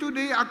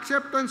day-to-day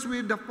acceptance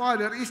with the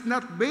Father is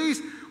not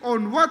based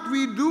on what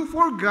we do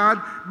for God,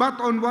 but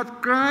on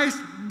what Christ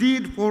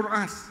did for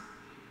us.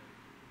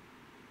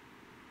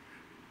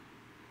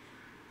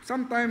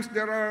 Sometimes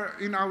there are,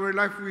 in our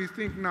life, we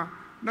think na,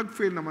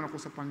 nag-fail naman ako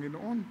sa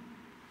Panginoon.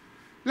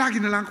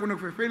 Lagi na lang ako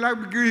nag-fail.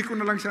 Lagi ko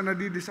na lang siya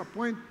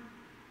nadi-disappoint.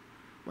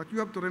 But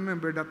you have to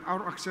remember that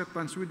our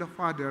acceptance with the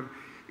Father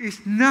is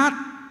not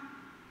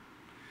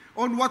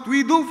on what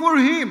we do for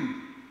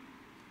Him,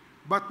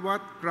 but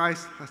what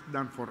Christ has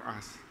done for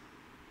us.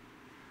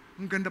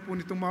 Ang ganda po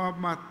nitong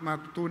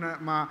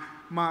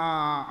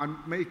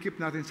maikip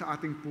natin sa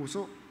ating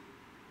puso.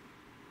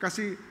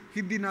 Kasi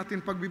hindi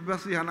natin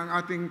pagbibasihan ang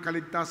ating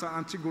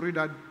kaligtasan at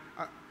seguridad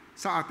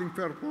sa ating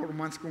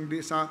performance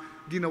kundi sa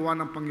ginawa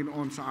ng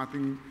Panginoon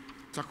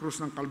sa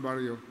krus ng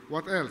Kalbaryo.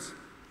 What else?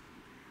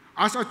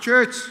 As a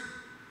church,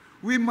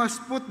 we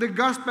must put the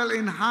gospel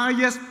in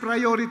highest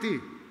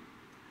priority.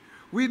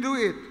 We do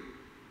it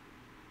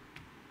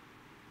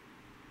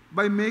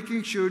by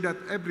making sure that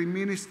every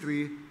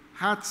ministry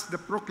has the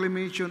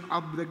proclamation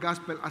of the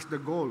gospel as the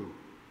goal.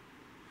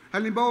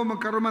 Halimbawa,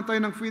 magkaroon man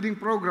tayo ng feeding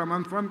program,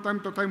 and from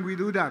time to time we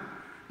do that.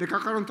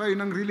 Nagkakaroon tayo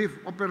ng relief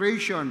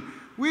operation.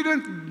 We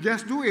don't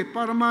just do it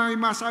para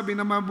masabi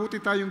na mabuti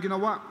tayong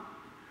ginawa.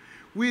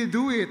 We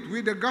do it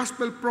with the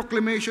gospel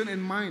proclamation in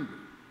mind.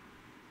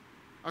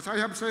 As I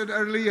have said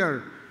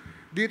earlier,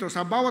 dito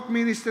sa bawat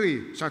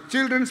ministry, sa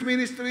children's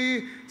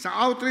ministry,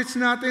 sa outreach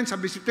natin, sa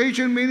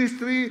visitation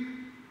ministry,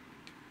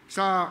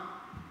 sa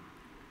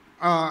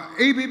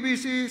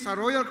ABBC, sa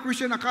Royal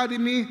Christian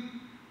Academy,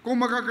 kung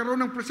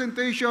magkakaroon ng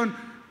presentation,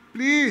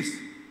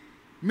 please,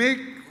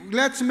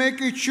 let's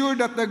make it sure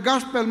that the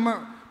gospel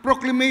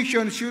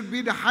proclamation should be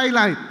the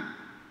highlight.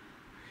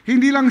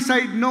 Hindi lang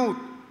side note.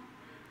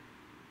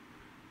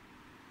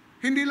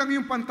 Hindi lang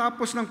yung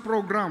pantapos ng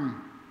program.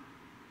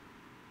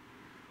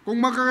 Kung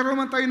magkakaroon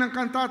man tayo ng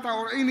kantata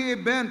or any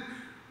event,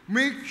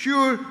 make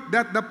sure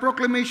that the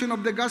proclamation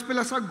of the gospel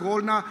as a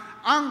goal na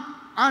ang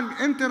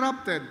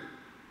uninterrupted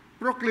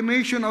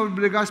proclamation of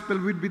the gospel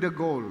would be the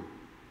goal.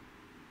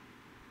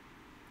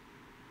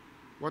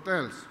 What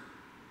else?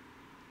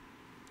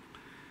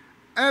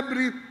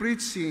 Every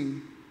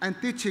preaching and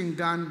teaching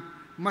done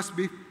must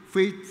be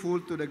faithful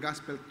to the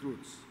gospel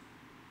truths.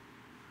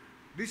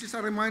 This is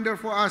a reminder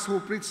for us who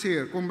preach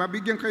here. Kung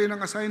mabigyan kayo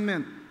ng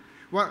assignment,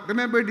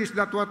 remember this,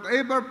 that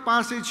whatever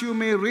passage you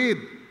may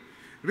read,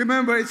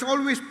 remember, it's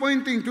always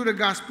pointing to the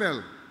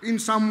gospel in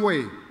some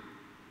way.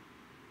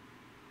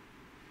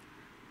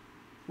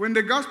 When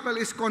the gospel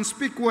is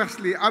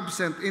conspicuously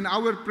absent in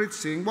our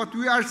preaching, what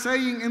we are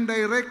saying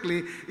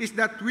indirectly is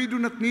that we do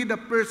not need a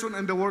person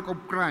and the work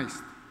of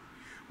Christ.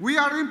 We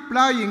are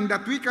implying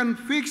that we can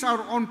fix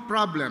our own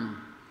problem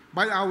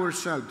by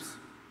ourselves.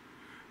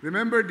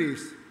 Remember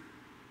this,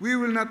 we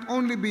will not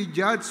only be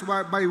judged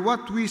by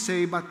what we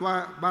say, but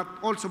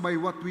also by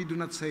what we do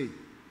not say.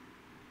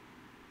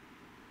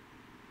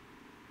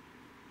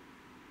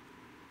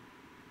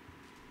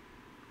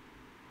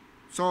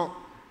 So,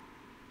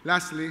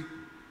 lastly,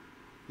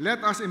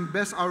 let us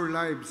invest our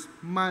lives,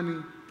 money,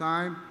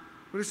 time,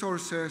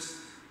 resources,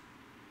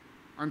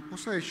 and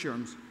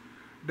possessions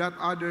that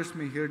others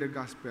may hear the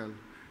gospel.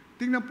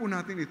 Tingnan po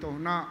natin ito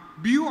na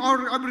view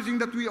everything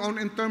that we own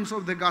in terms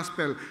of the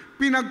gospel.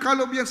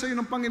 Pinagkalob yan sa iyo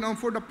ng Panginoon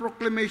for the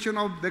proclamation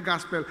of the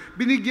gospel.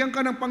 Binigyan ka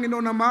ng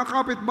Panginoon ng mga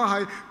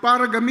kapitbahay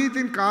para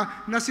gamitin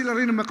ka na sila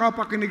rin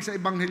makapakinig sa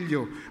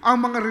Ebanghelyo. Ang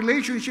mga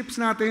relationships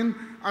natin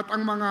at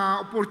ang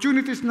mga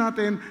opportunities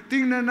natin,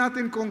 tingnan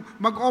natin kung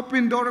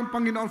mag-open door ang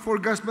Panginoon for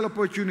gospel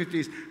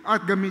opportunities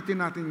at gamitin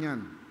natin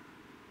yan.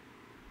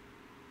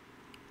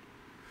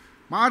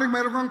 Maaring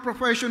mayroon kang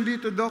profession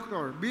dito,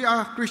 doctor. Be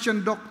a Christian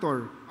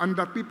doctor, and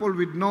that people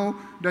would know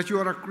that you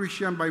are a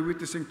Christian by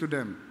witnessing to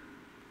them.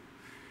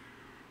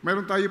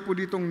 Mayroon tayo po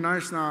ditong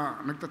nurse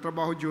na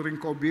nagtatrabaho during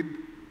COVID.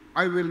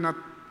 I will not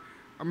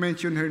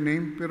mention her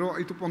name, pero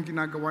ito po ang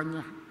ginagawa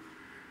niya.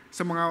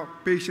 Sa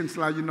mga patients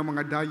lalo na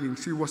mga dying,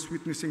 she was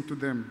witnessing to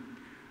them.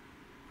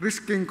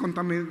 Risking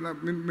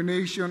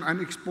contamination and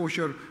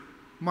exposure,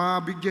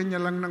 mabigyan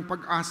niya lang ng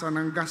pag-asa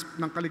ng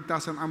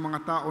kaligtasan ang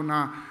mga tao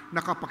na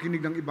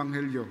nakapakinig ng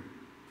Ebanghelyo.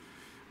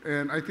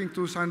 And I think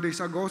 2 Sundays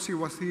ago, she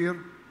was here.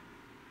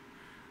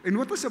 And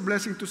what was a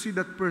blessing to see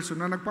that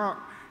person na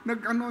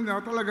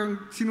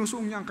talagang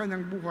sinusuong niya ang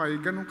kanyang buhay,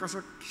 ganun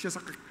siya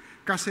sa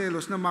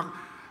kaselos na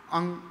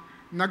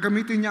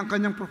nagamitin niya ang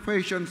kanyang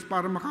professions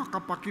para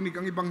makakapakinig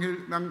ng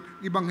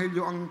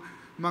Ebanghelyo ang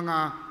mga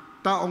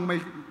taong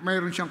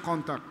mayroon siyang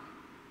contact.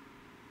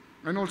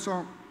 And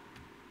also,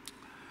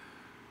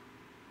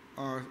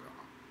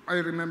 I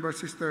remember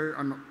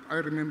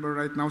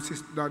right now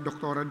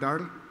Dr.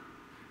 Darl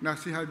na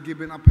she had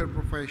given up her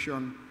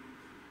profession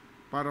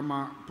para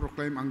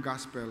ma-proclaim ang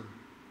gospel.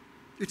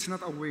 It's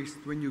not a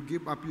waste when you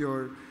give up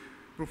your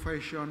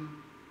profession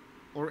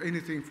or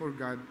anything for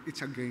God.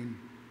 It's a gain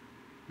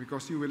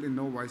because you will in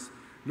no wise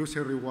lose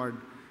your reward.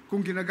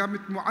 Kung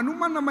ginagamit mo, ano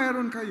man na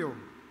mayroon kayo,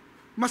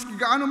 maski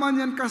gaano man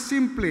yan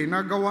kasimple na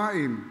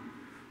gawain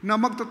na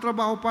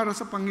magtatrabaho para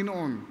sa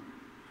Panginoon,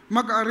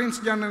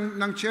 mag-arrange dyan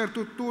ng chair,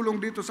 tutulong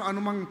dito sa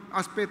anumang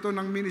aspeto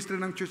ng ministry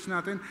ng church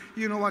natin,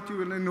 you know what,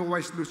 you will in no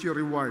wise lose your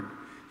reward.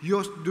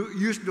 Use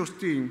those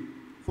things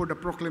for the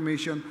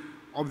proclamation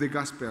of the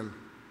gospel.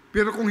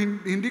 Pero kung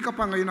hindi ka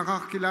pa ngayon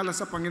nakakakilala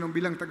sa Panginoon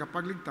bilang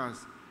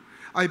tagapagligtas,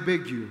 I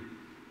beg you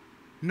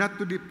not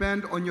to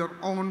depend on your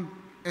own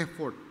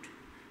effort,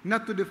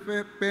 not to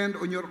depend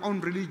on your own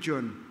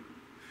religion,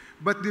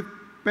 but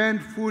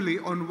depend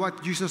fully on what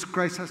Jesus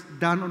Christ has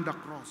done on the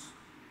cross.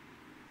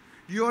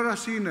 You are a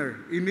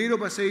sinner in need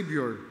of a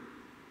Savior.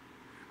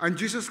 And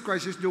Jesus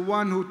Christ is the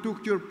one who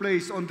took your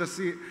place on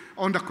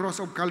the cross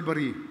of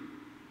Calvary.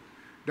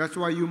 That's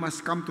why you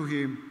must come to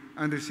Him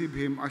and receive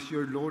Him as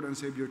your Lord and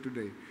Savior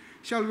today.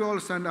 Shall we all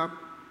stand up,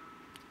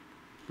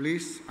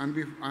 please? And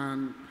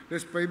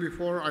let's pray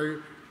before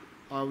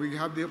we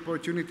have the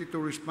opportunity to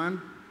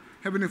respond.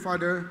 Heavenly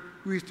Father,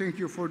 we thank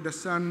you for the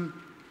Son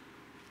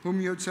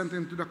whom you had sent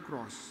into the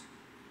cross,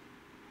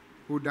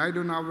 who died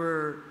on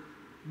our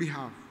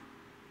behalf,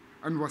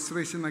 and was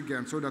risen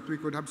again so that we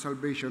could have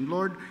salvation.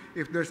 Lord,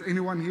 if there's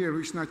anyone here who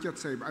is not yet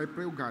saved, I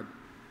pray, oh God,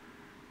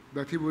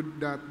 that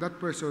that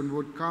person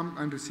would come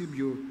and receive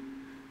you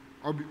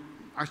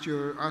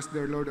as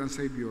their Lord and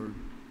Savior.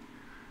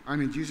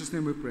 And in Jesus'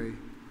 name we pray,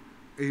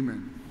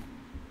 amen.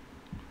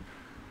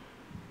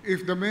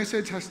 If the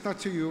message has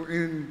touched you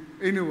in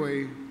any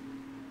way,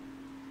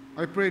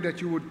 I pray that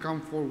you would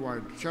come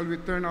forward. Shall we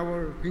turn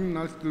our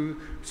hymnals to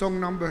song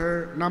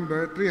number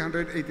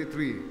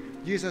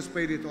 383, Jesus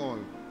Paid It All.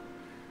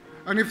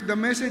 And if the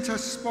message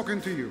has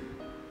spoken to you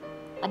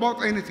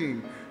about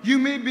anything, you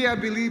may be a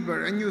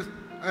believer and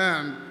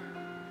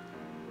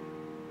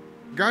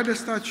God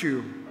has touched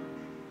you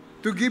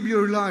to give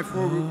your life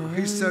for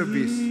His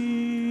service.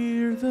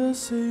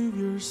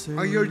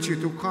 I urge you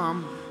to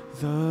come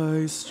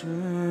Thy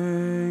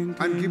strength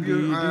and give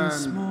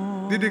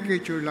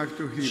dedicate your life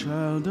to Him.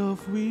 Child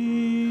of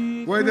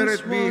weakness, whether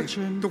it be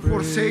to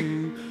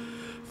forsake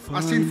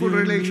a sinful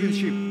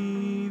relationship,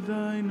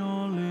 thine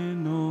all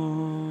in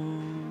all.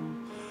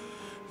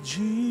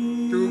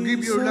 to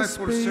give your life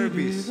for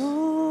service,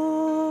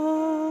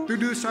 to to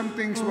do some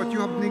things what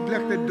you have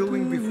neglected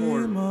doing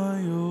before.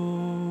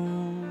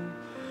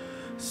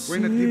 Why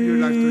not give your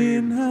life to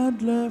Him?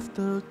 Had left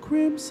a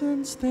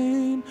crimson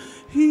stain,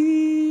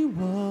 He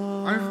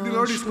was. And if the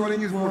Lord is calling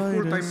you for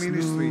full-time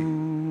ministry,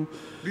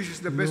 this is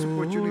the best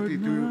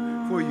opportunity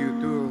for you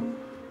to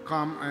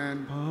come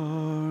and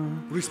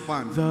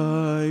respond.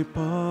 Thy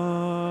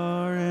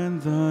power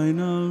and thine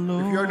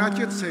alone. If you are not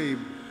yet saved,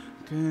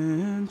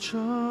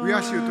 we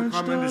ask you to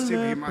come and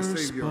receive Him as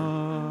Savior.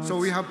 So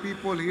we have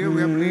people here,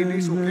 we have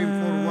ladies who came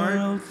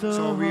forward.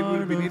 So we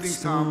will be needing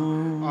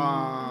some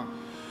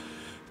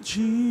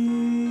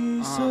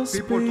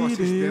people to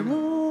assist them.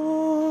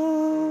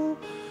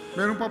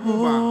 Meron pa po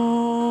ba?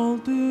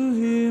 All to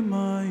Him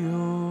I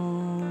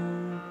owe.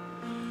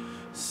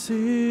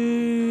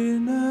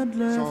 Sin had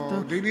left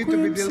So the they need to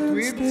be dealt crimson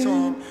with. stain.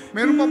 So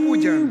meron pa po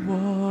dyan. He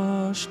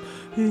washed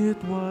it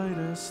white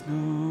as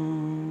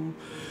snow.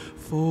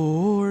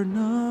 For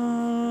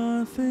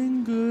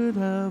nothing good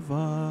have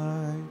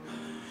I,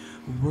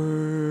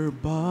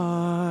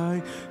 whereby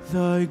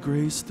thy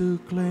grace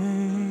to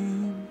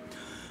claim.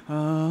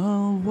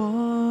 I'll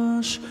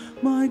wash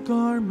my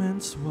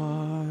garments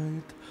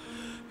white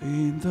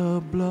in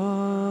the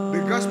blood.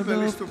 The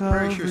gospel is too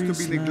precious to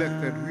be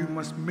neglected. We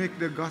must make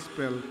the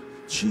gospel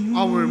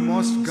our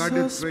most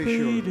guarded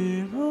treasure.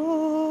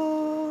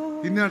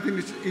 Hindi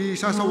natin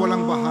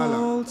isasawalang bahala.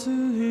 All to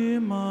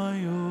Him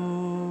I owe.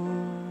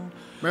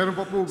 Meron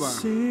pa po ba?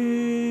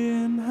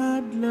 Sin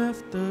had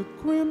left the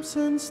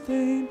crimson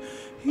stain,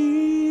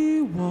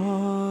 He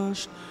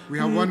washed. We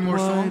have one more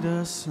song.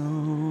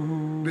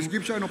 This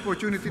gives you an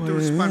opportunity to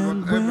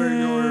respond whatever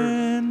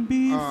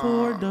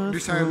your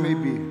desire may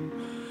be.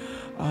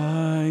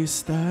 I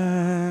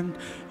stand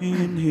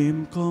in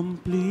Him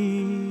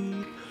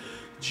complete.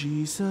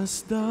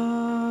 Jesus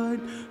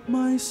died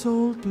my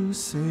soul to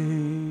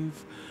save.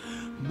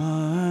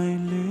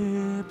 My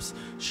lips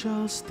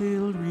shall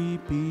still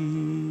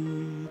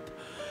repeat,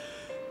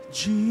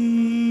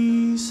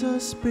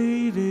 Jesus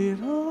paid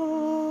it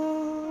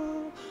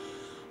all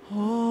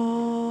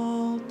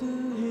to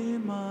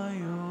Him I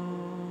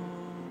owe.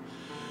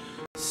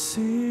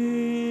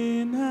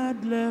 Sin had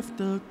left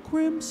a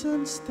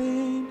crimson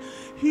stain,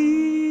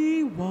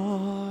 He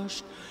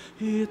washed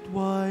it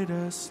white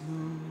as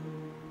snow.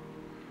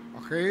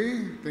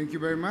 Okay, thank you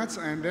very much.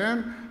 And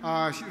then,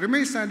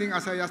 remain standing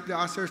as I ask the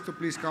ushers to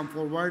please come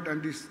forward.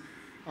 And this,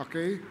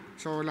 okay,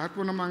 so lahat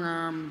po ng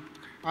mga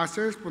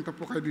ushers, punta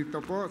po kayo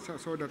dito po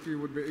so that we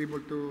would be able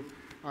to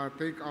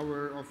take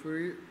our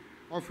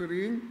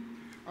offering.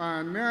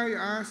 And may I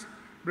ask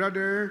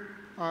Brother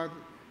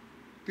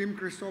Tim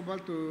Cristobal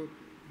to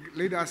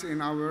lead us in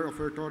our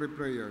offertory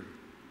prayer.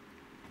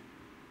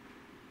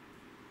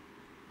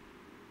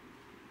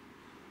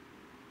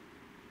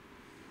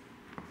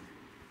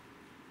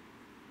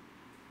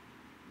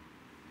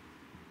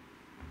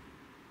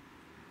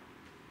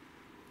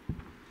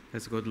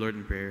 Let's go to Lord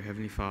in prayer.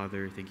 Heavenly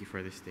Father, thank you for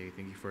this day.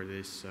 Thank you for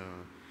this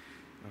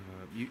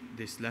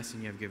this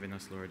lesson you have given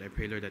us, Lord. I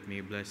pray, Lord, that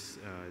may you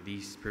bless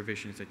these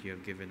provisions that you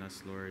have given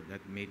us, Lord, that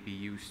may be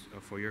used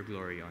for your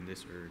glory on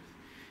this earth.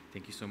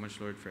 Thank you so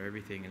much, Lord, for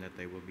everything, and that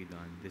thy will be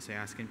done. This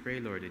I ask and pray,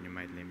 Lord, in your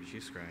mighty name,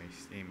 Jesus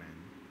Christ.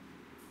 Amen.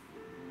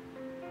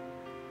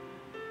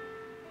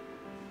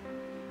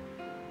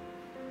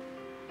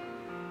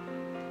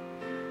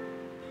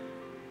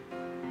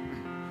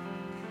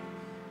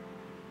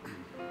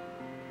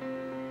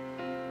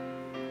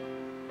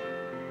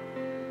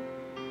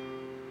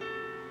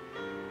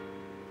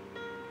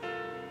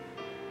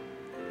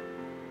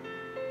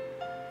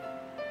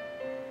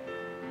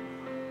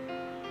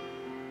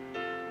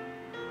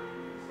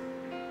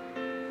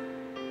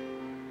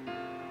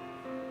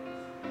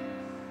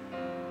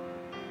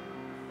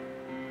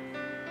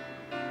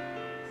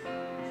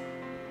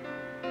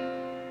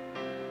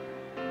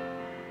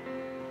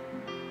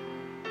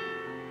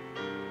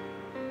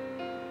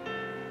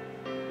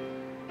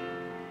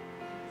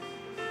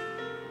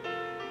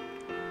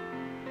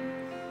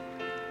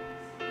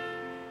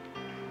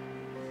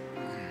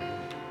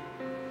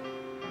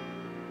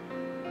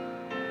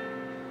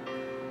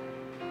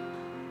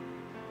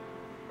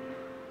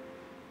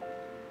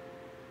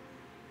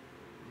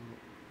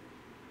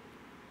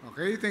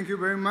 Okay, thank you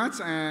very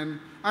much.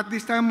 And at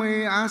this time,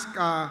 we ask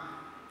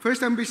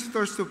first-time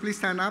visitors to please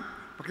stand up.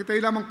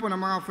 Pakitayo lamang po ng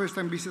mga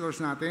first-time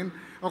visitors natin.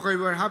 Okay,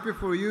 we're happy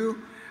for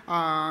you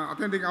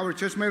attending our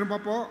church. Mayroon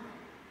pa po.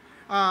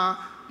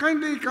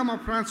 Kindly come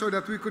up front so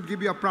that we could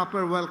give you a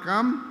proper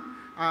welcome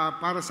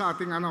para sa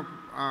ating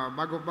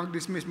bago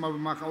mag-dismiss,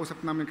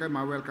 makausap namin kayo,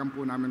 ma-welcome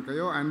po namin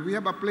kayo. And we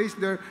have a place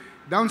there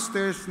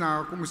downstairs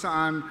na kung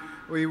saan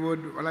we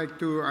would like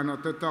to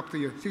talk to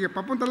you. Sige,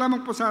 papunta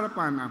lamang po sa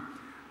harapan.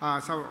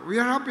 So we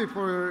are happy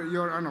for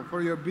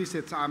your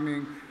visit sa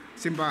aming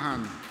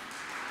simbahan.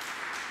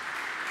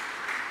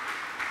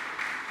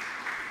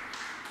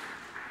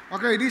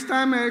 Okay, this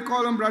time I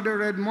call on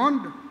Brother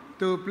Redmond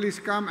to please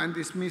come and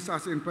dismiss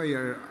us in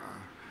prayer.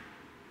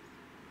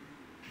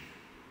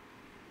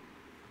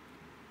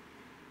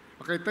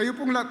 Okay,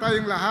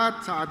 tayong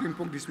lahat sa ating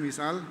pong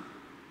dismissal.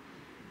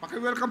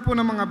 Paki-welcome po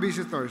ng mga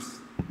visitors.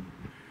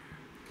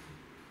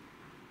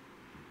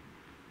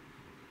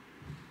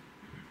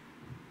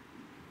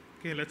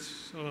 Okay,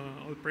 let's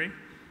all pray.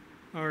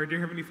 Our dear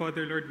Heavenly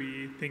Father, Lord,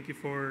 we thank you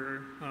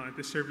for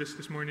this service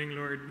this morning,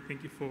 Lord. We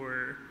thank you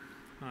for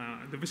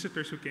the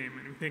visitors who came.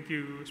 And we thank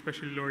you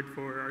especially, Lord,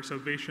 for our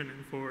salvation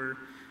and for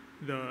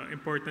the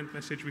important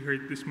message we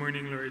heard this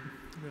morning, Lord,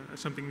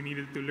 something we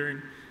needed to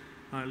learn.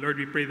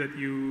 Lord, we pray that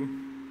you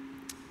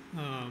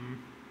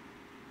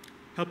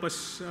help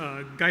us,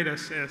 guide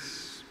us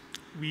as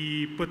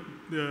we put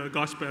the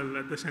gospel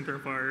at the center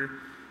of our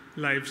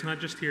lives,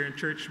 not just here in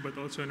church, but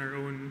also in our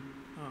own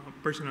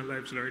personal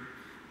lives, Lord.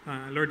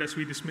 Lord, as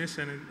we dismiss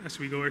and as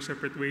we go our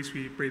separate ways,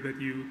 we pray that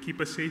you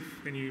keep us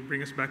safe and you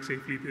bring us back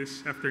safely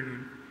this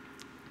afternoon.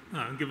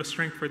 Give us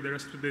strength for the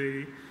rest of the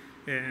day,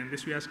 and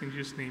this we ask in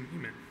Jesus' name,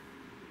 amen.